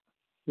us,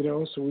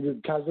 So we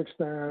did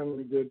Kazakhstan,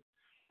 we did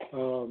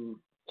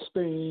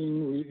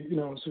Spain,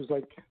 so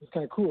it's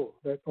kind of cool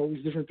that all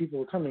these different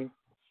people are coming.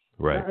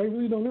 Right. I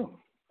really don't know.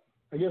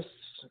 I guess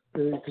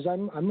because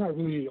I'm not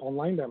really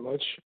online that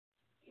much.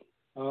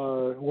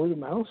 Word of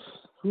mouth,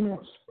 who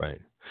knows? Right.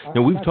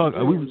 Now we talked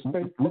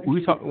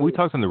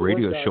on the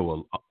radio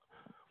show.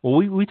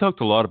 We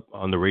talked a lot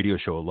on the radio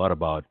show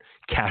about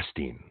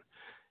casting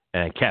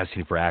and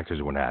casting for actors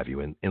and what have you,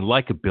 and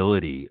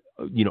likability,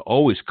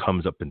 always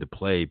comes up into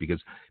play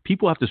because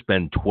people have to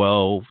spend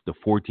 12 to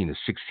 14 to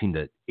 16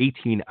 to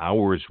 18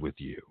 hours with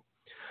you.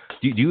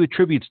 Do you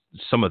attribute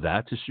some of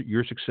that to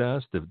your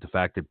success? The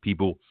fact that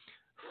people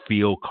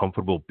feel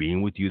comfortable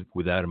being with you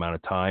with that amount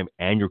of time,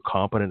 and you're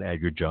competent at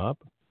your job?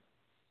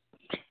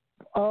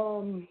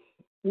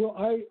 Well,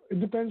 it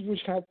depends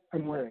which hat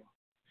I'm wearing.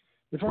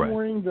 If I'm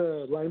wearing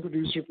the line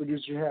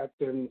producer hat,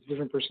 then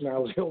different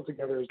personality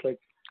altogether. It's like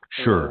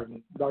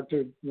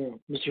Dr.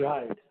 Mr.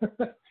 Hyde.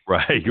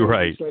 Right, you're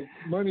right. It's like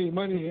money.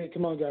 Hey,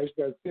 come on, guys,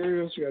 we got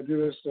serious. We got to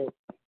do this.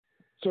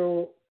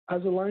 So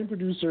as a line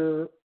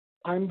producer,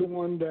 I'm the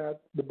one that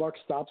the buck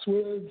stops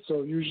with.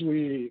 So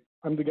usually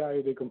I'm the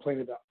guy they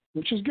complain about,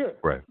 which is good.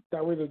 Right.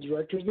 That way the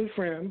director's their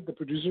friend, the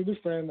producer's their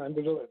friend, I'm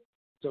the villain.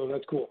 So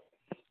that's cool.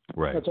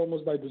 Right. That's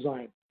almost by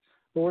design.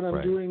 But when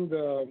I'm doing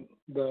the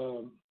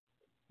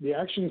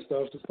action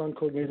stuff, the stunt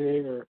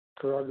coordinating or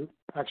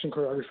action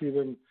choreography,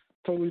 then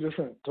totally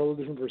different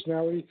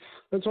personality.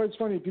 That's why it's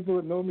funny. People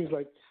that know me, is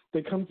like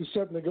they come to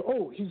set and they go,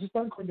 "Oh, he's a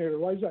stunt coordinator.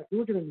 Why is that? You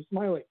look at him, he's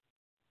smiling."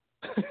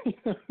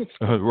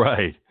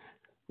 Right.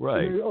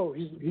 Go,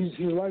 he's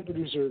a live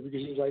producer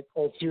because he's like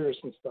all serious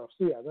and stuff.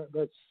 So yeah,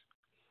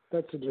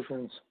 that's the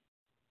difference.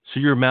 So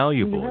you're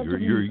malleable.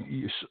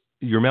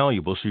 You're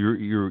malleable. So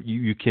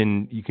you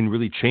can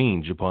really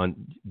change upon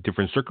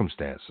different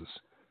circumstances.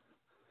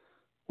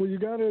 Well, you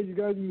gotta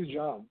do the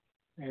job,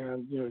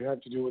 and you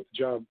have to do what the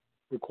job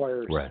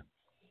requires. Right.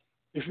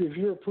 If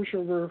you're a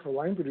pushover for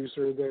line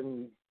producer,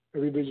 then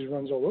everybody just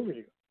runs all over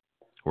you.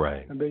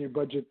 Right. And then your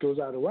budget goes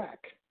out of whack.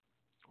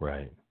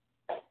 Right.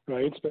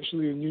 Right.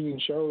 Especially in union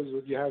shows,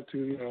 you have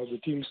to, the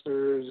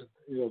Teamsters,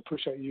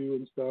 push at you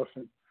and stuff.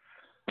 And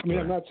I mean,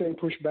 I'm not saying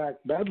push back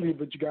badly,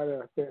 but you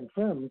gotta stand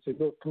firm and say,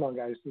 "Look, come on,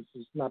 guys, this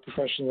is not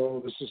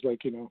professional. This is or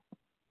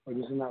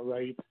this is not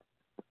right."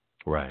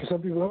 Right.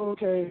 Some people,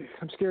 okay,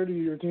 I'm scared of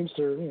you, you're a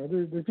Teamster.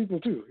 They're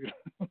people too.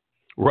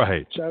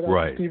 Right. Shout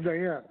out to Steve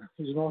Diane.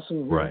 He's an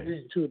awesome human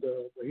being too,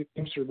 the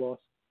Teamster boss.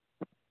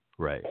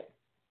 Right.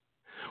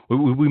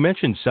 We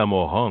mentioned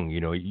Sammo Hung.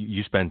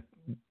 You spent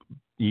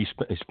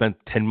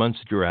 10 months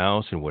at your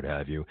house and what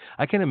have you.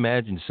 I can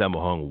imagine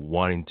Sammo Hung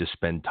wanting to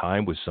spend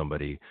time with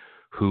somebody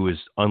who is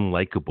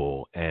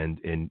unlikable and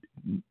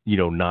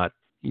not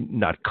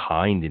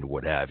kind and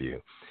what have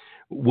you.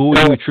 What would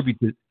you attribute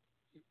to?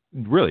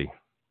 Really?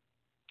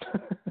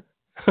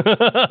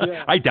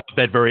 Yeah. I doubt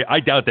that very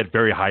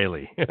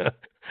highly.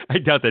 I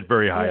doubt that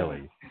very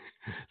highly.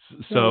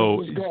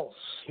 So golf.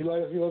 He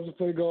loves to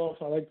play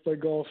golf. I like to play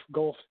golf.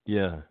 Golf.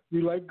 Yeah.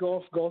 We like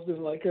golf. Golf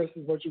didn't like us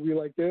as much as we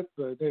liked it,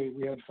 but hey,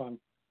 we had fun.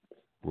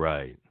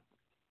 Right.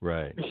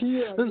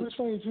 It was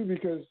funny too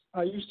because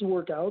I used to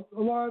work out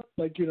a lot.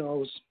 Like I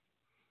was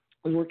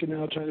working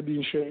out, trying to be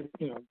in shape.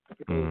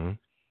 Typical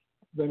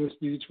Venice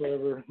Beach,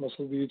 whatever,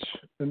 Muscle Beach,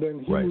 and then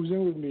he moves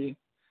in with me.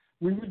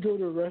 We would go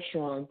to a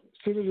restaurant,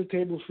 sit at a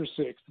table for 6.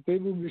 The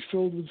table would be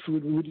filled with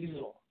food. We would eat it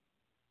all.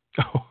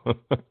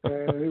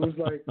 And it was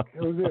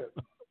it.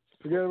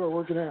 Forget about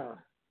working out.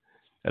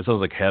 That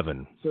sounds like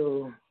heaven.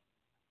 So,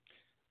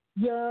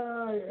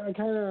 yeah, I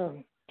kind of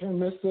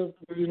messed up,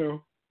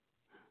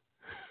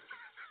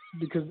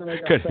 because then I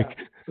got fat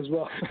as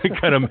well.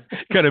 kind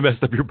of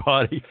messed up your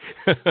body.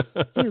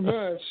 Pretty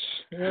much.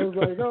 And I was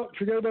like, oh,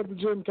 forget about the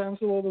gym.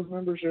 Cancel all those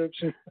memberships.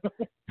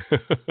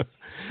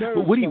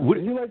 What do you?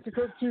 You like to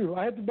cook too?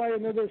 I had to buy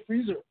another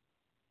freezer.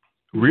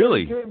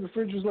 Really? The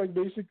fridge was like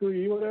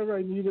basically whatever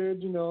I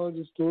needed, just a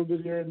little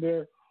bit here and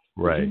there.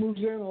 Right. He moves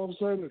in, all of a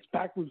sudden it's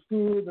packed with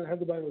food, and I had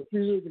to buy the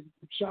freezer to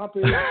keep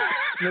shopping.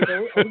 I'm like,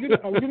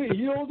 are we gonna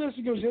eat all this?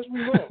 He goes, yes,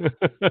 we will.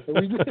 And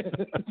we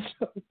did.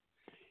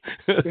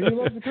 And he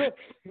loves to cook.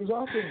 He was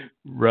awesome.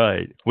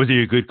 Right. Was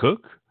he a good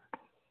cook?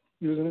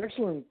 He was an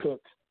excellent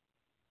cook.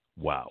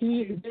 Wow.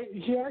 He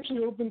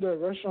actually opened a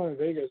restaurant in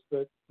Vegas,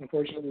 but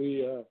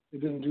unfortunately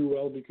it didn't do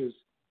well because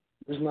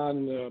it was not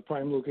in the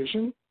prime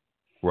location.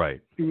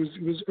 Right. It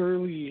was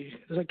early.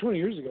 It was like 20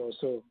 years ago,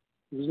 so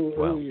it was a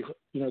little early.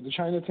 The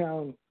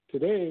Chinatown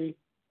today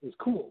is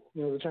cool.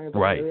 The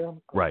Chinatown area,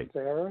 right.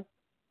 Sahara.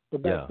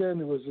 But back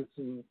then it's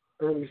in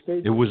early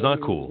stages. It was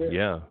not cool.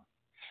 Yeah.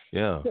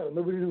 Yeah,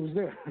 nobody was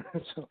there.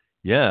 So.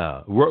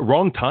 Yeah,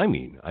 wrong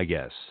timing, I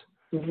guess.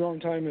 It was wrong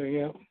timing.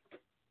 Yeah.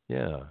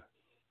 Yeah.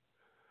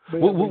 But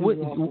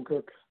awesome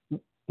cook.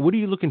 What are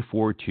you looking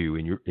forward to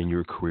in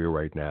your career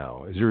right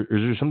now? Is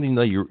there something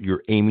that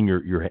you're aiming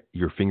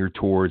your finger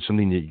towards?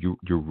 Something that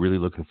you're really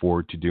looking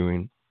forward to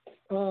doing?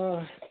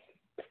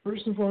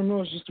 First and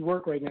foremost, just to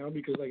work right now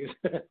because, like I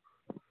said,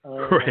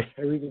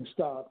 everything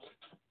stopped.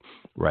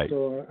 Right.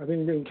 So I think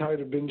I'm getting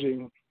tired of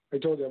binging. I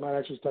told you I might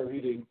actually start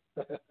reading.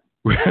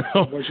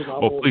 Oh,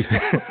 please.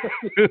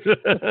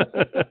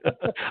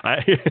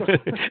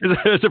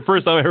 That's the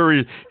first time I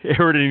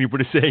heard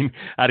anybody saying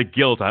out of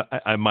guilt,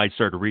 I might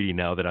start reading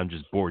now that I'm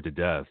just bored to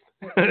death.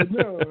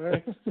 No,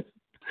 right?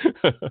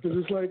 Because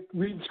it's like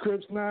read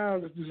scripts now,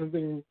 let's do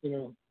something,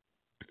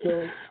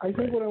 So I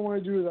think what I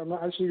want to do is I'm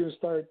actually going to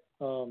start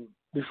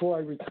before I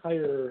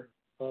retire,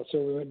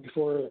 so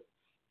before I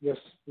guess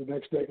the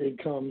next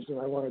decade comes, and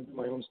I want to do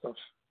my own stuff.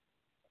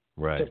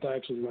 Right. Stuff I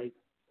actually write.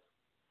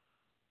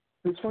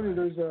 It's funny.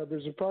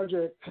 There's a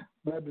project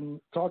that I've been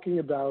talking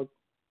about,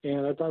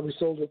 and I probably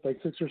sold it like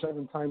 6 or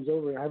 7 times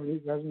over. And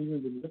it hasn't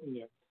even been written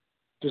yet,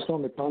 just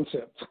on the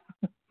concept.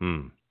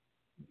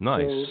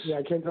 Nice. So, yeah,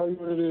 I can't tell you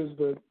what it is,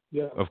 but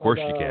yeah. Of course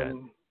you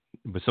can.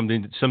 But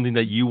something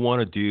that you want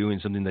to do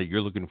and something that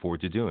you're looking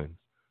forward to doing.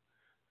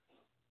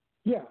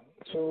 Yeah.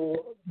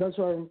 So that's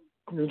what I'm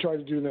going to try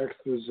to do next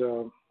is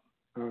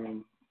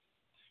because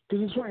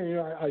it's funny.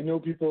 I know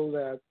people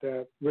that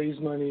raise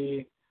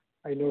money.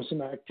 I know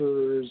some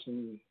actors,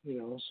 and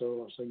so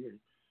I was like,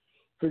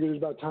 figured it's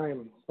about time.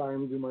 It's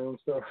time to do my own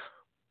stuff.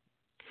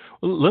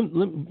 Well,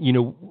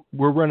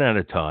 we're running out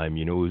of time.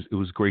 It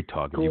was great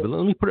talking to you. But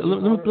let me put it.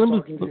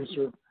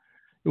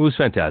 It was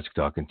fantastic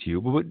talking to you.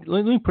 But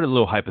let me put a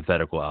little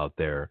hypothetical out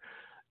there.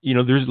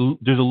 There's a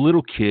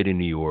little kid in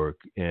New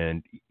York,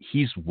 and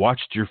he's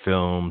watched your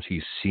films.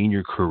 He's seen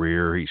your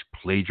career. He's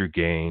played your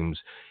games.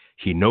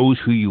 He knows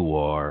who you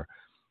are.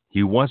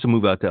 He wants to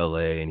move out to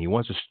LA, and he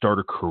wants to start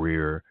a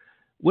career.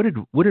 What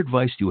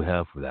advice do you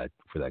have for that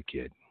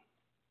kid?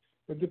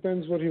 It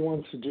depends what he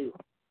wants to do.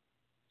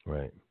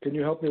 Right. Can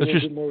you help me a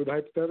little bit more with the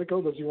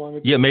hypothetical? Does he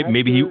want to? Yeah,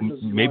 maybe he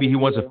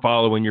wants to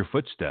follow in your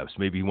footsteps.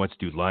 Maybe he wants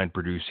to do line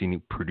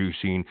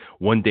producing.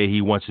 One day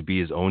he wants to be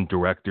his own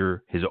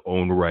director, his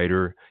own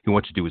writer. He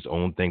wants to do his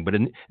own thing. But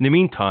in the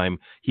meantime,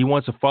 he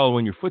wants to follow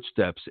in your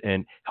footsteps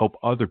and help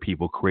other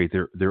people create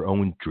their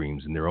own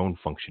dreams and their own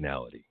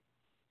functionality.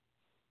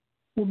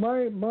 Well,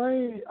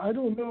 I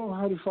don't know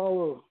how to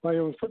follow my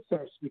own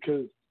footsteps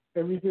because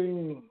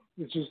everything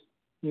is just,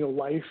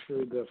 life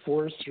or the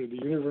force or the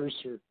universe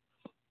or,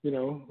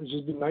 it's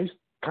just been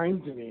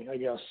kind to me, I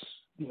guess,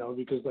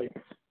 because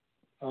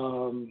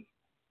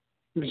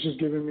it's just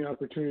giving me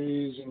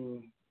opportunities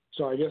and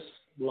so I guess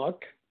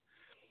luck.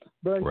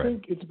 But I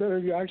think it's better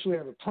if you actually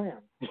have a plan.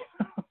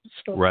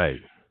 Right.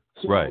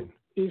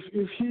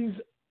 If he's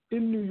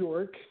in New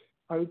York,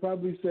 I would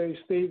probably say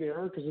stay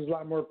there because there's a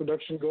lot more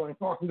production going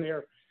on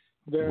there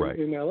than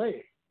in LA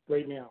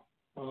right now.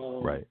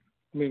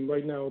 I mean,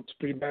 right now it's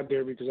pretty bad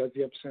there because that's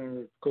the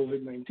epicenter of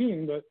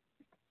COVID-19. But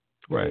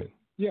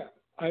yeah,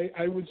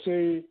 I would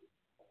say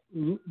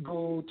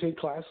go take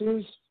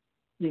classes.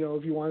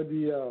 If you want to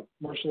be a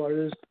martial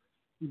artist,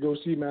 you go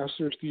see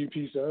Master Steve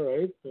Pisa,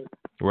 right?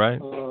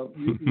 But,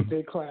 you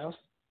take class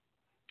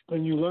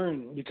and you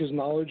learn because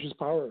knowledge is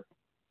power.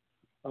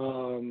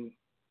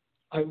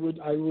 I would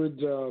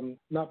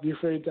not be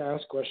afraid to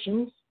ask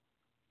questions.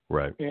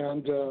 Right.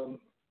 And,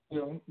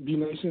 be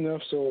nice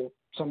enough so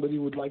somebody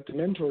would like to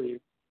mentor you.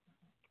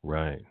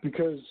 Right.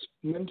 Because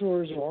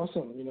mentors are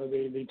awesome.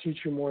 They teach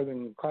you more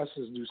than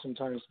classes do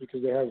sometimes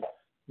because they have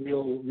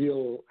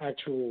real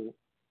actual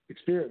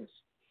experience.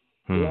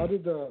 A lot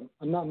of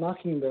I'm not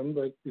knocking them,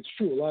 but it's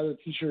true. A lot of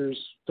teachers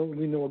don't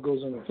really know what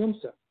goes on a film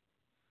set.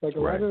 Like a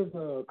lot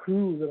of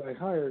crew that I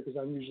hire, because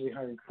I'm usually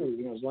hiring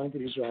crew. As line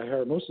producer, I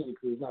hire most of the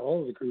crew, not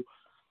all of the crew.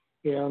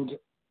 And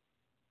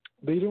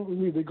they don't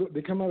really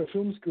they come out of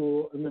film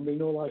school and then they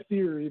know a lot of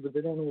theory, but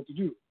they don't know what to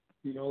do.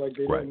 You know, like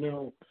they Right. don't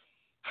know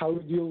how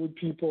to deal with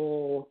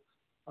people,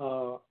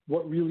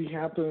 what really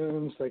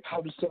happens, like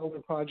how to sell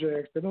their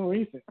projects. They don't know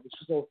anything. It's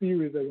just all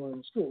theory they learn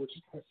in school, which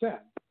is kind of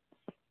sad.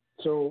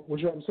 So,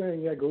 what I'm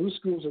saying, yeah, go to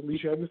schools, at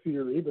least you have the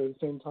theory, but at the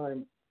same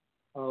time,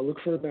 look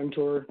for a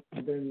mentor,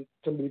 and then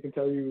somebody can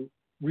tell you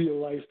real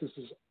life, this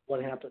is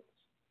what happens.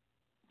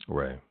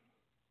 Right.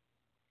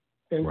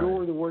 And Right. go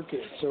where the work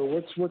is. So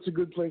what's a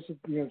good place?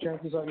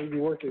 Chances are you'll be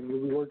working.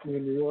 You'll be working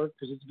in New York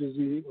because it's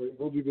busy, or you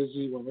will be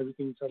busy when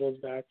everything settles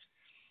back.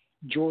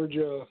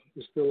 Georgia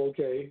is still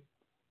okay.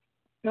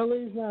 LA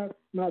is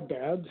not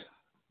bad,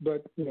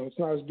 but it's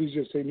not as busy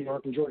as say New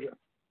York and Georgia.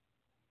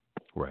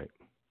 Right.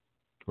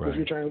 If Right.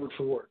 you're trying to look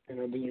for work,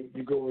 then you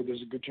go where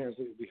there's a good chance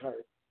that you'll be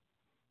hired.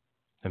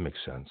 That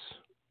makes sense.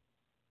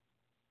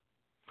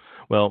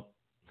 Well,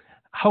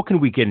 how can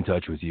we get in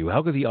touch with you?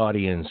 How can the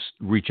audience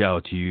reach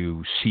out to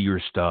you, see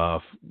your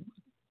stuff,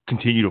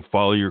 continue to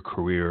follow your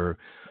career?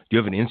 Do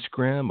you have an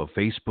Instagram, a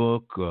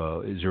Facebook?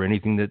 Is there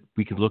anything that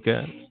we could look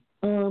at?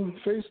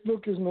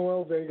 Facebook is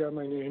Noel Vega,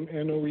 my name,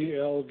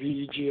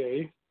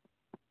 Noelvega.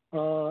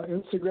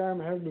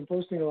 Instagram, I haven't been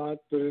posting a lot,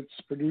 but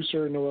it's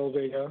producer Noel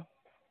Vega.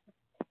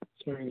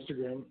 It's my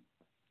Instagram.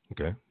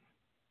 Okay.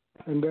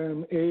 And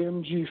then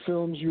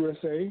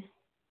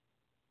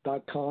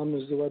amgfilmsusa.com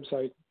is the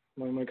website,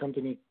 my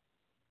company.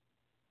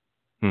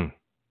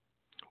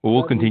 Well,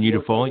 we'll continue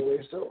to follow you.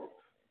 So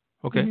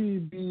okay.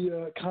 Be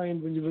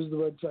kind when you visit the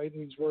website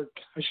and work.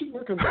 I should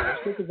work on that. I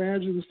should take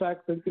advantage of the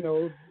fact that,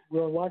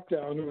 we're on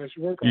lockdown and I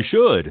should work on it. You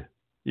should.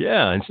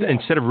 Yeah.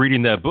 Instead of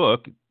reading that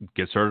book,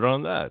 get started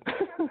on that.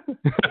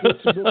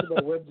 It's a book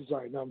about web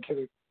design. No, I'm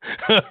kidding.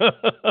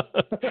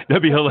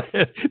 That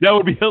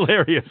would be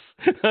hilarious.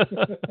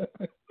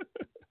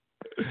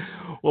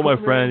 Well, my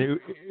friend,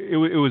 it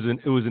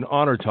was an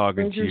honor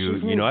talking to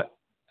you.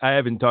 I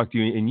haven't talked to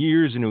you in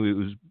years, and it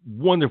was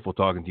wonderful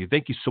talking to you.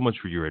 Thank you so much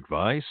for your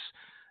advice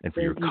and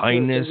for your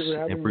kindness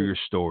and for your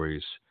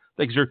stories.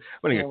 Thank you, sir.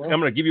 I'm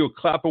going to give you a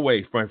clap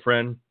away, my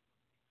friend.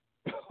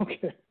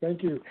 Okay.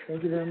 Thank you.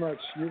 Thank you very much.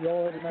 You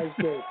all have a nice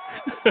day.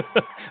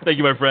 Thank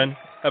you, my friend.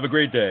 Have a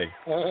great day.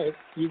 All right.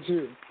 You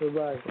too.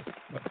 Bye-bye.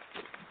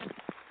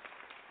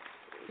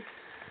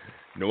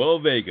 Noel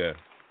Vega.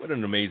 What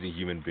an amazing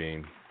human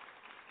being.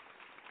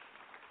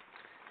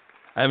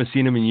 I haven't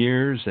seen him in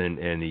years,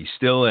 and he's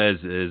still as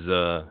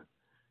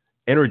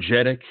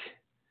energetic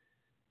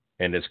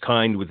and as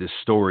kind with his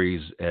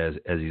stories as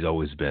he's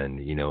always been.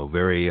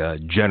 Very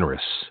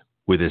generous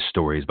with his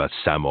stories about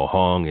Sammo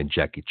Hung and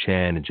Jackie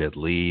Chan and Jet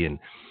Li, and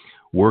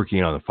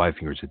working on the Five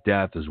Fingers of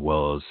Death, as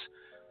well as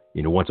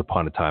Once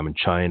Upon a Time in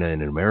China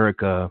and in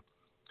America.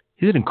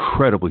 He's an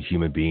incredible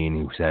human being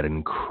who's had an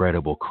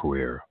incredible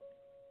career.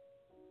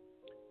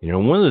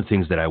 One of the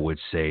things that I would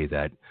say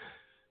that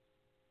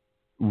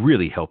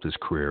really helped his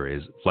career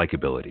is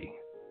likability,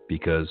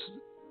 because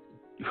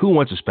who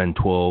wants to spend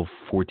 12,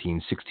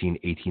 14, 16,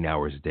 18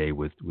 hours a day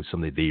with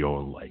somebody they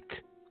don't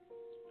like?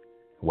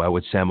 Why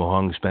would Sammo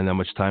Hung spend that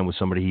much time with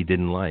somebody he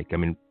didn't like? I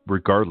mean,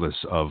 regardless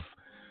of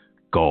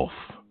golf.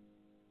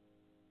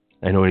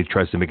 I know he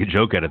tries to make a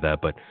joke out of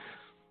that, but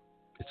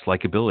it's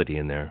likability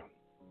in there.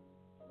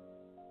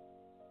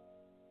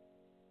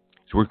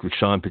 He's worked with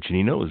Sean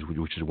Piccinino,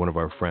 which is one of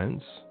our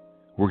friends.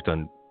 Worked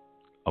on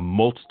a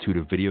multitude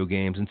of video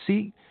games. And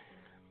see,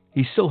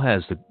 he still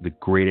has the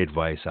great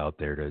advice out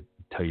there to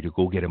tell you to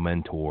go get a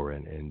mentor,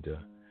 and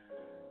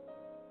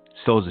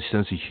still has a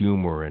sense of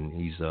humor, and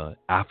he's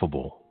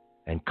affable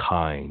and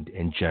kind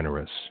and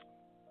generous.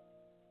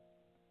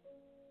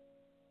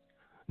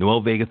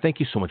 Noel Vega,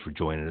 thank you so much for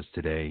joining us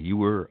today. You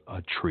were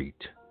a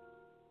treat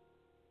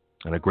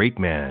and a great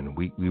man.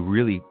 We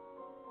really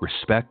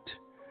respect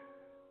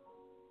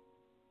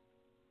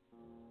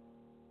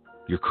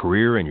your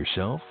career and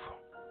yourself,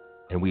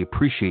 and we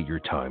appreciate your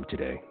time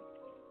today.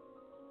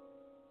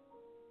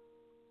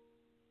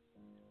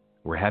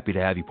 We're happy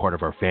to have you part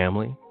of our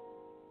family,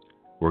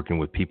 working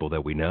with people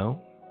that we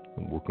know,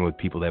 and working with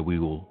people that we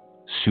will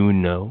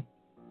soon know.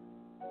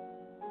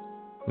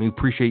 We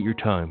appreciate your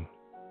time.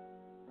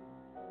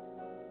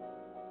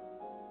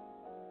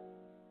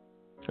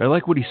 I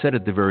like what he said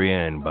at the very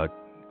end about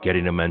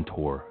getting a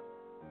mentor,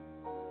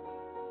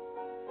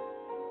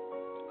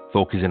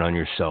 focusing on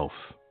yourself,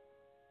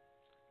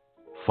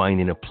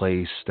 finding a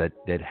place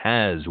that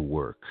has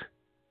work.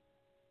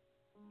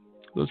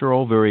 Those are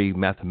all very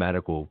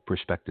mathematical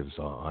perspectives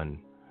on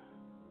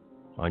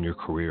your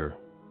career.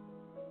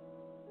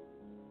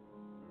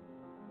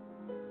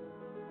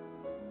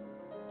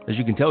 As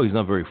you can tell, he's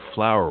not very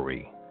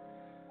flowery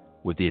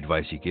with the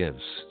advice he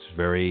gives. It's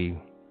very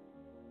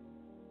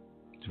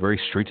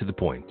straight to the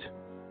point.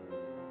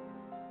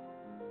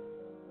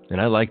 And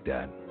I like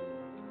that.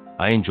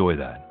 I enjoy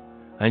that.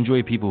 I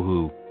enjoy people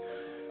who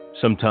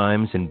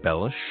sometimes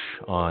embellish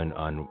on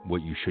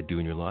what you should do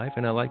in your life,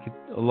 and I like it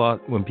a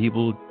lot when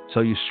people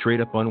tell you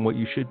straight up on what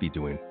you should be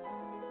doing.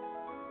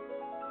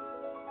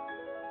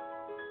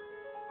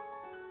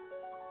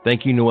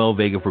 Thank you, Noel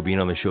Vega, for being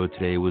on the show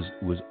today. It was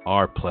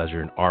our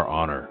pleasure and our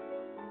honor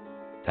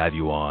to have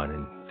you on,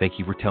 and thank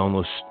you for telling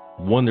those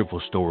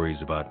wonderful stories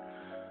about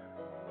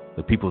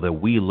the people that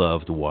we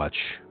love to watch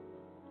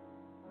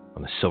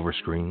on the silver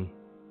screen.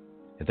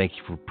 And thank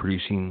you for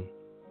producing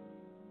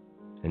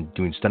and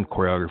doing stunt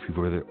choreography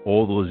for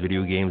all those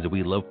video games that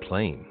we love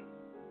playing.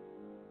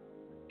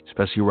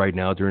 Especially right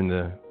now during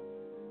the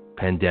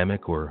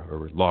pandemic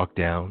or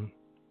lockdown.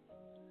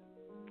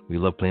 We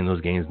love playing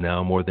those games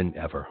now more than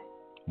ever.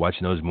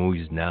 Watching those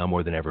movies now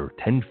more than ever.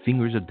 10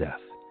 Fingers of Death.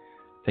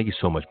 Thank you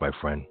so much, my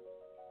friend.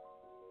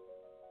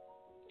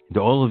 And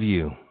to all of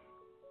you,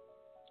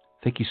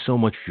 thank you so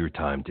much for your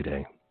time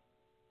today.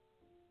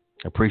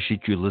 I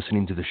appreciate you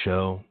listening to the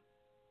show.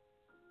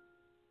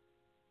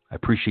 I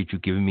appreciate you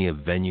giving me a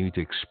venue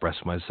to express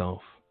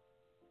myself.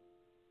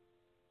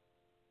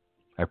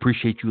 I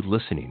appreciate you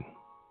listening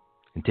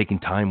and taking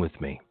time with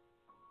me.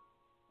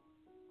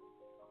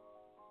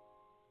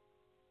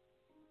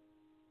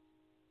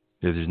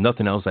 There's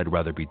nothing else I'd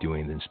rather be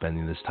doing than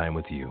spending this time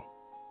with you.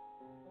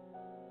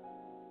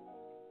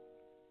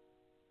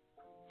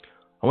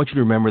 I want you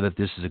to remember that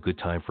this is a good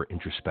time for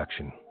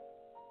introspection,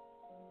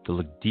 to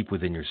look deep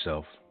within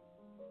yourself,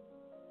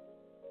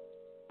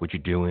 what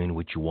you're doing,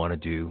 what you want to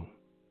do,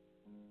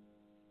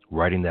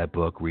 writing that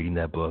book, reading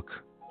that book,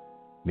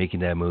 making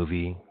that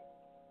movie,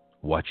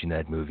 watching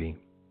that movie.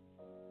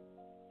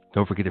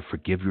 Don't forget to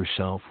forgive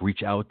yourself.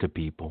 Reach out to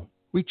people.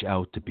 Reach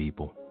out to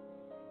people.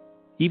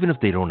 Even if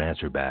they don't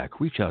answer back,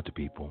 reach out to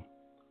people.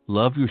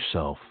 Love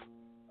yourself.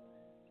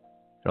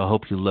 It'll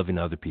help you loving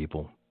other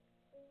people.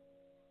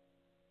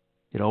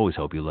 It'll always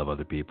help you love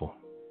other people.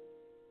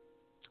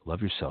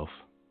 Love yourself.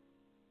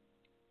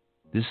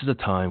 This is a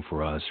time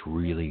for us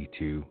really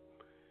to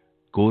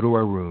go to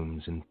our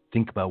rooms and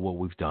think about what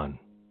we've done.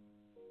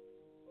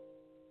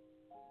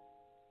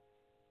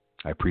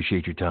 I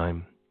appreciate your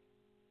time.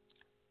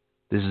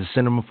 This is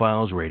Cinema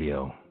Files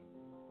Radio.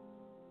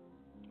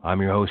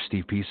 I'm your host,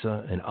 Steve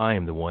Pisa, and I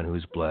am the one who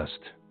is blessed.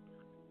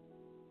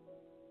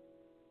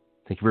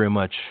 Thank you very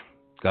much.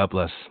 God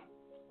bless.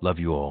 Love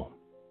you all.